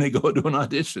when they go to an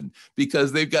audition?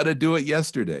 Because they've got to do it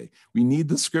yesterday. We need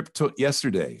the script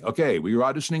yesterday. Okay, we're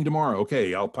auditioning tomorrow.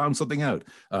 Okay, I'll pound something out.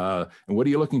 And what are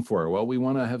you looking for? Well, we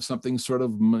want to have something sort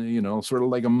of, sort of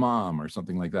like a mom or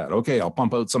something like that. Okay, I'll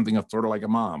pump out something sort of like a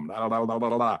mom. Da, da, da, da,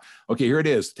 da, da. Okay, here it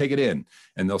is. Take it in.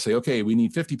 And they'll say, okay, we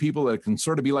need 50 people that can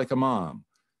sort of be like a mom.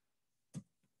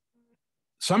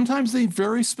 Sometimes they're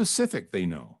very specific, they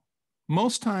know.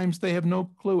 Most times they have no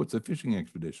clue. It's a fishing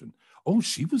expedition. Oh,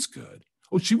 she was good.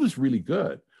 Oh, she was really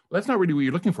good. Well, that's not really what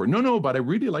you're looking for. No, but I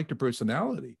really liked her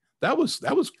personality. That was,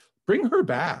 bring her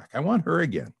back. I want her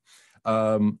again.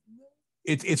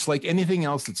 It's like anything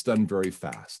else that's done very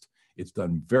fast. It's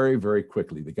done very, very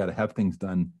quickly. They got to have things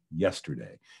done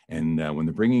yesterday. And when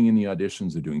they're bringing in the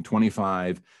auditions, they're doing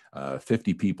 25,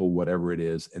 50 people, whatever it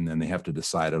is. And then they have to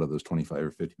decide out of those 25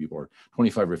 or 50 people, or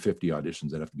 25 or 50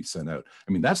 auditions that have to be sent out.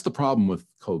 I mean, that's the problem with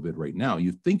COVID right now.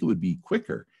 You'd think it would be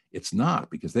quicker. It's not,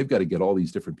 because they've got to get all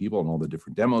these different people and all the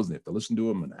different demos, and they have to listen to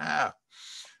them.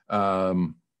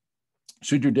 And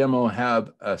should your demo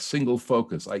have a single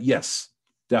focus? Yes,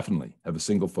 definitely have a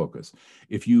single focus.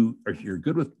 If you're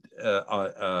good with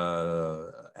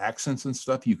accents and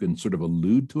stuff, you can sort of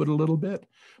allude to it a little bit.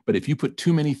 But if you put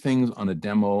too many things on a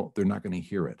demo, they're not going to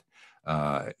hear it.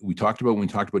 When we talked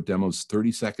about demos,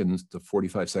 30 seconds to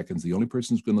 45 seconds, the only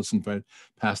person who's going to listen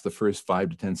past the first 5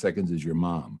 to 10 seconds is your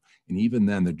mom. And even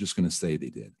then, they're just going to say they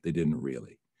did. They didn't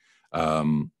really.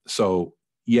 So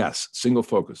yes, single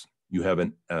focus. You have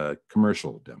a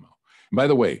commercial demo. And by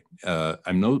the way,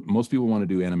 I know most people want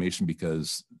to do animation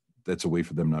because that's a way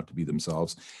for them not to be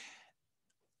themselves.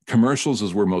 Commercials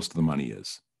is where most of the money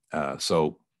is.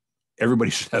 So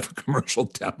everybody should have a commercial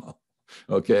demo.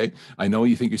 Okay. I know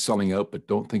you think you're selling out, but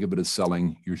don't think of it as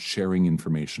selling. You're sharing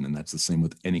information. And that's the same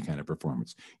with any kind of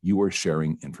performance. You are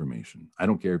sharing information. I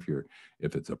don't care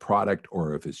if it's a product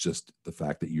or if it's just the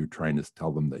fact that you're trying to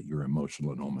tell them that you're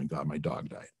emotional and, oh my God, my dog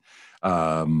died.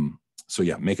 So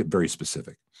yeah, make it very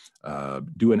specific.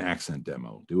 Do an accent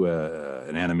demo, do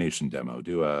an animation demo,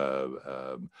 do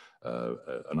an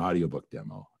audiobook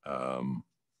demo.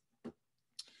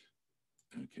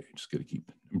 Okay, just gonna keep.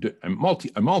 I'm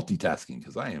multitasking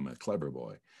because I am a clever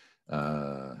boy.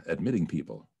 Admitting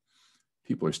people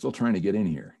are still trying to get in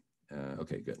here.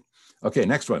 Okay, good. Okay,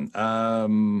 next one. Oh,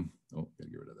 gotta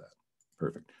get rid of that.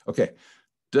 Perfect. Okay,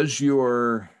 does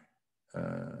your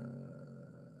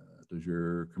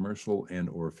commercial and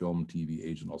or film TV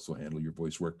agent also handle your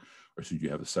voice work, or should you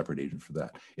have a separate agent for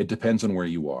that? It depends on where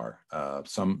you are.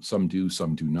 Some do,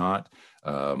 some do not.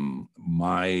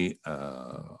 My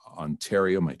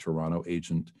Ontario, my Toronto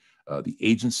agent, the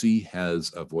agency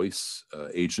has a voice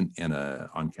agent and a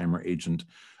on-camera agent.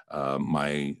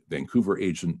 My Vancouver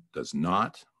agent does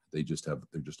not. They're just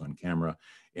on camera.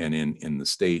 And in the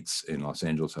States, in Los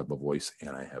Angeles, I have a voice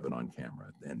and I have it on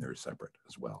camera, and they're separate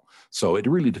as well. So it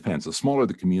really depends. The smaller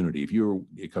the community, if you're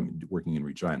working in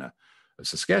Regina,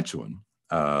 Saskatchewan,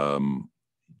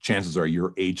 chances are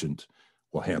your agent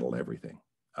will handle everything.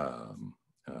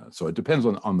 So it depends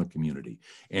on the community.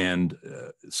 And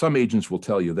some agents will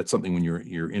tell you that's something when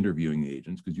you're interviewing the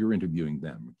agents, because you're interviewing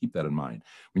them. Keep that in mind.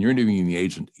 When you're interviewing the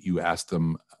agent, you ask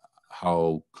them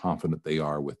how confident they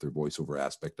are with their voiceover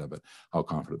aspect of it, how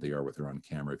confident they are with their on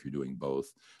camera if you're doing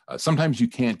both. Sometimes you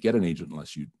can't get an agent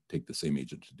unless you take the same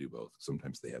agent to do both.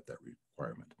 Sometimes they have that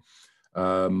requirement.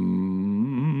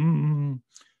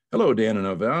 Hello, Dan and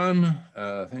Yvonne.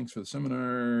 Thanks for the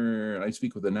seminar. I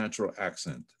speak with a natural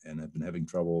accent and have been having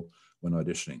trouble when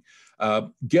auditioning.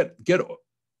 Get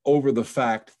over the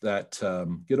fact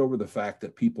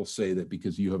that people say that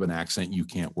because you have an accent you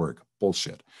can't work.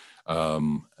 Bullshit.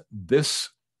 This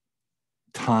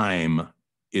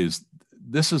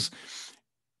is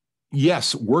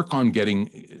yes, work on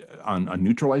on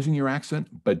neutralizing your accent,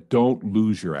 but don't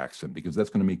lose your accent, because that's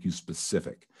going to make you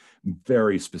specific,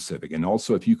 very specific. And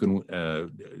also, if you can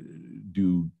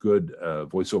do good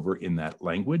voiceover in that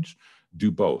language, do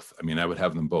both. I mean, I would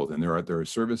have them both. And there are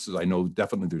services. I know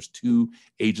definitely there's 2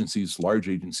 agencies, large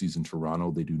agencies in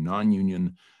Toronto. They do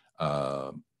non-union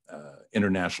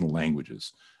international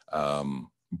languages.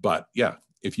 But yeah,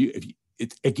 it's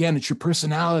your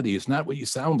personality. It's not what you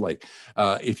sound like.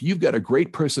 If you've got a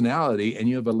great personality and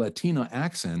you have a Latino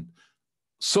accent,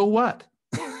 so what?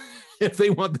 If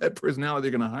they want that personality,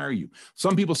 they're going to hire you.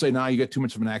 Some people say, "Nah, you got too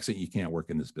much of an accent. You can't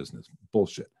work in this business."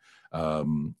 Bullshit.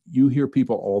 You hear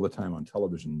people all the time on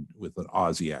television with an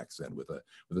Aussie accent, with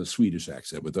a Swedish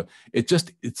accent,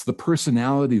 it's the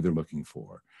personality they're looking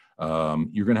for.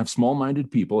 You're going to have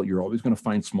small-minded people. You're always going to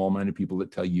find small-minded people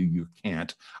that tell you you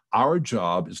can't. Our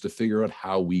job is to figure out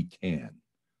how we can.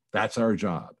 That's our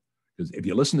job. Because if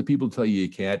you listen to people tell you you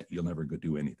can't, you'll never go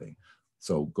do anything.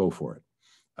 So go for it.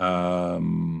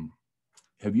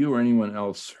 Have you or anyone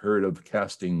else heard of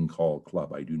Casting Call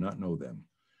Club? I do not know them.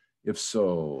 If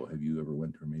so, have you ever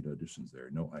went or made auditions there?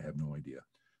 No, I have no idea.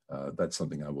 That's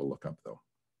something I will look up, though.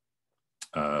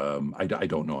 I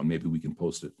don't know, and maybe we can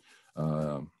post it.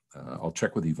 I'll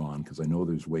check with Yvonne, because I know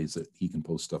there's ways that he can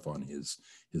post stuff on his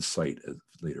site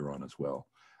later on as well.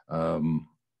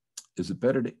 Is it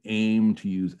better to aim to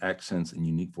use accents and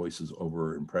unique voices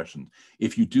over impressions?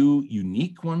 If you do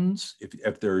unique ones,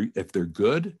 if they're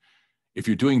good, if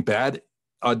you're doing bad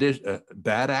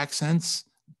accents,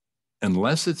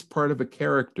 unless it's part of a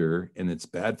character and it's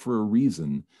bad for a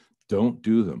reason, don't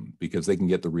do them, because they can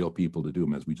get the real people to do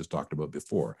them, as we just talked about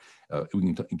before.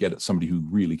 We can get somebody who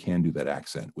really can do that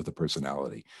accent with a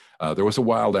personality. There was a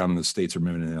while down in the States, I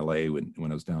remember in LA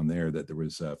when I was down there, that there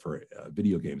was for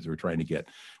video games, they were trying to get,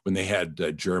 when they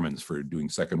had Germans for doing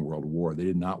Second World War, they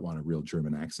did not want a real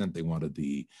German accent. They wanted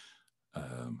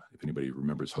if anybody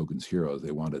remembers Hogan's Heroes,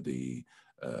 they wanted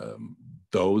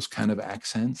those kind of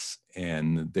accents,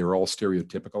 and they're all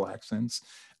stereotypical accents.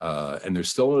 And there's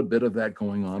still a bit of that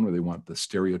going on where they want the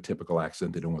stereotypical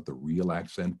accent. They don't want the real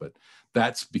accent, but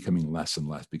that's becoming less and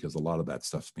less because a lot of that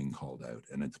stuff's being called out,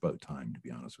 and it's about time, to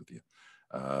be honest with you.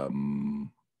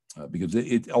 Because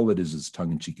all it is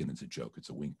tongue in cheek, and it's a joke. It's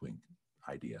a wink, wink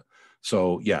idea.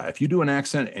 So yeah, if you do an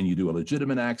accent and you do a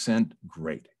legitimate accent,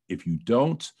 great. If you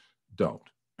don't,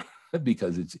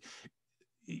 because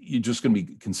you're just going to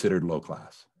be considered low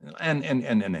class and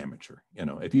an amateur. You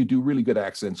know, if you do really good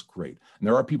accents, great. And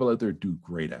there are people out there who do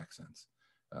great accents.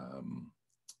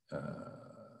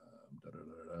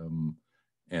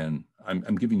 And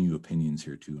I'm giving you opinions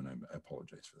here too, and I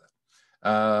apologize for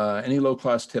that. Any low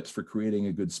class tips for creating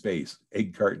a good space?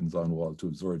 Egg cartons on wall to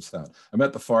absorb sound. I'm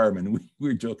at the farm, and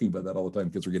we're joking about that all the time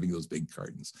because we're getting those big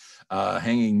cartons.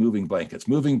 Hanging moving blankets.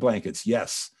 Moving blankets,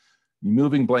 yes.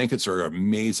 Moving blankets are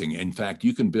amazing. In fact,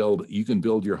 you can build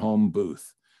your home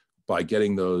booth by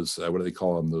getting those, what do they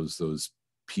call them? Those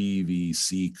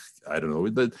PVC, I don't know,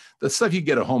 the stuff you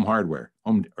get at Home Hardware,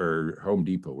 Home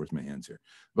Depot. Where's my hands here?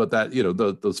 But that, you know,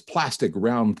 those plastic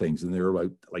round things, and they're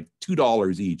like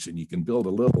 $2 each, and you can build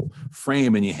a little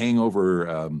frame and you hang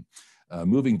over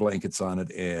moving blankets on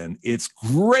it, and it's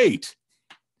great.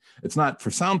 It's not for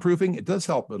soundproofing. It does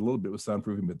help a little bit with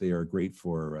soundproofing, but they are great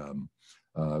for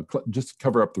just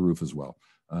cover up the roof as well.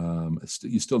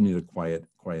 You still need a quiet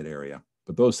area,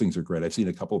 but those things are great. I've seen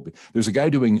a couple. There's a guy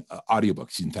doing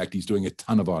audiobooks. In fact, he's doing a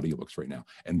ton of audiobooks right now,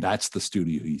 and that's the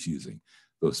studio he's using.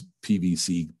 Those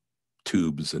PVC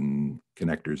tubes and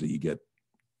connectors that you get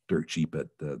dirt cheap at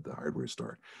the hardware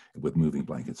store with moving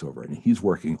blankets over it. And he's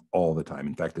working all the time.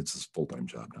 In fact, it's his full-time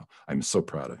job now. I'm so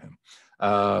proud of him.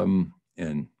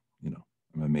 And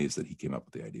I'm amazed that he came up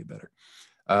with the idea better.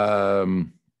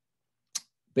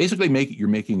 Basically, you're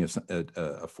making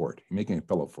a fort. You're making a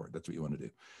pillow fort. That's what you want to do.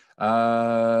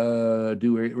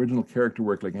 Do original character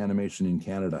work like animation in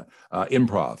Canada.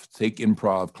 Improv. Take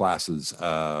improv classes.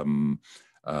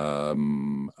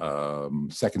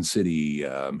 Second City,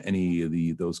 any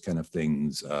of those kind of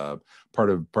things. Part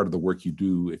of the work you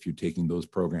do if you're taking those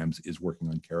programs is working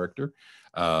on character.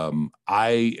 We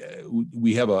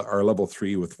have our level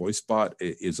 3 with VoiceBot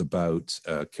is about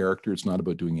character. It's not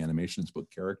about doing animation, it's about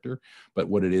character. But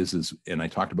what it is, and I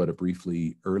talked about it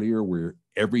briefly earlier, where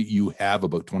you have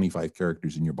about 25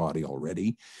 characters in your body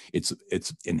already. It's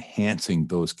enhancing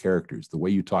those characters. The way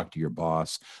you talk to your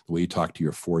boss, the way you talk to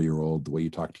your 4-year-old, the way you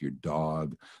talk to your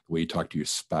dog, the way you talk to your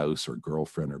spouse or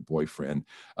girlfriend or boyfriend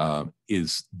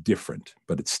is different,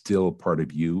 but it's still part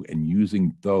of you. And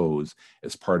using those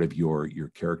as part of your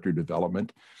character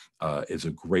development is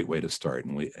a great way to start.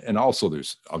 And also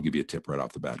I'll give you a tip right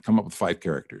off the bat. Come up with 5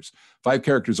 characters. 5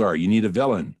 characters are: you need a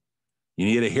villain, you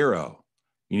need a hero,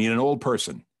 you need an old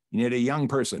person, you need a young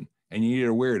person, and you need a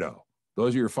weirdo.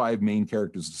 Those are your 5 main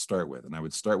characters to start with. And I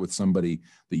would start with somebody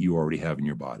that you already have in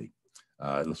your body.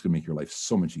 It's going to make your life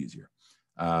so much easier.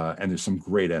 And there's some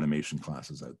great animation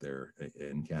classes out there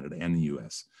in Canada and the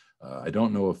US. I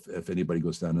don't know if anybody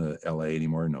goes down to LA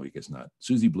anymore. No, you guess not.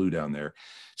 Susie Blue down there.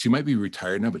 She might be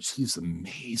retired now, but she's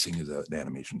amazing as an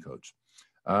animation coach.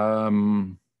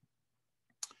 ADR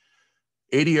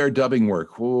dubbing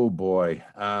work. Oh boy.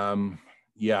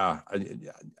 Yeah,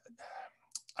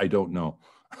 I don't know.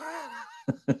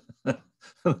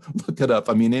 Look it up.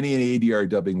 I mean, any ADR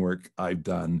dubbing work I've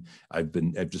done, I've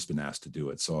just been asked to do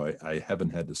it. So I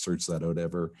haven't had to search that out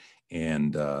ever.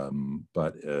 And,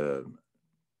 but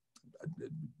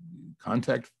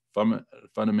contact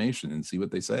Funimation and see what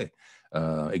they say.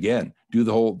 Again, do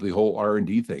the whole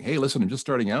R&D thing. Hey, listen, I'm just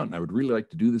starting out and I would really like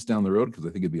to do this down the road because I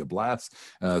think it'd be a blast.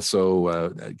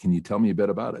 So can you tell me a bit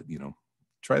about it?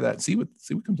 Try that and see what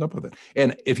comes up with it.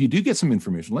 And if you do get some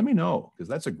information, let me know, because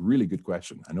that's a really good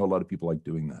question. I know a lot of people like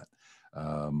doing that.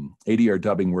 ADR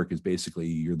dubbing work is basically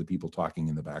you're the people talking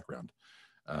in the background.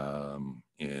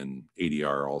 And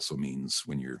ADR also means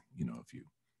when you're,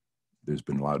 there's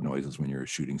been loud noises when you're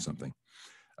shooting something,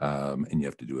 and you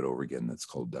have to do it over again. That's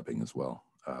called dubbing as well.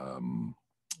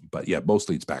 But yeah,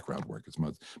 mostly it's background work. It's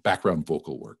background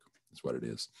vocal work. Is what it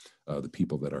is. The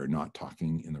people that are not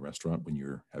talking in the restaurant when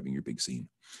you're having your big scene,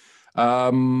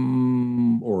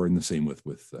 or in the same with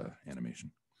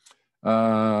animation.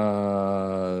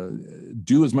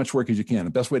 Do as much work as you can.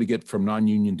 The best way to get from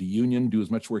non-union to union, do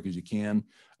as much work as you can.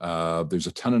 There's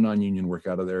a ton of non-union work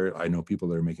out of there. I know people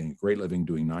that are making a great living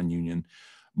doing non-union.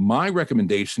 My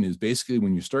recommendation is basically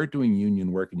when you start doing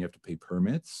union work and you have to pay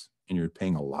permits and you're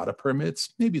paying a lot of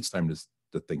permits, maybe it's time to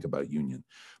think about union.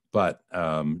 But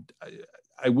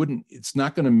I wouldn't, it's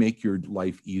not going to make your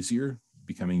life easier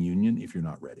becoming union if you're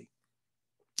not ready.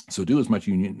 So do as much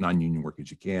non-union work as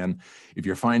you can. If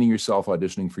you're finding yourself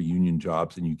auditioning for union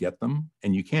jobs and you get them,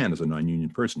 and you can as a non-union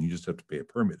person, you just have to pay a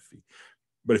permit fee.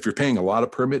 But if you're paying a lot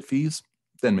of permit fees,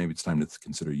 then maybe it's time to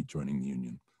consider you joining the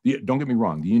union. Don't get me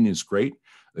wrong, the union is great.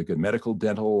 They got medical,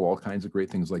 dental, all kinds of great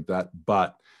things like that.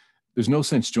 But there's no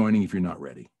sense joining if you're not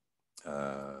ready.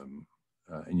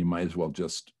 And you might as well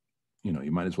just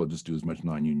do as much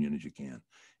non-union as you can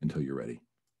until you're ready.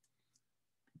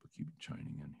 People keep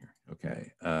chiming in here.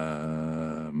 Okay.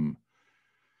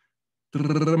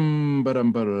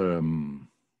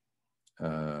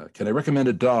 Can I recommend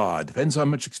a DAW? Depends on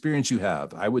how much experience you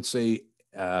have. I would say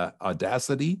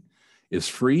Audacity is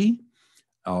free.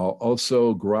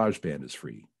 Also, GarageBand is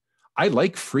free. I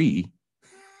like free.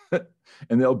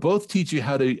 And they'll both teach you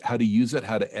how to use it,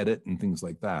 how to edit and things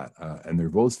like that. And they're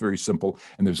both very simple.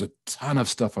 And there's a ton of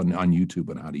stuff on YouTube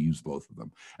on how to use both of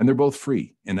them. And they're both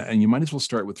free. And you might as well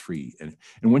start with free. And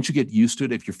once you get used to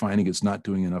it, if you're finding it's not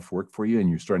doing enough work for you and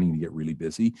you're starting to get really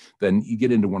busy, then you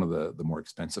get into one of the more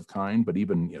expensive kind. But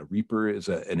even Reaper is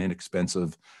an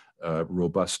inexpensive,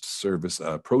 robust service.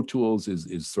 Pro Tools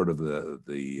is sort of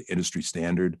the industry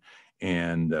standard.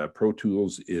 And Pro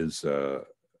Tools is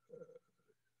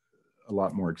a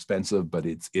lot more expensive, but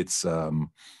it's an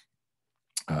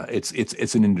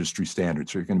industry standard.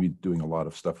 So you're going to be doing a lot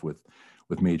of stuff with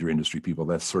major industry people.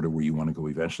 That's sort of where you want to go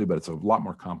eventually, but it's a lot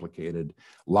more complicated,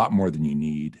 a lot more than you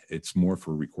need. It's more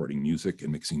for recording music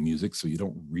and mixing music. So you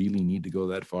don't really need to go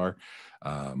that far.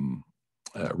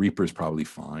 Reaper is probably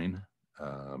fine.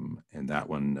 And that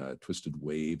one, Twisted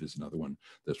Wave is another one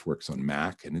that works on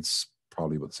Mac, and it's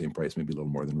probably about the same price, maybe a little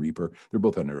more than Reaper. They're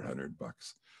both under $100.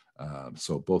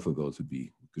 So both of those would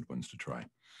be good ones to try.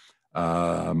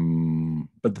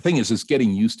 But the thing is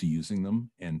getting used to using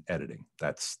them and editing.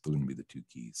 That's going to be the two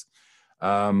keys.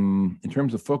 In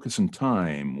terms of focus and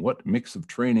time, what mix of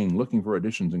training, looking for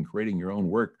auditions, and creating your own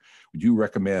work would you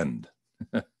recommend?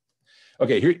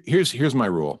 Okay, here's my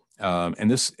rule, and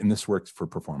this works for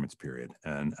performance period,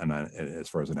 and as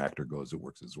far as an actor goes, it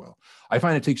works as well. I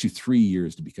find it takes you 3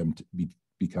 years to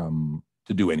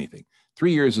to do anything.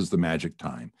 3 years is the magic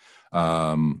time.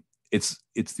 It's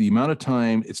the amount of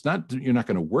time. It's not, you're not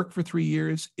going to work for 3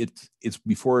 years. It's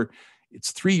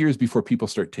 3 years before people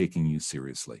start taking you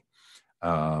seriously,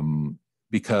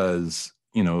 because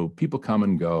people come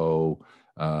and go.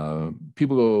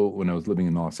 People go, when I was living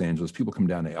in Los Angeles, people come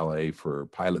down to LA for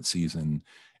pilot season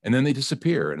and then they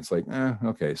disappear. And it's like,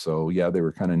 okay, so yeah, they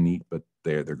were kind of neat, but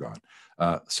they're gone.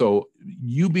 So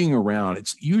you being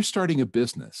around, you're starting a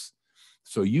business.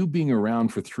 So you being around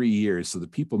for 3 years so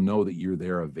that people know that you're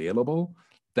there available,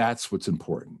 that's what's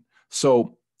important.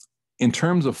 So in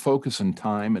terms of focus and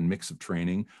time and mix of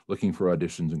training, looking for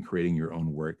auditions and creating your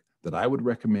own work that I would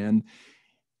recommend,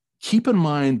 keep in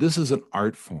mind, this is an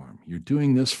art form. You're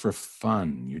doing this for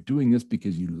fun. You're doing this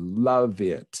because you love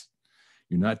it.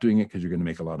 You're not doing it because you're going to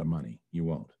make a lot of money. You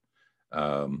won't.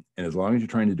 And as long as you're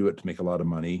trying to do it to make a lot of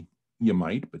money, you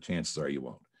might, but chances are you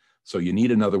won't. So you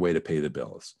need another way to pay the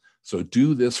bills. So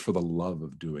do this for the love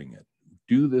of doing it.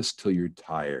 Do this till you're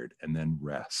tired and then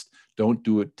rest. Don't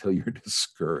do it till you're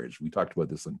discouraged. We talked about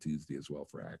this on Tuesday as well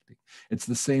for acting. It's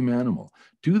the same animal.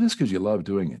 Do this because you love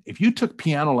doing it. If you took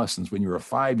piano lessons when you were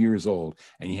 5 years old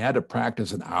and you had to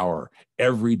practice an hour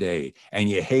every day and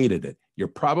you hated it, you're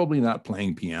probably not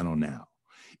playing piano now.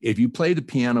 If you played the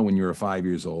piano when you were 5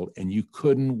 years old and you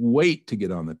couldn't wait to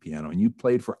get on the piano and you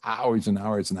played for hours and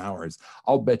hours and hours,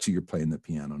 I'll bet you're playing the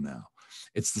piano now.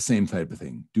 It's the same type of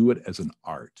thing. Do it as an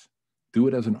art. Do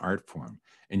it as an art form.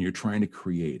 And you're trying to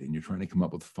create and you're trying to come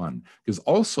up with fun, because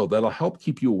also that'll help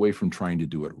keep you away from trying to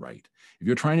do it right. If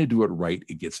you're trying to do it right,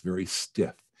 it gets very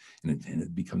stiff and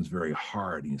it becomes very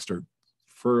hard and you start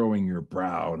furrowing your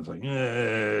brow and it's like,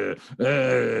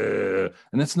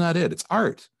 and that's not it. It's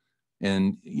art.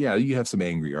 And yeah, you have some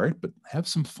angry art, but have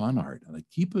some fun art. Like,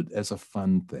 keep it as a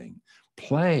fun thing.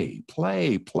 Play.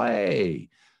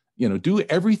 Do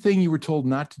everything you were told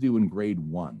not to do in grade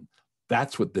 1.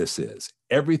 That's what this is.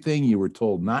 Everything you were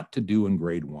told not to do in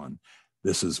grade 1,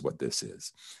 this is what this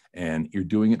is. And you're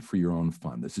doing it for your own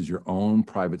fun. This is your own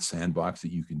private sandbox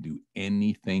that you can do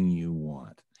anything you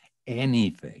want,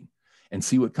 anything, and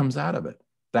see what comes out of it.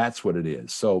 That's what it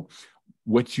is. So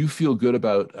what you feel good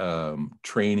about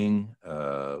training,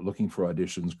 looking for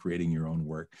auditions, creating your own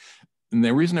work. And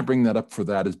the reason I bring that up for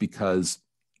that is because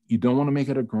you don't want to make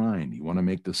it a grind. You want to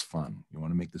make this fun. You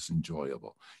want to make this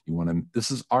enjoyable.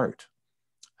 This is art.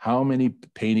 How many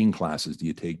painting classes do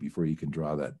you take before you can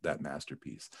draw that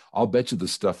masterpiece? I'll bet you the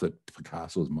stuff that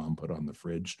Picasso's mom put on the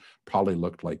fridge probably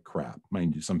looked like crap.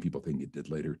 Mind you, some people think it did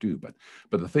later too. But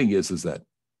the thing is that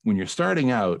when you're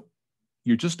starting out,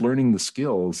 you're just learning the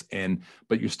skills,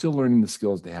 but you're still learning the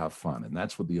skills to have fun. And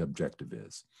that's what the objective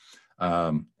is.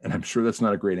 And I'm sure that's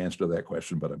not a great answer to that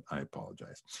question, but I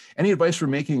apologize. Any advice for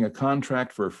making a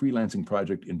contract for a freelancing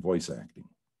project in voice acting?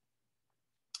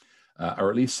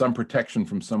 Or at least some protection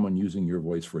from someone using your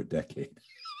voice for a decade?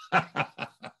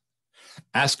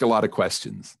 Ask a lot of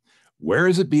questions. Where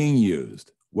is it being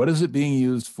used? What is it being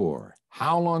used for?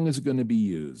 How long is it going to be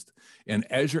used? And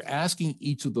as you're asking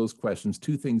each of those questions,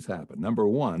 2 things happen. Number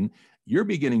 1, you're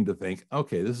beginning to think,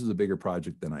 okay, this is a bigger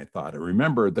project than I thought. And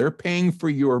remember, they're paying for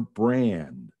your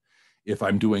brand. If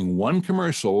I'm doing one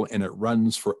commercial and it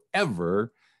runs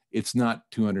forever, it's not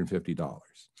 $250.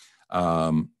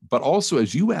 But also,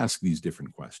 as you ask these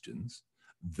different questions,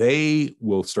 they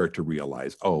will start to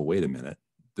realize, oh, wait a minute,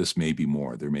 this may be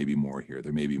more. There may be more here.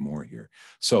 There may be more here.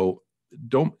 So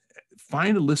don't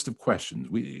find a list of questions.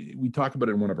 We talk about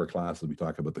it in one of our classes. We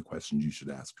talk about the questions you should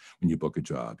ask when you book a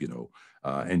job,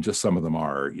 and just some of them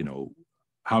are,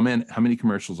 how many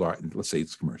commercials are, let's say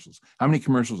it's commercials. How many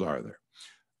commercials are there?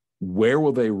 Where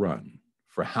will they run?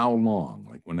 For how long?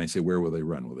 Like when I say where will they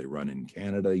run in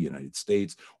Canada, United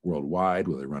States, worldwide?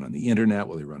 Will they run on the internet?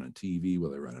 Will they run on TV?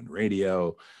 Will they run on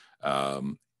radio?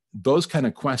 Those kind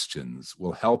of questions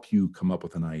will help you come up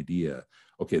with an idea.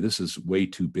 Okay, this is way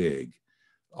too big.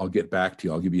 I'll get back to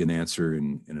you. I'll give you an answer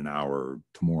in an hour or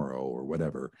tomorrow or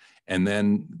whatever. And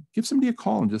then give somebody a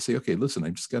call and just say, okay, listen, I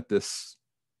just got this.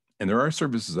 And there are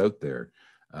services out there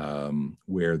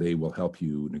where they will help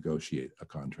you negotiate a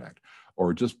contract,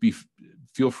 or just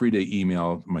feel free to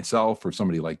email myself or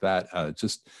somebody like that,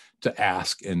 just to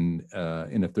ask. And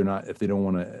if they don't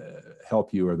want to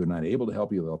help you or they're not able to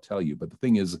help you, they'll tell you. But the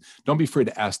thing is, don't be afraid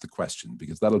to ask the question,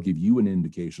 because that'll give you an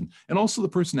indication, and also the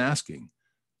person asking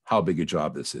how big a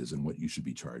job this is and what you should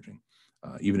be charging,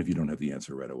 even if you don't have the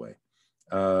answer right away.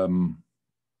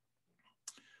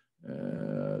 Is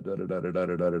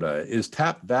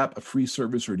TapVap a free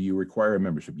service, or do you require a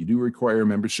membership? You do require a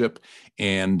membership.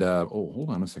 And oh,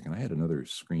 hold on a second. I had another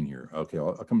screen here. Okay,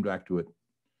 I'll come back to it.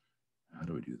 How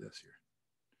do we do this here?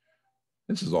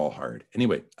 This is all hard.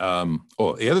 Anyway,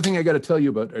 oh, the other thing I got to tell you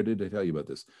about, or did I tell you about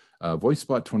this?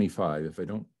 VoiceSpot 25. If I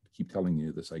don't keep telling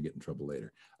you this, I get in trouble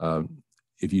later.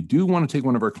 If you do want to take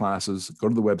one of our classes, go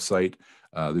to the website.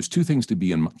 There's two things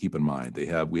to keep in mind.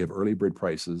 We have early bird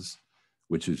prices,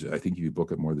 which is, I think if you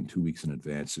book it more than 2 weeks in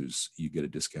advance, you get a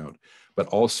discount. But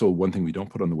also one thing we don't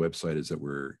put on the website is that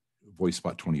we're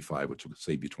VoiceSpot 25, which will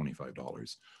save you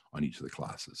 $25 on each of the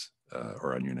classes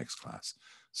or on your next class.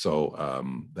 So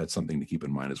that's something to keep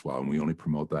in mind as well. And we only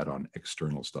promote that on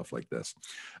external stuff like this.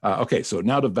 Okay, so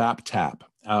now to VapTap.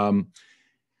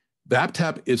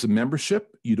 VapTap is a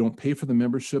membership. You don't pay for the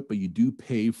membership, but you do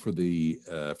pay for the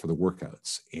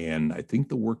workouts. And I think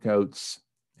the workouts,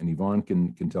 and Yvonne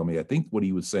can tell me, I think what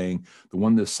he was saying, the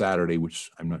one this Saturday, which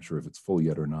I'm not sure if it's full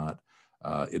yet or not,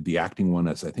 the acting one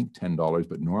is I think $10,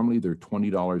 but normally they're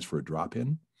 $20 for a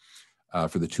drop-in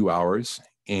for the 2 hours.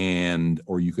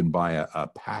 Or you can buy a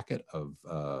packet of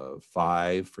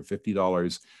 5 for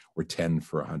 $50 or 10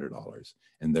 for $100.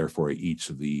 And therefore each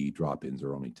of the drop-ins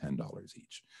are only $10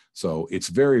 each. So it's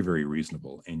very, very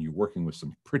reasonable. And you're working with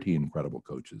some pretty incredible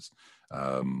coaches.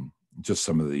 Just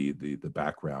some of the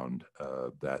background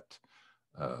that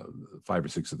 5 or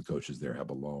 6 of the coaches there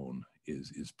have alone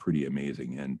is pretty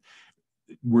amazing. And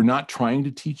we're not trying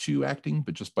to teach you acting,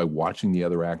 but just by watching the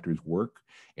other actors work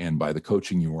and by the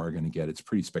coaching you are going to get, it's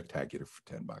pretty spectacular for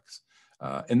 $10.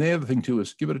 And the other thing too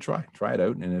is give it a try it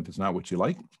out. And if it's not what you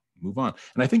like, move on.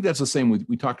 And I think that's the same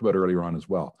we talked about earlier on as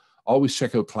well. Always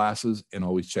check out classes and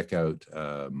always check out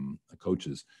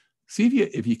coaches. See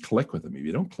if you click with them. If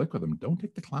you don't click with them, don't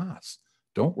take the class.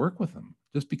 Don't work with them.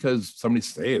 Just because somebody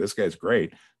says, hey, this guy's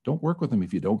great, don't work with them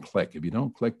if you don't click. If you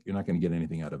don't click, you're not going to get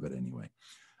anything out of it anyway.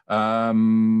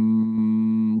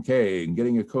 Okay,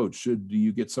 getting a coach. Should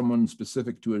you get someone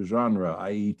specific to a genre,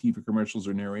 i.e. TV for commercials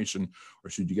or narration, or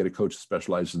should you get a coach that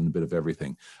specializes in a bit of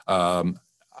everything?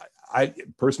 I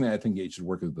personally, I think you should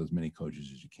work with as many coaches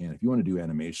as you can. If you want to do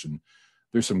animation,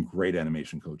 there's some great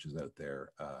animation coaches out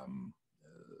there.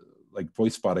 Like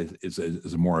VoiceSpot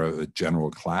is a more of a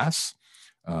general class.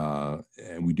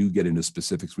 And we do get into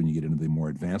specifics when you get into the more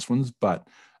advanced ones, but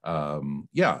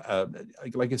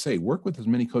like I say, work with as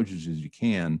many coaches as you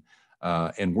can,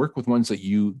 and work with ones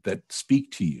that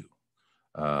speak to you.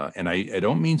 And I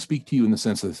don't mean speak to you in the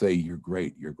sense of say, you're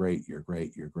great, you're great, you're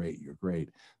great, you're great, you're great.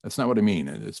 That's not what I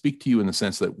mean. Speak to you in the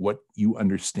sense that what you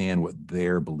understand what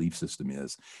their belief system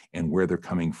is and where they're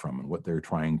coming from and what they're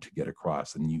trying to get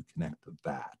across, and you connect to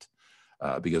that.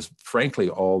 Because frankly,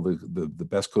 all the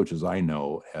best coaches I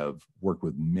know have worked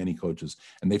with many coaches,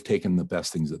 and they've taken the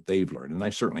best things that they've learned. And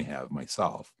I certainly have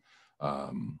myself.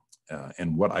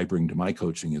 And what I bring to my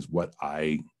coaching is what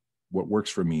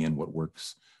works for me and what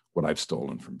I've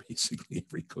stolen from basically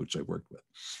every coach I worked with.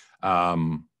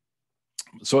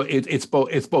 So it's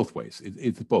both ways.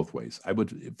 It's both ways. I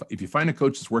would, if you find a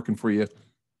coach that's working for you,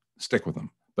 stick with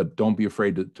them. But don't be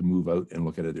afraid to move out and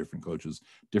look at different coaches.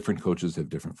 Different coaches have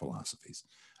different philosophies.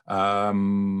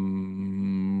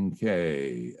 Union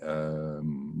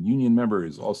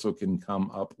members also can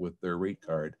come up with their rate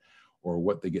card, or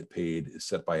what they get paid is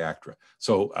set by ACTRA.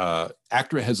 So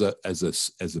ACTRA has a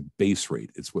base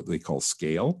rate. It's what they call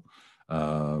scale.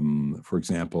 For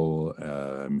example,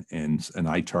 and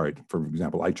I charge, for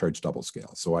example, I charge double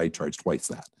scale. So I charge twice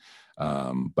that.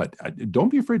 But don't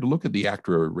be afraid to look at the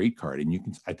ACTRA rate card,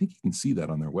 and I think you can see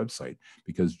that on their website,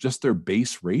 because just their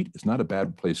base rate is not a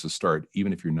bad place to start,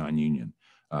 even if you're non-union,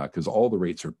 because all the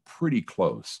rates are pretty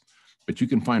close, but you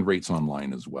can find rates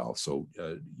online as well. So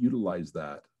utilize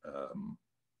that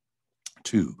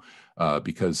too,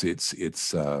 because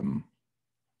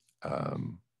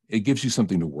it gives you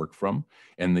something to work from.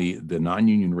 And the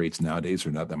non-union rates nowadays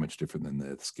are not that much different than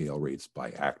the scale rates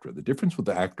by ACTRA. The difference with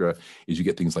the ACTRA is you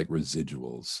get things like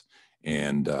residuals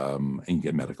and you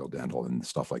get medical, dental, and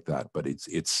stuff like that. But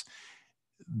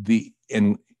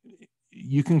and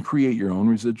you can create your own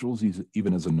residuals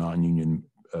even as a non-union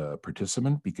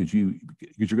participant, because you're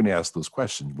going to ask those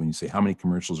questions when you say, how many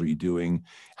commercials are you doing?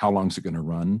 How long is it going to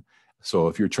run? So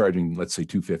if you're charging, let's say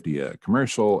 $250 a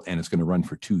commercial and it's going to run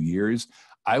for 2 years,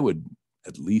 I would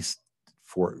at least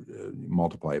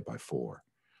multiply it by 4.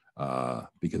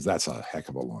 because that's a heck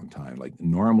of a long time. Like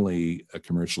normally a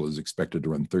commercial is expected to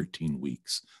run 13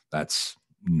 weeks. That's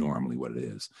normally what it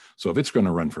is. So if it's going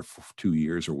to run for 2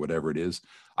 years or whatever it is,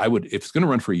 if it's going to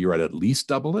run for a year, I'd at least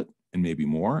double it and maybe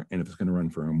more. And if it's going to run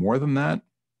for more than that,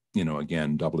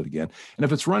 again, double it again. And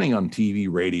if it's running on TV,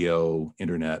 radio,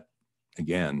 internet,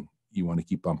 again, you want to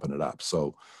keep bumping it up.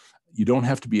 So you don't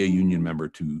have to be a union member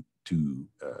to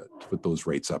put those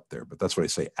rates up there. But that's what I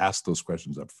say, ask those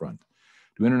questions up front.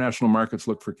 Do international markets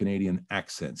look for Canadian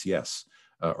accents? Yes.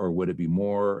 Or would it be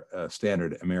more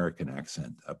standard American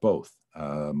accent? Both.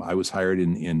 I was hired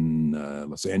in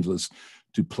Los Angeles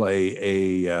to play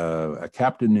a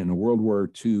captain in a World War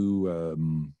II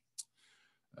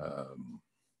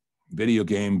video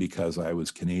game because I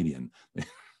was Canadian,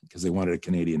 because they wanted a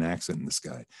Canadian accent in this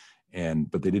guy.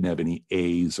 But they didn't have any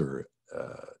A's or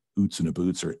oots and a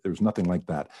boots, or there was nothing like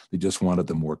that. They just wanted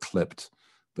the more clipped,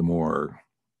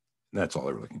 that's all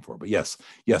they were looking for. But yes,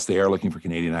 they are looking for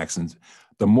Canadian accents.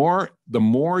 The more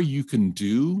you can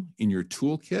do in your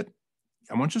toolkit,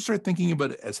 I want you to start thinking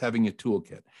about it as having a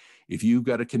toolkit. If you've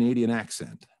got a Canadian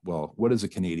accent, well, what is a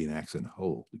Canadian accent?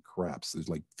 Holy craps, there's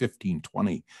like 15,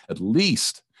 20 at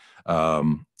least.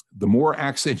 The more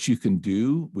accents you can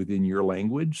do within your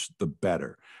language, the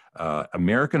better.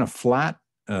 American, a flat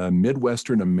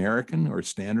Midwestern American or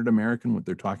standard American, what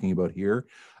they're talking about here,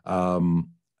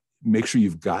 make sure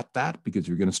you've got that, because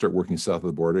you're going to start working south of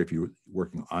the border if you're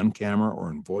working on camera or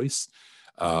in voice.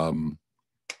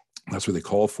 That's what they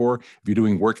call for. If you're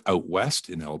doing work out west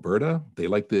in Alberta, they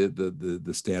like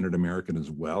the standard American as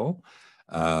well,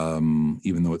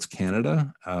 even though it's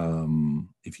Canada.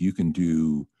 If you can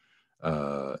do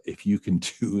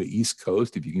East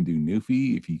Coast, if you can do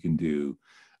Newfie, if you can do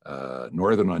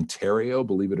Northern Ontario,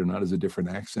 believe it or not, is a different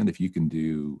accent. If you can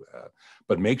do,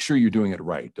 but make sure you're doing it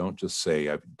right. Don't just say,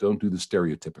 don't do the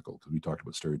stereotypical, because we talked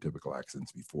about stereotypical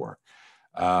accents before.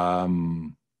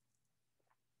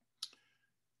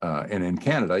 And in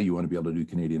Canada, you want to be able to do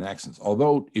Canadian accents.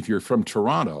 Although if you're from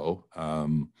Toronto,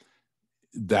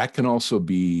 that can also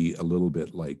be a little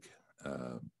bit like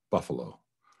Buffalo,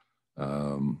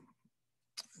 because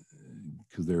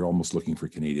they're almost looking for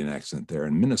Canadian accent there.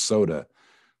 And Minnesota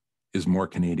is more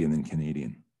Canadian than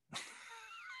Canadian.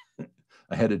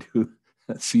 I had to do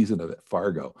a season of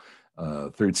Fargo,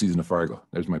 third season of Fargo.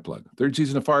 There's my plug. Third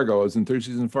season of Fargo. I was in third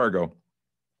season of Fargo.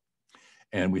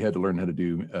 And we had to learn how to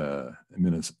do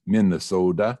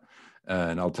Minnesota.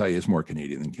 And I'll tell you, it's more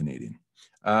Canadian than Canadian.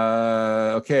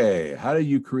 Okay, how do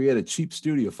you create a cheap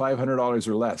studio, $500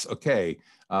 or less? Okay,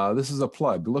 this is a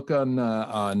plug. Look on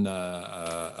Long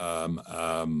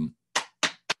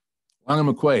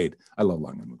and McQuaid. I love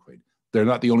Long and McQuaid. They're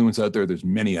not the only ones out there. There's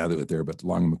many out there, but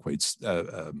Long and McQuaid's,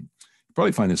 you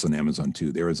probably find this on Amazon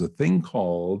too. There is a thing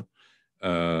called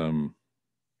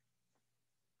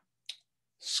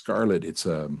Scarlett. It's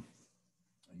I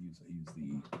use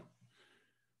the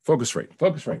Focusrite,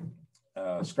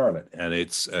 Scarlett, and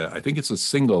it's I think it's a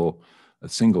single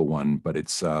one, but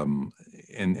it's and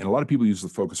a lot of people use the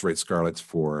Focusrite Scarletts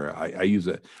for. I use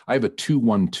it. I have a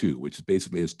 212, which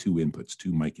basically has two inputs,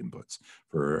 two mic inputs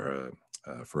for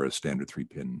a standard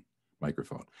 3-pin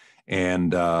microphone,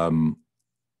 and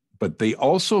but they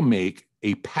also make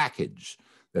a package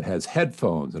that has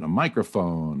headphones and a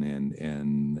microphone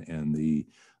and the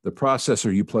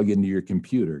processor you plug into your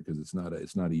computer, because it's not a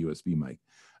USB mic,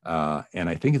 and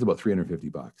I think it's about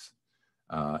 $350.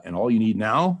 And all you need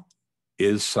now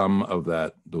is some of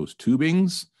those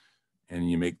tubings, and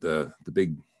you make the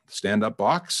big stand-up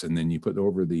box, and then you put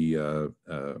over the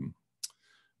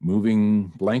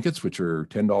moving blankets, which are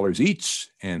 $10 each,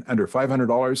 and under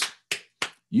 $500,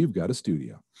 you've got a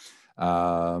studio.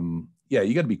 Yeah,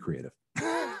 you got to be creative.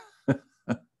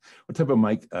 What type of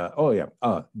mic?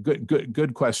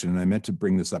 Good question. And I meant to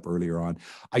bring this up earlier on.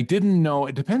 I didn't know.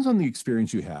 It depends on the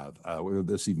experience you have, whether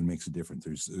this even makes a difference.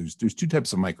 There's two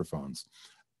types of microphones,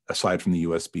 aside from the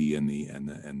USB and the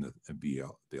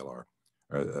VLR,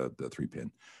 or the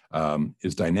 3-pin,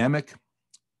 is dynamic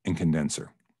and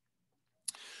condenser.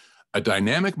 A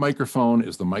dynamic microphone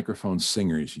is the microphone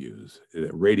singers use,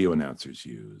 radio announcers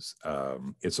use.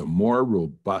 It's a more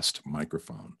robust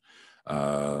microphone.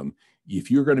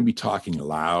 If you're going to be talking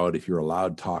loud, if you're a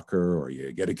loud talker or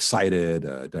you get excited,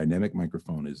 a dynamic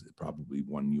microphone is probably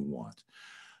one you want.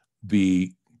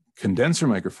 The condenser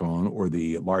microphone, or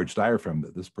the large diaphragm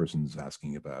that this person is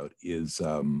asking about, is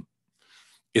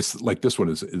it's like this one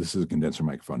is. This is a condenser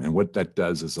microphone, and what that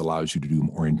does is allows you to do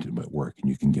more intimate work, and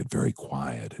you can get very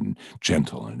quiet and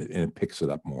gentle, and it picks it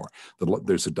up more.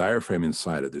 There's a diaphragm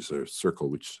inside it. There's a circle,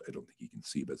 which I don't think you can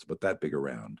see, but it's about that big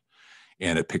around.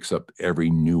 and it picks up every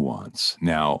nuance.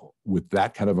 Now, with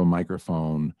that kind of a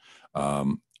microphone,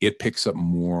 it picks up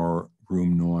more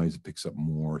room noise, it picks up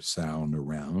more sound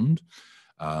around.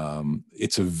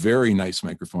 It's a very nice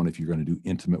microphone if you're going to do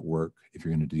intimate work, if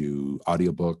you're going to do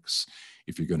audiobooks,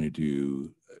 if you're going to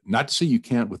do, not to say you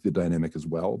can't with the dynamic as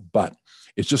well, but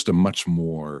it's just a much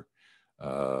more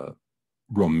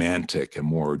romantic and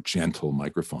more gentle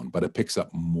microphone, but it picks up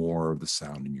more of the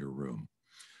sound in your room.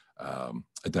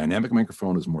 A dynamic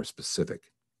microphone is more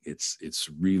specific. It's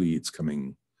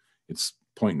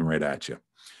pointing right at you.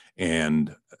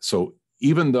 And so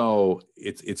even though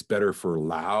it's better for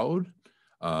loud,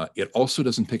 it also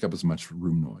doesn't pick up as much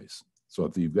room noise.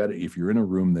 So if you're in a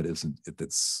room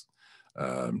that's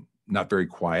not very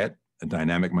quiet, a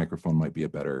dynamic microphone might be a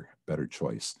better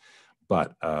choice.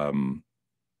 But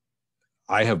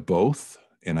I have both,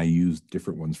 and I use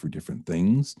different ones for different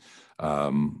things.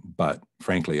 But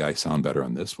frankly, I sound better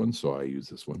on this one, so I use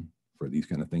this one for these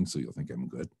kind of things, so you'll think I'm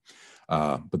good.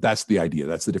 But that's the idea.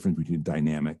 That's the difference between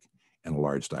dynamic and a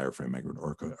large diaphragm microphone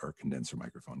or condenser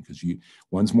microphone, because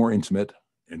one's more intimate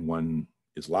and one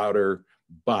is louder,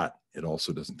 but it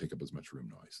also doesn't pick up as much room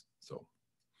noise. So,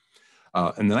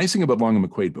 and the nice thing about Long &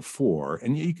 McQuade before,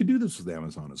 and you can do this with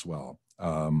Amazon as well,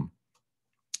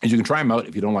 is you can try them out.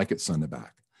 If you don't like it, send it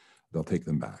back. They'll take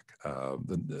them back.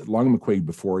 The Long & McQuade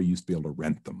before, you used to be able to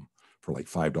rent them for like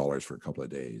 $5 for a couple of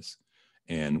days,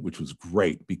 and which was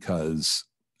great because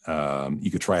you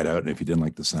could try it out, and if you didn't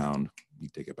like the sound, you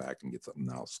take it back and get something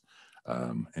else,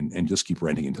 and just keep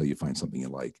renting until you find something you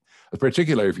like.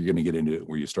 Particularly if you're going to get into it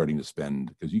where you're starting to spend,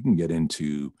 because you can get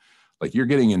into, like, you're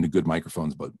getting into good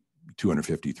microphones about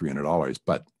 $250, $300,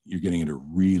 but you're getting into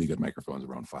really good microphones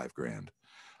around $5,000.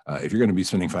 If you're going to be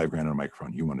spending $5,000 on a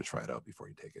microphone, you want to try it out before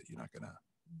you take it. You're not going to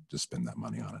just spend that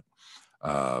money on it.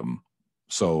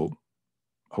 So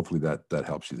hopefully that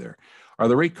helps you there. Are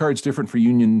the rate cards different for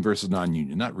union versus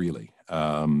non-union? Not really.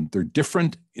 They're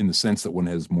different in the sense that one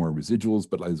has more residuals,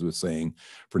 but as I was saying,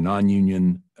 for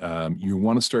non-union, you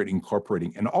want to start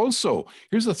incorporating. And also,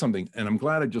 here's something, and I'm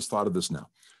glad I just thought of this now.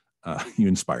 You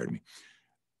inspired me.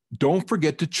 Don't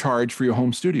forget to charge for your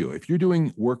home studio. If you're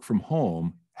doing work from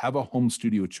home, have a home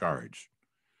studio charge.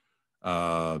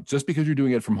 Just because you're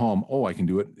doing it from home, I can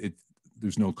do it.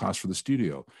 There's no cost for the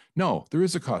studio. No, there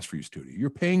is a cost for your studio.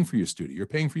 You're paying for your studio. You're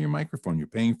paying for your microphone. You're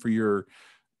paying for your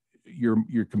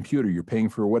computer. You're paying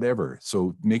for whatever.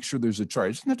 So make sure there's a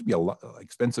charge. It doesn't have to be a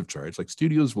expensive charge. Like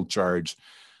studios will charge,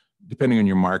 depending on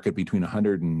your market, between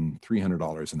 $100 and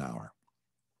 $300 an hour.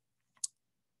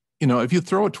 You know, if you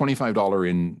throw a $25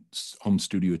 in home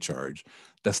studio charge,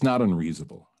 that's not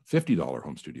unreasonable. $50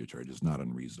 home studio charge is not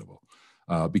unreasonable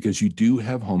because you do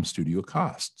have home studio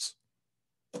costs.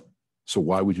 So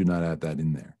why would you not add that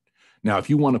in there? Now, if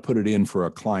you want to put it in for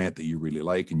a client that you really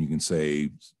like, and you can say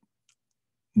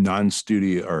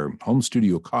non-studio or home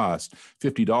studio cost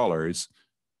 $50,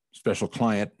 special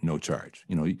client, no charge.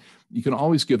 You know, you can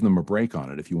always give them a break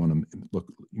on it if you want to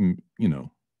look,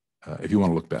 if you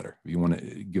want to look better, if you want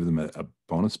to give them a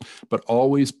bonus, but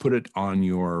always put it on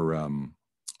your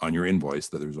invoice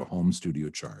that there's a home studio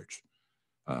charge.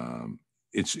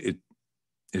 It's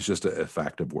just a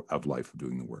fact of life of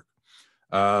doing the work.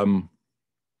 Can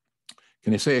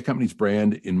I say a company's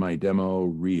brand in my demo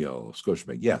reel?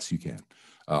 Scotiabank. Yes, you can.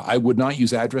 I would not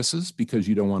use addresses because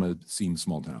you don't want to seem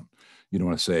small town. You don't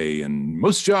want to say in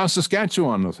Moose Jaw,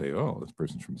 Saskatchewan. They'll say, oh, this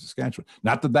person's from Saskatchewan.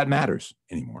 Not that that matters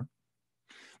anymore.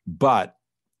 But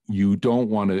you don't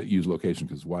want to use location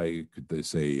because why could they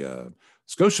say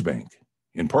Scotiabank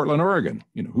in Portland, Oregon?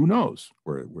 You know, who knows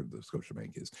where the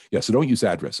Scotiabank is? Yeah, so don't use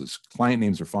addresses. Client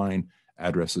names are fine.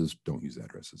 Addresses, don't use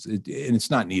addresses. And it's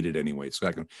not needed anyway. It's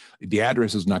not the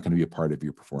address is not going to be a part of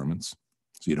your performance,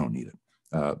 so you don't need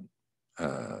it.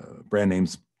 Brand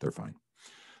names, they're fine.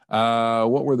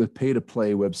 What were the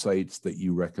pay-to-play websites that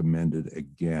you recommended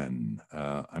again?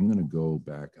 I'm going to go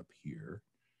back up here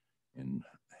and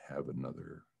have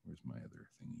another, where's my other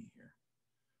thingy here?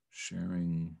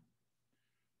 Sharing,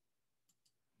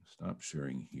 stop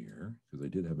sharing here, because I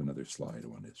did have another slide I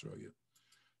wanted to show you.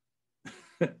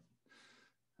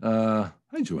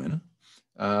 Hi, Joanna.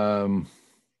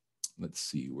 Let's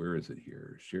see, where is it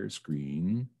here? Share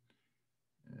screen,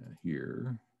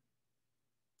 here.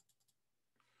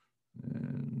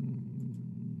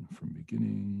 And from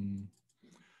beginning.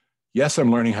 Yes,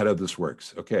 I'm learning how this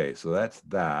works. Okay, so that's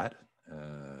that.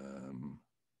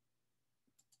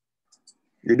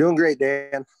 You're doing great,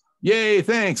 Dan. Yay,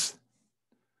 thanks.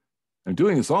 I'm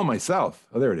doing this all myself.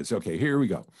 Oh, there it is. Okay, here we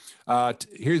go.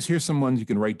 Here's some ones you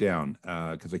can write down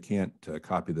because I can't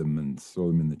copy them and throw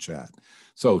them in the chat.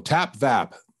 So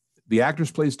TAPVAP,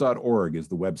 theactorsplace.org is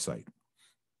the website.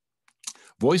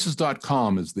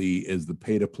 Voices.com is the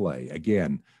pay to play.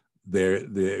 Again,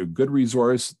 they're a good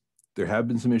resource. There have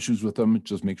been some issues with them.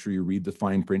 Just make sure you read the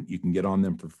fine print. You can get on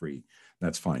them for free.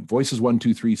 That's fine. Voices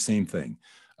 123, same thing.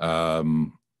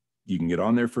 You can get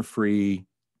on there for free.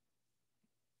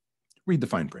 Read the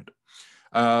fine print.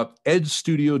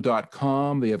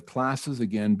 edgestudio.com. They have classes.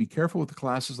 Again, be careful with the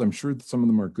classes. I'm sure that some of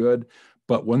them are good.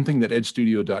 But one thing that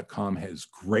edgestudio.com has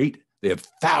great, they have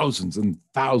thousands and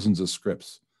thousands of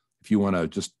scripts. If you want to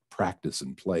just practice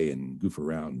and play and goof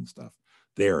around and stuff,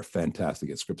 they are fantastic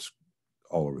at scripts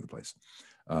all over the place.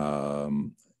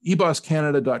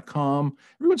 ebosscanada.com.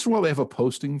 Every once in a while, they have a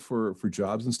posting for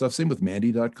jobs and stuff. Same with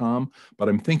Mandy.com. But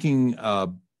I'm thinking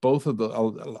both of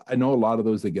I know a lot of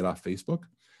those they get off Facebook.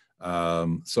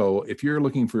 So if you're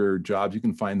looking for jobs, you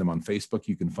can find them on Facebook.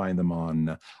 You can find them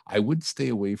on, I would stay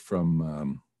away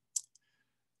from,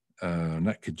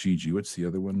 not Kijiji. What's the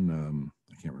other one?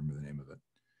 I can't remember the name of it.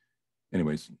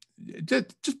 Anyways,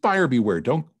 just buyer beware.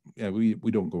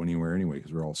 We don't go anywhere anyway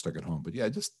because we're all stuck at home. But yeah,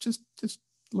 just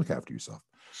look after yourself.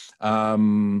 But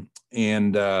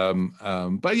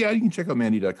yeah, you can check out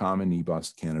Mandy.com and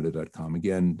ebosscanada.com.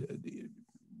 Again,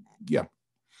 yeah,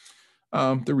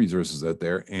 the resources out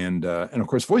there, and of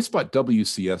course,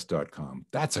 VoiceSpotWCS.com.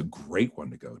 That's a great one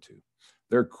to go to.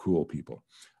 They're cool people.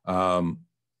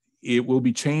 It will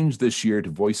be changed this year to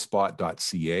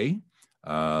VoiceSpot.ca.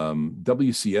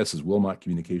 WCS is Wilmot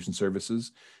Communication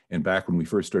Services, and back when we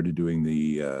first started doing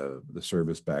the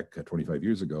service back 25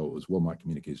 years ago, it was Wilmot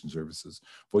Communication Services.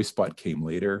 VoiceSpot came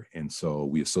later, and so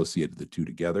we associated the two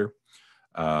together.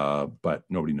 But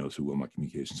nobody knows who Wilmot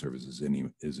Communication Services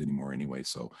is anymore anyway,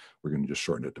 so we're going to just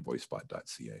shorten it to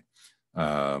VoiceSpot.ca.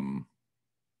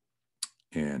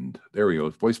 And there we go.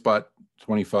 VoiceSpot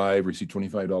 25, receive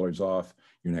 $25 off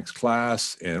your next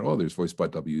class. And oh, there's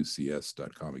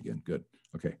VoiceSpotWCS.com again. Good.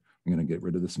 Okay, I'm going to get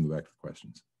rid of this and go back to the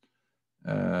questions.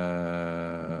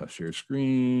 Share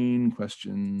screen,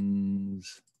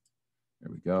 questions.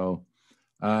 There we go.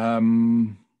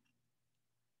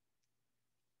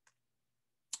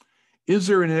 Is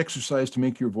there an exercise to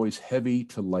make your voice heavy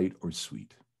to light or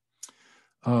sweet?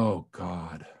 Oh,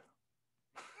 God.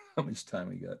 How much time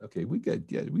we got? Okay, we can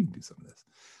do some of this.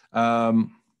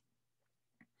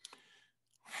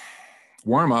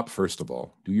 Warm up, first of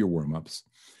all. Do your warm-ups.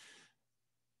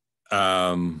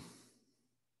 Okay,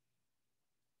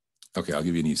 I'll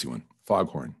give you an easy one.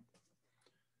 Foghorn.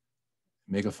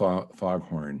 Make a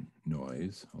foghorn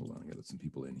noise. Hold on, I got some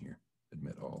people in here.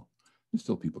 Admit all. There's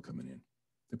still people coming in.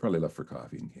 They probably left for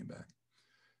coffee and came back.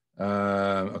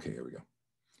 Okay, here we go.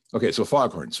 Okay, so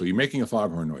foghorn. So you're making a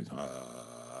foghorn noise.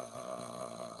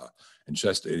 And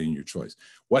just in your choice.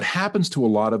 What happens to a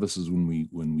lot of us is when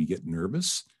we get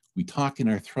nervous, we talk in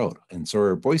our throat. And so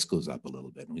our voice goes up a little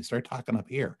bit and we start talking up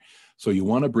here. So you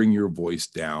want to bring your voice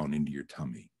down into your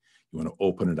tummy. You want to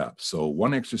open it up. So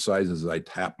one exercise is I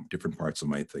tap different parts of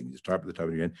my thing. Just tap at the top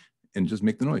of your head and just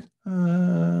make the noise.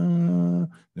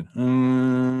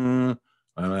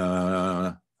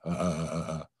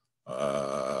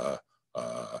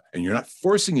 And you're not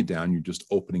forcing it down, you're just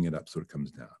opening it up so it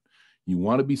comes down. You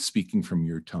want to be speaking from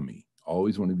your tummy.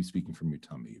 Always want to be speaking from your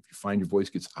tummy. If you find your voice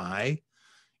gets high,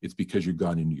 it's because you've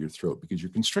gone into your throat, because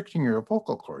you're constricting your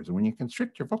vocal cords. And when you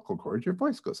constrict your vocal cords, your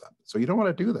voice goes up. So you don't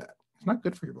want to do that. It's not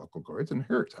good for your vocal cords and it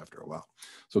hurts after a while.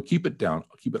 So keep it down,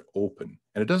 keep it open.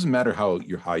 And it doesn't matter how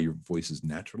your voice is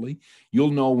naturally. You'll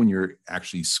know when you're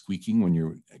actually squeaking, when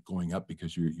you're going up,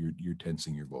 because you're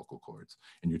tensing your vocal cords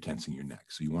and you're tensing your neck.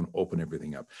 So you want to open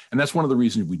everything up. And that's one of the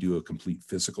reasons we do a complete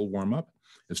physical warm-up,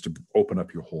 is to open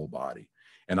up your whole body.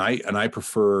 And I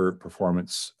prefer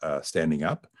performance standing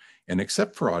up. And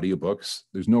except for audiobooks,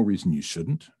 there's no reason you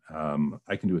shouldn't.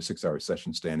 I can do a 6-hour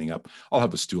session standing up. I'll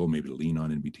have a stool maybe to lean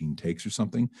on in between takes or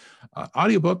something.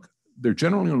 Audiobook, they're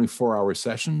generally only 4-hour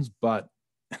sessions, but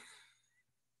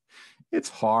it's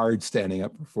hard standing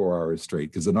up for 4 hours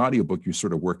straight, because an audiobook, you're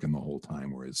sort of working the whole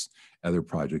time, whereas other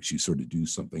projects, you sort of do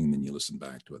something and then you listen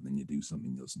back to it, and then you do something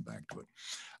and you listen back to it.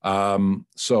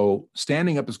 So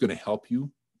standing up is going to help you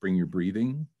bring your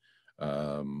breathing.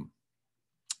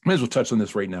 Might as well touch on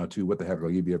this right now too. What the heck? I'll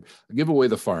give away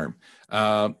the farm.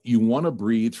 You want to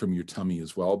breathe from your tummy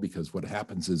as well, because what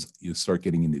happens is you start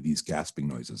getting into these gasping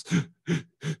noises.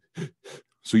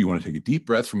 So you want to take a deep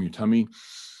breath from your tummy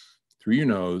through your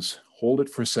nose, hold it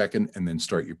for a second, and then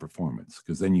start your performance,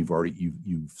 because then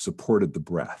you've supported the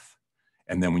breath.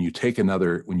 And then when you take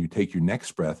your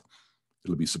next breath,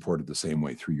 it'll be supported the same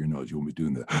way through your nose. You won't be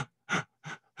doing the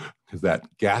because that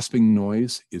gasping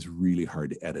noise is really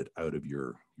hard to edit out of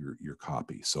your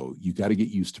copy. So you got to get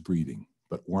used to breathing,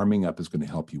 but warming up is going to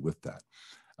help you with that.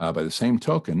 By the same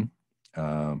token,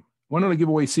 Why don't I give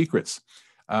away secrets?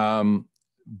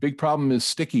 Big problem is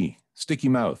sticky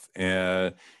mouth.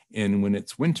 And when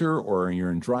it's winter or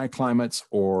you're in dry climates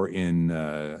or in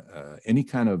any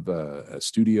kind of a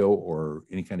studio or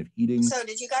any kind of heating. So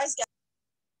did you guys get?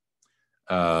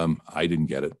 I didn't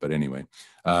get it, but anyway.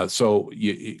 So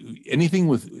anything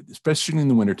with, especially in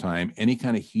the wintertime, any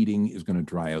kind of heating is going to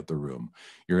dry out the room.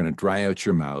 You're going to dry out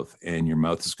your mouth, and your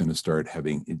mouth is going to start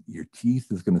having, your teeth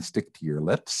is going to stick to your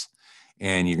lips,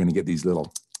 and you're going to get these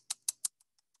little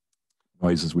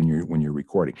noises when you're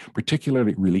recording,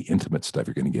 particularly really intimate stuff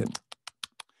you're going to get.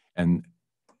 And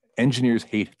engineers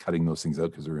hate cutting those things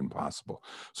out because they're impossible.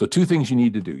 So 2 things you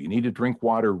need to do. You need to drink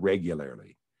water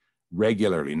regularly,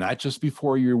 not just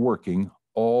before you're working,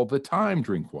 all the time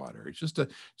drink water. It's just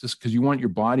because you want your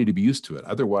body to be used to it.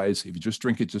 Otherwise, if you just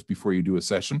drink it just before you do a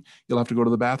session, you'll have to go to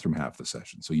the bathroom half the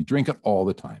session. So you drink it all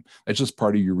the time. That's just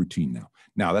part of your routine now.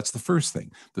 Now, that's the first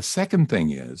thing. The second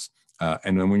thing is,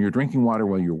 and then when you're drinking water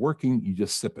while you're working, you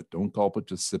just sip it. Don't gulp it,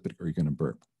 just sip it, or you're going to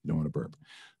burp. You don't want to burp.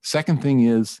 Second thing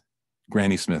is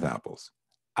Granny Smith apples.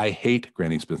 I hate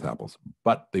Granny Smith apples,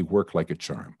 but they work like a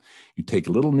charm. You take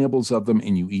little nibbles of them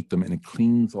and you eat them, and it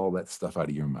cleans all that stuff out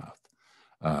of your mouth,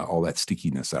 all that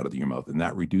stickiness out of your mouth, and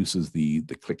that reduces the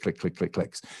click, click, click, click,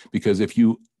 clicks. Because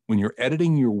when you're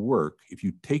editing your work, if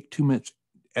you take too much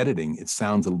editing, it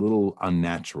sounds a little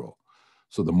unnatural.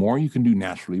 So the more you can do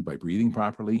naturally by breathing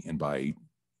properly and by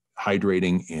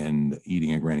hydrating and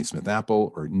eating a Granny Smith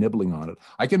apple or nibbling on it.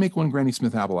 I can make one Granny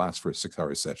Smith apple last for a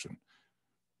 6-hour session.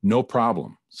 No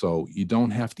problem. So you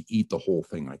don't have to eat the whole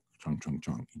thing like chunk, chunk,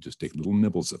 chunk. You just take little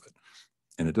nibbles of it.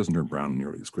 And it doesn't turn brown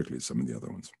nearly as quickly as some of the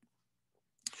other ones.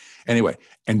 Anyway,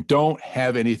 and don't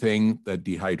have anything that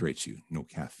dehydrates you. No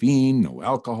caffeine, no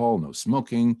alcohol, no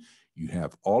smoking. You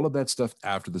have all of that stuff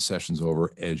after the session's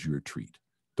over as your treat.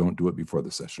 Don't do it before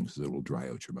the session because it will dry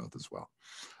out your mouth as well.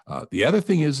 The other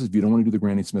thing is, if you don't want to do the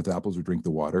Granny Smith apples or drink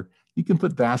the water, you can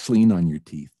put Vaseline on your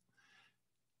teeth.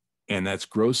 And that's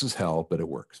gross as hell, but it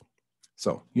works.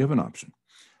 So you have an option.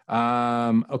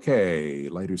 Okay,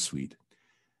 light or sweet.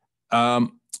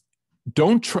 Don't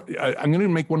try, I'm going to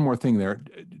make one more thing there.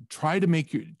 Try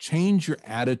to change your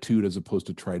attitude as opposed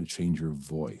to try to change your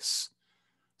voice.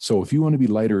 So if you want to be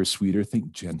lighter or sweeter,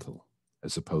 think gentle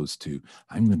as opposed to,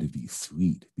 I'm going to be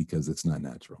sweet, because it's not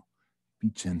natural. Be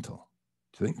gentle.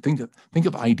 Think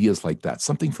of ideas like that,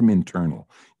 something from internal.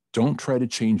 Don't try to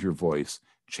change your voice,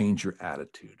 change your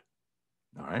attitude.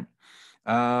 All right.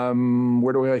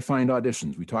 Where do I find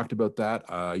auditions? We talked about that.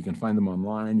 You can find them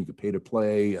online. You can pay to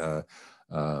play.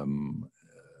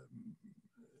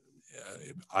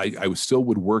 I still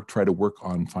would try to work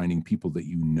on finding people that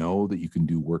you know that you can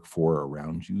do work for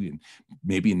around you, and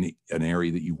maybe in an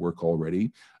area that you work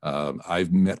already.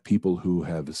 I've met people who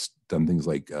have done things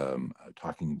like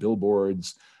talking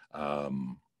billboards,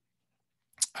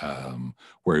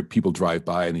 where people drive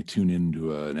by and they tune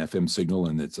into an FM signal,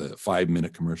 and it's a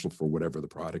 5-minute commercial for whatever the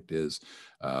product is,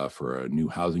 for a new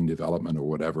housing development or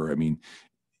whatever. I mean,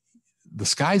 the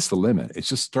sky's the limit. It's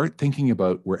just start thinking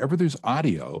about wherever there's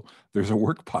audio, there's a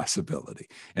work possibility.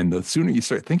 And the sooner you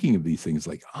start thinking of these things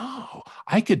like, oh,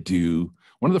 I could do,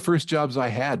 one of the first jobs I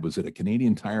had was at a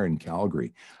Canadian Tire in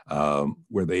Calgary,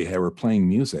 where they were playing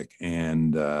music,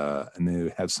 and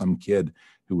they had some kid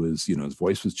who was, his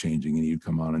voice was changing, and he'd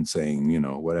come on and saying,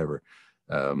 whatever,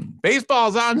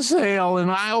 baseball's on sale in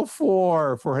aisle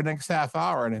 4 for the next half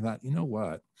hour. And I thought, you know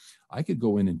what? I could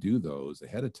go in and do those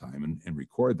ahead of time and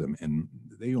record them. And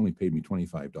they only paid me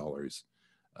 $25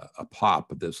 a pop,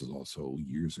 but this was also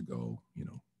years ago,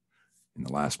 in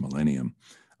the last millennium.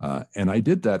 And I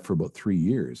did that for about 3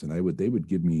 years, and they would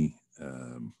give me,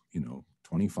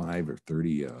 25 or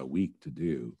 30 a week to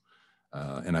do.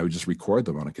 And I would just record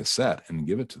them on a cassette and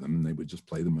give it to them, and they would just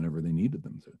play them whenever they needed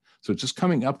them to. So just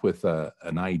coming up with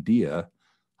an idea.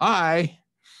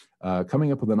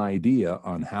 Coming up with an idea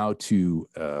on how to,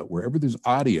 wherever there's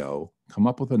audio, come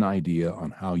up with an idea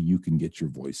on how you can get your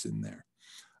voice in there.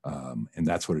 And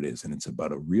that's what it is. And it's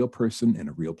about a real person in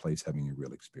a real place having a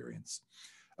real experience.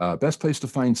 Best place to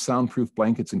find soundproof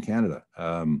blankets in Canada.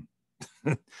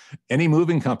 Any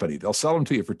moving company, they'll sell them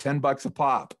to you for $10 a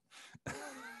pop.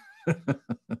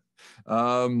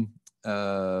 And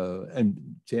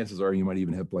chances are you might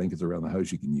even have blankets around the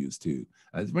house you can use too.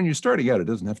 When you're starting out, it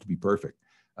doesn't have to be perfect.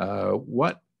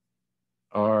 What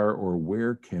are or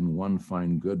where can one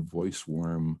find good voice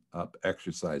warm up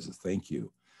exercises? Thank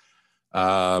you.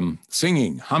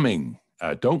 Singing, humming.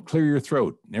 Don't clear your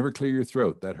throat. Never clear your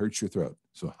throat. That hurts your throat.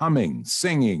 So humming,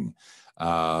 singing,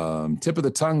 tip of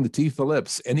the tongue, the teeth, the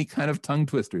lips, any kind of tongue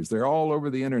twisters. They're all over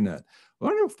the internet.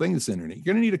 Wonderful thing, this internet. You're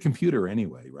going to need a computer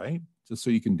anyway, right? just so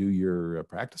you can do your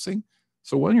practicing.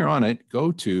 So when you're on it,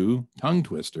 go to tongue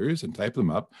twisters and type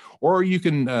them up. Or you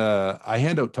can, I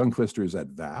hand out tongue twisters at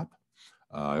VAP.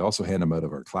 I also hand them out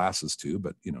of our classes too,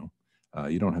 but you know,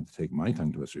 you don't have to take my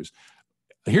tongue twisters.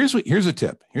 Here's a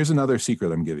tip. Here's another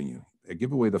secret I'm giving you. I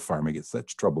give away the farm. I get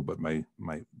such trouble, but my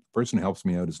person who helps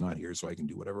me out is not here, so I can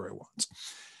do whatever I want.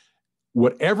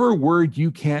 Whatever word you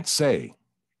can't say,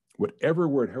 whatever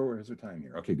word, how is the time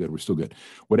here? Okay, good, we're still good.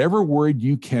 Whatever word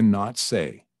you cannot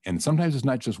say, and sometimes it's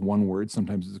not just one word,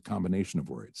 sometimes it's a combination of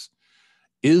words.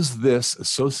 Is this a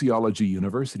sociology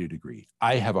university degree?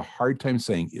 I have a hard time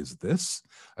saying, is this?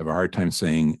 I have a hard time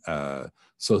saying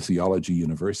sociology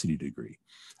university degree.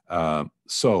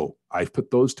 So I've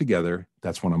put those together.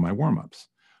 That's one of my warm-ups.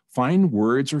 Find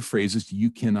words or phrases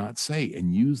you cannot say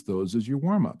and use those as your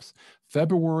warm-ups.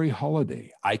 February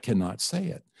holiday, I cannot say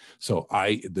it. So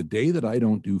the day that I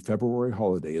don't do February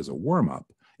holiday as a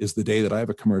warm-up is the day that I have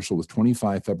a commercial with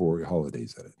 25 February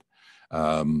holidays in it.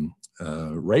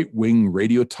 Right-wing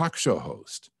radio talk show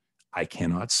host, I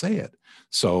cannot say it.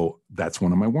 So that's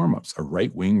one of my warm-ups, a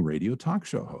right-wing radio talk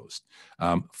show host.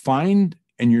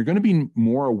 And you're going to be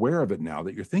more aware of it now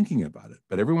that you're thinking about it.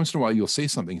 But every once in a while, you'll say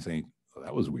something saying, oh,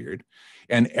 that was weird.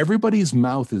 And everybody's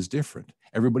mouth is different.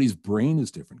 Everybody's brain is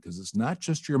different because it's not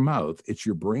just your mouth, it's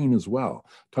your brain as well.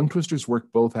 Tongue twisters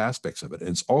work both aspects of it. And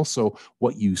it's also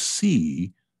what you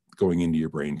see going into your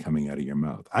brain, coming out of your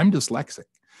mouth. I'm dyslexic.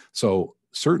 So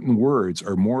certain words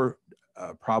are more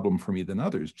a problem for me than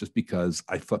others just because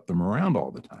I flip them around all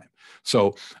the time.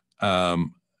 So,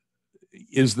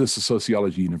 is this a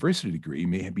sociology university degree?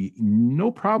 May be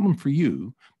no problem for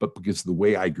you, but because the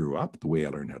way I grew up, the way I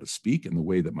learned how to speak, and the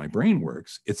way that my brain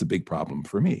works, it's a big problem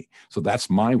for me. So that's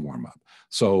my warm-up.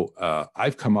 So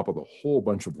I've come up with a whole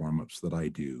bunch of warm-ups that I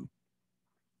do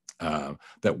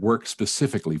that work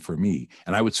specifically for me.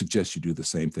 And I would suggest you do the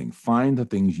same thing. Find the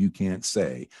things you can't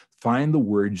say. Find the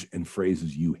words and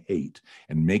phrases you hate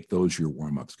and make those your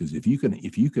warm-ups. Because if you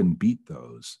can beat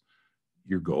those,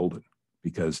 you're golden.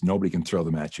 Because nobody can throw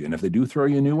them at you. And if they do throw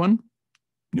you a new one,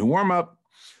 new warm-up.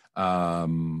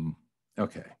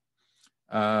 Okay.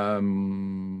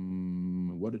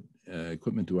 What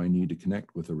equipment do I need to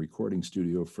connect with a recording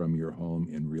studio from your home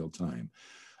in real time?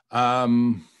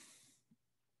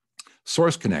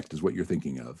 Source Connect is what you're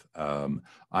thinking of.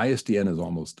 ISDN is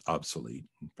almost obsolete.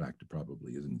 In fact, it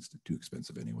probably isn't. It's too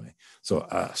expensive anyway. So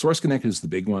Source Connect is the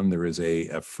big one. There is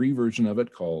a free version of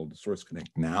it called Source Connect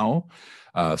Now.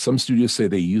 Some studios say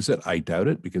they use it. I doubt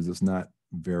it because it's not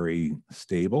very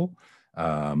stable.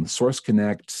 Source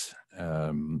Connect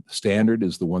Standard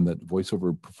is the one that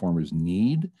voiceover performers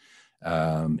need.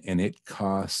 And it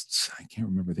costs, I can't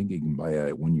remember, I think you can buy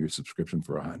a one-year subscription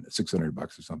for $600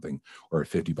 or something, or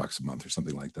 $50 a month or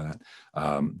something like that.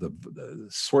 The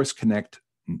Source Connect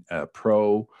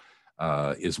Pro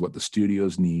is what the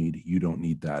studios need. You don't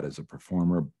need that as a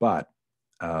performer, but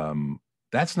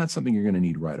that's not something you're going to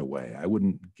need right away. I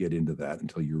wouldn't get into that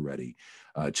until you're ready.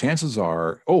 Chances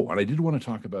are, and I did want to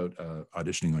talk about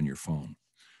auditioning on your phone.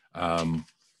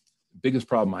 Biggest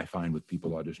problem I find with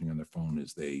people auditioning on their phone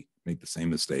is they make the same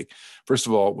mistake. First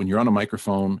of all, when you're on a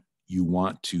microphone, you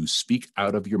want to speak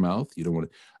out of your mouth. You don't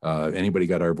want to, anybody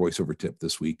got our voiceover tip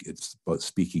this week? It's about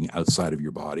speaking outside of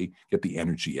your body, get the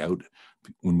energy out.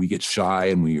 When we get shy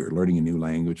and we are learning a new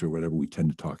language or whatever, we tend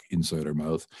to talk inside our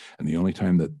mouth. And the only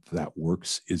time that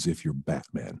works is if you're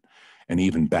Batman. And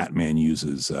even Batman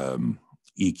uses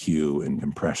EQ and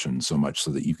compression so much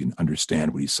so that you can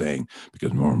understand what he's saying,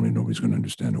 because normally nobody's going to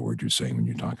understand a word you're saying when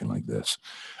you're talking like this.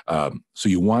 So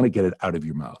you want to get it out of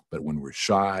your mouth. But when we're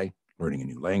shy, learning a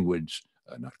new language,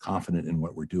 not confident in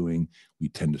what we're doing, we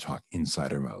tend to talk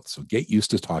inside our mouth. So get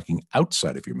used to talking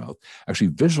outside of your mouth. Actually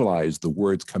visualize the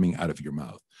words coming out of your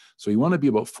mouth. So you want to be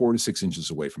about 4 to 6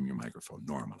 inches away from your microphone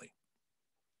normally,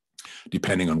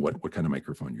 depending on what kind of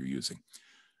microphone you're using.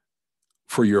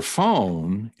 For your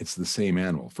phone, it's the same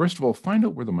animal. First of all, find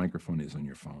out where the microphone is on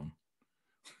your phone.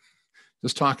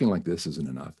 Just talking like this isn't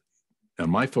enough. On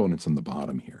my phone, it's on the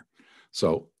bottom here.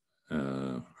 So,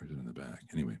 or is it in the back?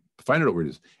 Anyway, find out where it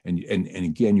is. And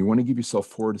again, you want to give yourself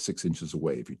 4 to 6 inches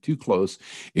away. If you're too close,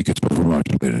 it gets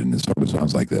overmodulated and it sort of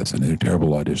sounds like this. And they're terrible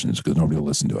auditions because nobody will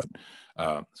listen to it.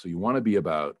 So you want to be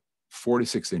about 4 to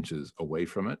 6 inches away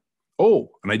from it.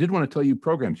 Oh, and I did want to tell you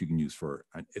programs you can use for,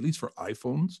 at least for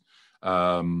iPhones.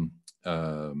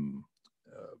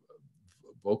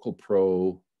 Vocal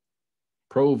Pro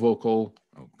Vocal.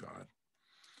 Oh God.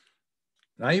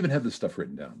 And I even have this stuff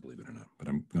written down, believe it or not, but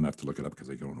I'm going to have to look it up because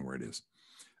I don't know where it is.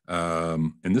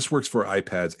 And this works for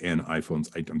iPads and iPhones.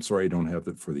 I'm sorry I don't have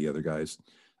it for the other guys.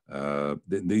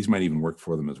 These might even work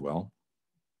for them as well.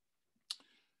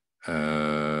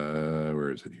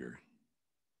 Where is it here?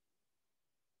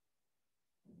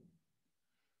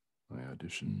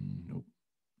 iAudition, nope.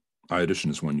 iAudition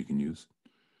is one you can use.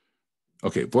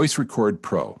 Okay, Voice Record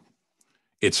Pro.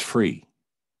 It's free.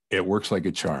 It works like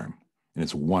a charm, and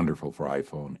it's wonderful for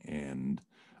iPhone and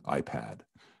iPad.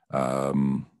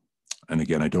 And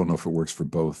again, I don't know if it works for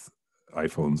both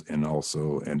iPhones and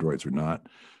also Androids or not.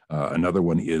 Another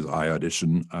one is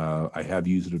iAudition. I have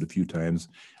used it a few times.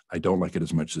 I don't like it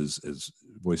as much as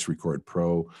Voice Record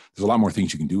Pro. There's a lot more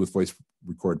things you can do with Voice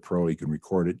Record Pro. You can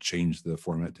record it, change the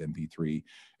format to MP3,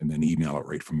 and then email it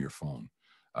right from your phone.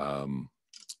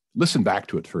 Listen back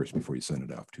to it first before you send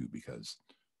it off too, because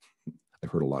I've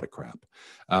heard a lot of crap.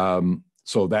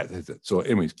 So that's it. So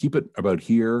anyways, keep it about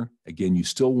here. Again, you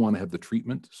still want to have the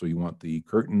treatment. So you want the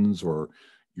curtains, or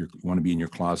you want to be in your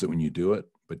closet when you do it,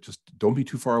 but just don't be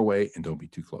too far away and don't be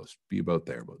too close. Be about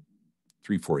there, about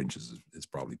 3-4 inches is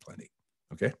probably plenty.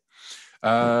 Okay.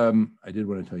 I did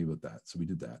want to tell you about that. So we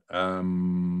did that.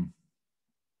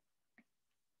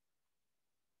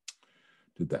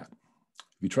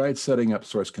 Have you tried setting up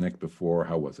Source Connect before?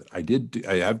 How was it?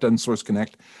 I have done Source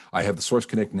Connect. I have the Source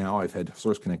Connect now. I've had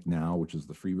Source Connect now, which is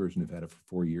the free version. I've had it for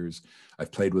 4 years.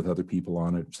 I've played with other people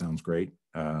on it. It sounds great.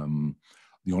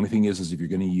 The only thing is if you're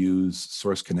going to use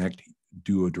Source Connect,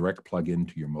 do a direct plug-in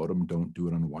to your modem. Don't do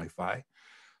it on Wi-Fi.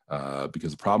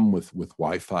 Because the problem with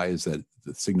Wi-Fi is that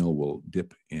the signal will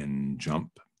dip and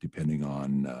jump depending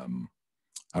on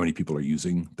how many people are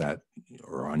using that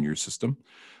or on your system.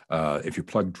 If you're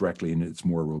plugged directly in, it's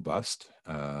more robust.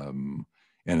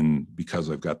 And because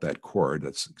I've got that cord,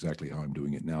 that's exactly how I'm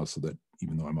doing it now, so that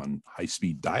even though I'm on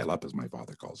high-speed dial-up, as my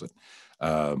father calls it,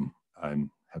 I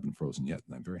haven't frozen yet,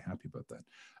 and I'm very happy about that.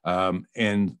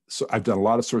 And so I've done a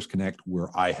lot of Source Connect where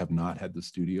I have not had the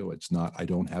studio. I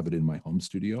don't have it in my home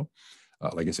studio.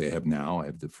 Like I say, I have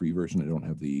the free version. I don't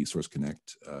have the Source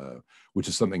Connect, which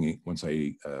is something once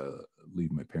I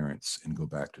leave my parents and go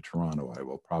back to Toronto, I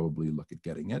will probably look at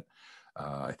getting it.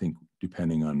 I think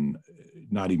depending on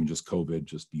not even just COVID,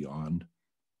 just beyond,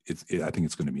 I think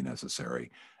it's going to be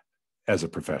necessary as a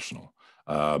professional.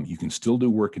 You can still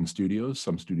do work in studios.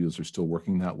 Some studios are still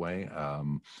working that way.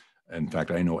 In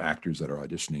fact, I know actors that are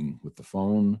auditioning with the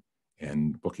phone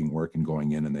and booking work and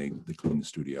going in, and they clean the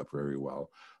studio up very well.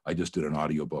 I just did an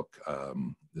audiobook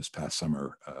this past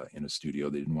summer in a studio.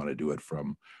 They didn't want to do it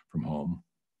from home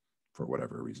for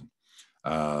whatever reason.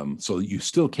 So you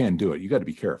still can do it. You got to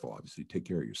be careful, obviously, take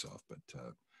care of yourself. But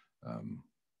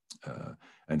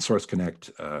and Source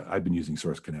Connect, I've been using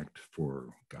Source Connect for,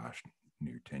 gosh,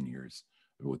 near 10 years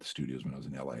with the studios. When I was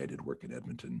in LA, I did work in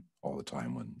Edmonton all the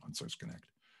time on Source Connect.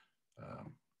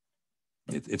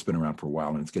 It's been around for a while,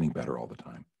 and it's getting better all the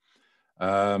time.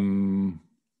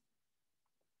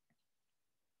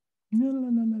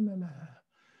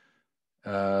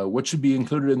 What should be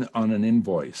included on an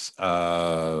invoice?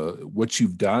 What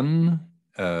you've done,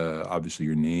 obviously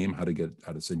your name, how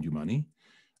to send you money.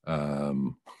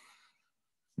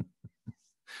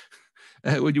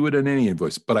 What you would on any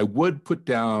invoice, but I would put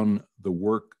down the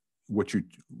work, what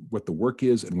the work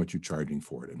is and what you're charging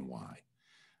for it and why,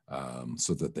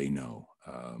 so that they know.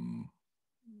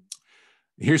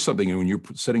 Here's something: when you're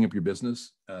setting up your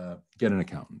business, get an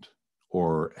accountant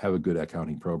or have a good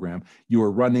accounting program. You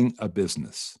are running a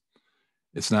business.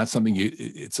 It's not something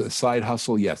it's a side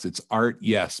hustle. Yes, it's art.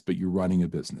 Yes, but you're running a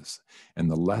business, and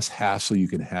the less hassle you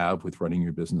can have with running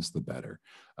your business, the better.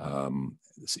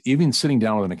 Even sitting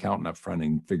down with an accountant up front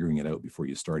and figuring it out before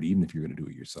you start, even if you're going to do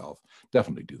it yourself,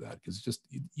 definitely do that, because just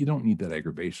you don't need that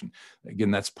aggravation.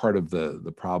 Again, that's part of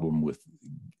the problem with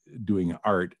doing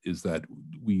art, is that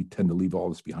we tend to leave all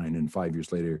this behind, and 5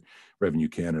 years later, Revenue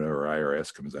Canada or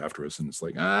IRS comes after us, and it's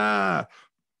like,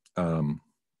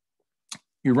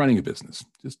 you're running a business.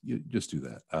 Just do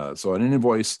that. So an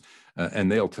invoice,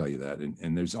 and they'll tell you that.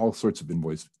 And there's all sorts of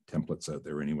invoice templates out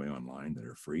there anyway online that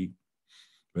are free.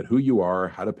 But who you are,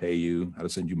 how to pay you, how to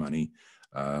send you money.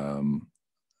 I'd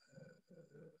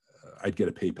get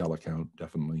a PayPal account,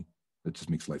 definitely. It just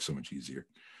makes life so much easier.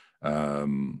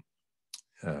 And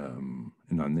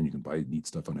then you can buy neat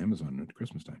stuff on Amazon at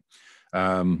Christmas time.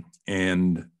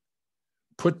 And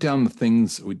put down the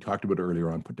things we talked about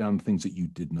earlier on. Put down the things that you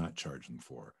did not charge them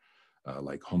for,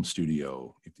 like home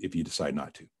studio, if you decide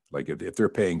not to. Like if they're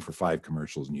paying for 5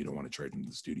 commercials and you don't want to charge them to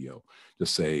the studio,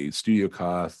 just say studio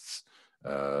costs,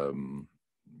 $50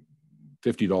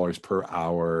 per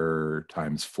hour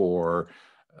times 4,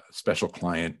 special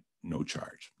client, no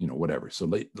charge, whatever. So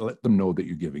let them know that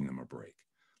you're giving them a break.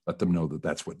 Let them know that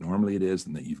that's what normally it is,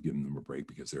 and that you've given them a break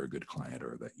because they're a good client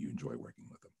or that you enjoy working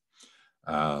with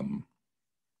them.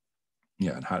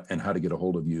 Yeah, and how to get a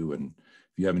hold of you and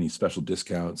if you have any special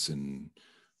discounts, and,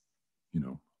 you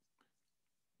know,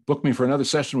 book me for another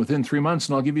session within 3 months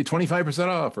and I'll give you 25%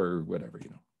 off, or whatever, you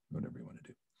know, whatever you want to do.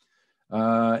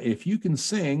 If you can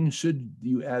sing, should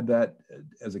you add that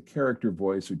as a character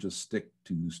voice or just stick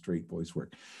to straight voice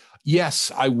work?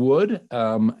 Yes, I would.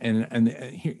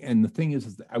 And the thing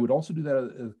is that I would also do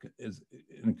that as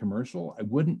in a commercial. I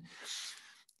wouldn't.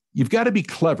 You've got to be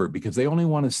clever because they only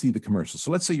want to see the commercial. So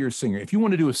let's say you're a singer. If you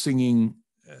want to do a singing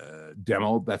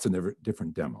demo, that's a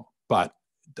different demo. But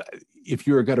if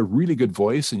you've got a really good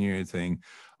voice and you're saying,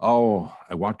 oh,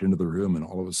 I walked into the room and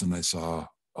all of a sudden I saw,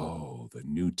 oh, the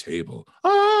new table,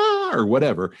 or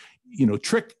whatever, you know,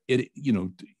 trick it, you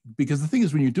know, because the thing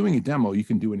is when you're doing a demo, you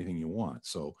can do anything you want.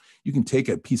 So you can take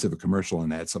a piece of a commercial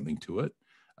and add something to it,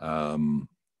 and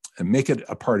make it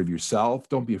a part of yourself.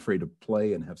 Don't be afraid to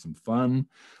play and have some fun.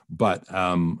 But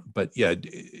yeah,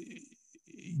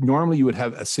 normally you would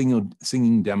have a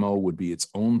singing demo would be its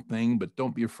own thing, but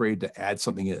don't be afraid to add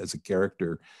something as a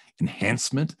character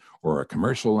enhancement or a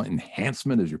commercial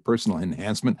enhancement as your personal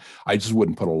enhancement. I just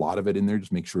wouldn't put a lot of it in there.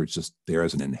 Just make sure it's just there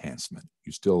as an enhancement.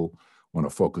 You still want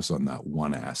to focus on that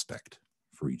one aspect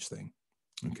for each thing.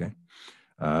 Okay.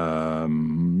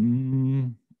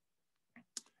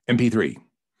 MP3.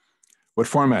 What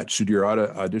format should your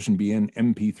audition be in?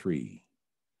 MP3.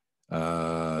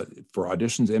 For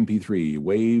auditions, MP3.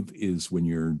 Wave is when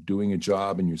you're doing a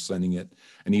job and you're sending it,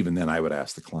 and even then I would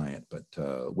ask the client, but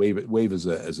Wave is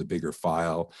a bigger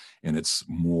file and it's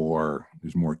more,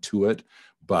 there's more to it,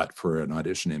 but for an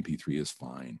audition, MP3 is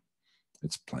fine.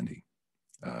 It's plenty.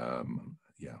 Yeah,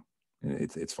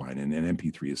 it's fine, and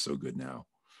MP3 is so good now,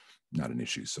 not an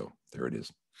issue, so there it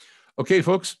is. Okay,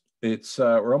 folks. It's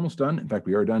we're almost done. In fact,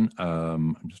 we are done.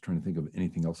 I'm just trying to think of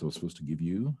anything else I was supposed to give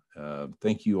you.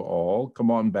 Thank you all. Come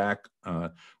on back.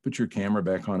 Put your camera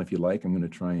back on if you like. I'm going to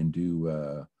try and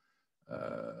do.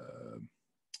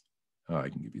 I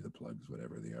can give you the plugs,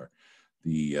 whatever they are.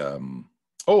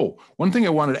 One thing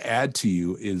I wanted to add to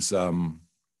you is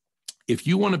if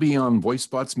you want to be on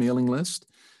VoiceSpot's mailing list,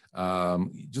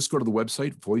 just go to the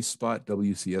website,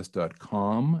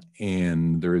 voicespotwcs.com,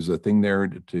 and there is a thing there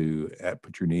to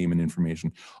put your name and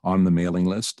information on the mailing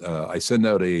list. I send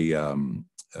out we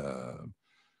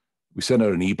send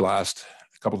out an e-blast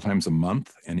a couple of times a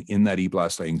month, and in that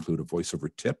e-blast I include a voiceover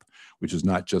tip, which is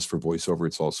not just for voiceover,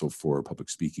 it's also for public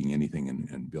speaking, anything,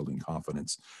 and building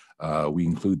confidence. We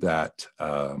include that.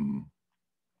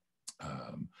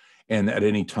 And at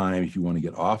any time, if you want to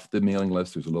get off the mailing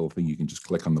list, there's a little thing you can just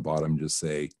click on the bottom, just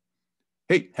say,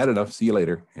 hey, had enough, see you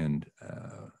later. And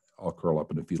I'll curl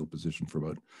up in a fetal position for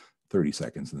about 30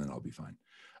 seconds and then I'll be fine.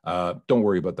 Don't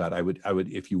worry about that. I would,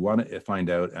 if you want to find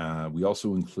out, we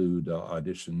also include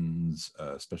auditions,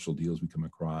 special deals we come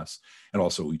across. And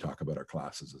also we talk about our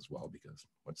classes as well, because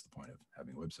what's the point of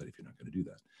having a website if you're not going to do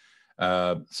that?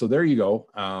 So there you go.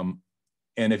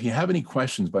 And if you have any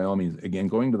questions, by all means, again,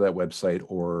 going to that website,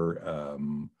 or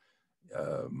I'm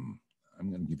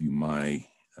going to give you my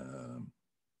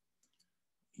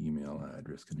email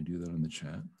address. Can I do that on the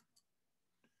chat?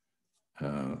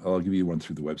 I'll give you one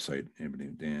through the website.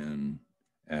 Dan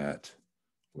at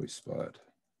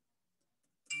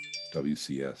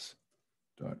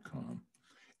voicespotwcs.com.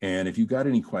 And if you've got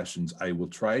any questions, I will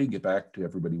try to get back to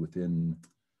everybody within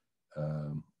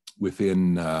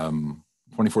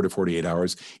 24 to 48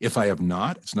 hours. If I have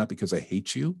not, it's not because I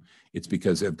hate you, it's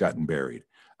because I've gotten buried.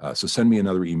 So send me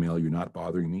another email. You're not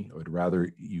bothering me. I would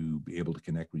rather you be able to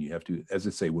connect when you have to. As I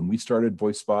say, when we started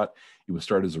VoiceSpot, it was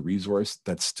started as a resource.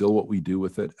 That's still what we do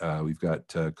with it. We've got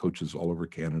coaches all over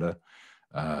Canada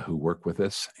who work with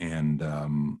us. And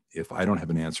if I don't have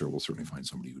an answer, we'll certainly find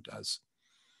somebody who does.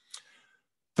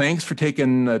 Thanks for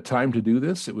taking time to do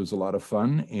this. It was a lot of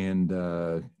fun, and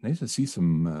nice to see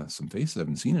some faces I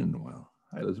haven't seen in a while.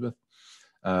 Hi, Elizabeth.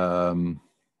 And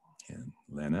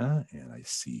Lena, and I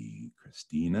see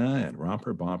Christina and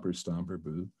Romper, Bomper, Stomper,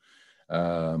 Boo.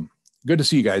 Good to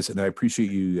see you guys, and I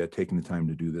appreciate you taking the time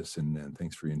to do this, and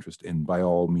thanks for your interest. And by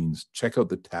all means, check out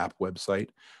the TAP website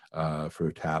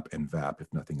for TAP and VAP,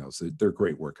 if nothing else. They're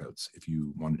great workouts if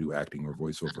you want to do acting or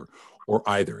voiceover, or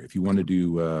either. If you want to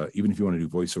do, even if you want to do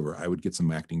voiceover, I would get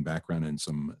some acting background and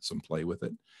some play with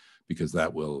it, because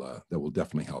that will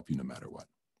definitely help you no matter what.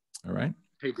 All right.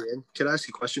 Hey, Dan, can I ask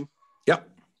you a question? Yep.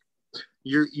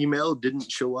 Your email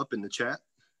didn't show up in the chat.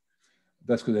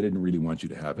 That's because I didn't really want you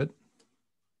to have it.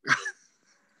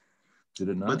 Did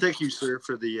it not? But thank you, sir,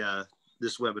 for the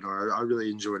this webinar. I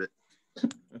really enjoyed it.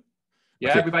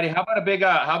 Yeah, everybody. How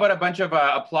about a bunch of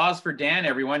applause for Dan,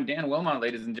 everyone? Dan Wilmot,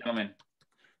 ladies and gentlemen.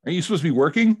 Are you supposed to be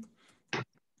working?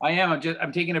 I am.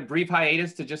 I'm taking a brief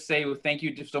hiatus to just say thank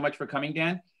you so much for coming,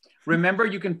 Dan. Remember,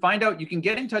 you can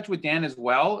get in touch with Dan as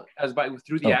well as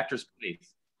through the Actors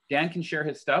Place. Dan can share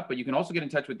his stuff, but you can also get in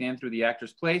touch with Dan through the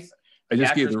Actors Place. I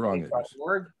just gave the wrong address.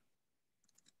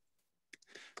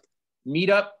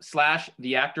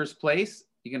 Meetup/the Actors Place.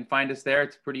 You can find us there.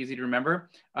 It's pretty easy to remember.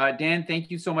 Dan, thank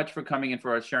you so much for coming and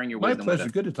for sharing your wisdom. My pleasure.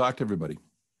 Good to talk to everybody.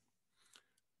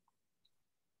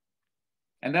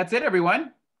 And that's it,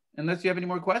 everyone. Unless you have any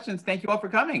more questions, thank you all for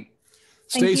coming.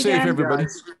 Stay safe, everybody.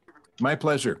 My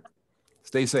pleasure.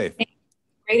 Stay safe.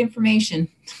 Great information.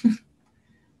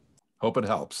 Hope it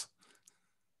helps.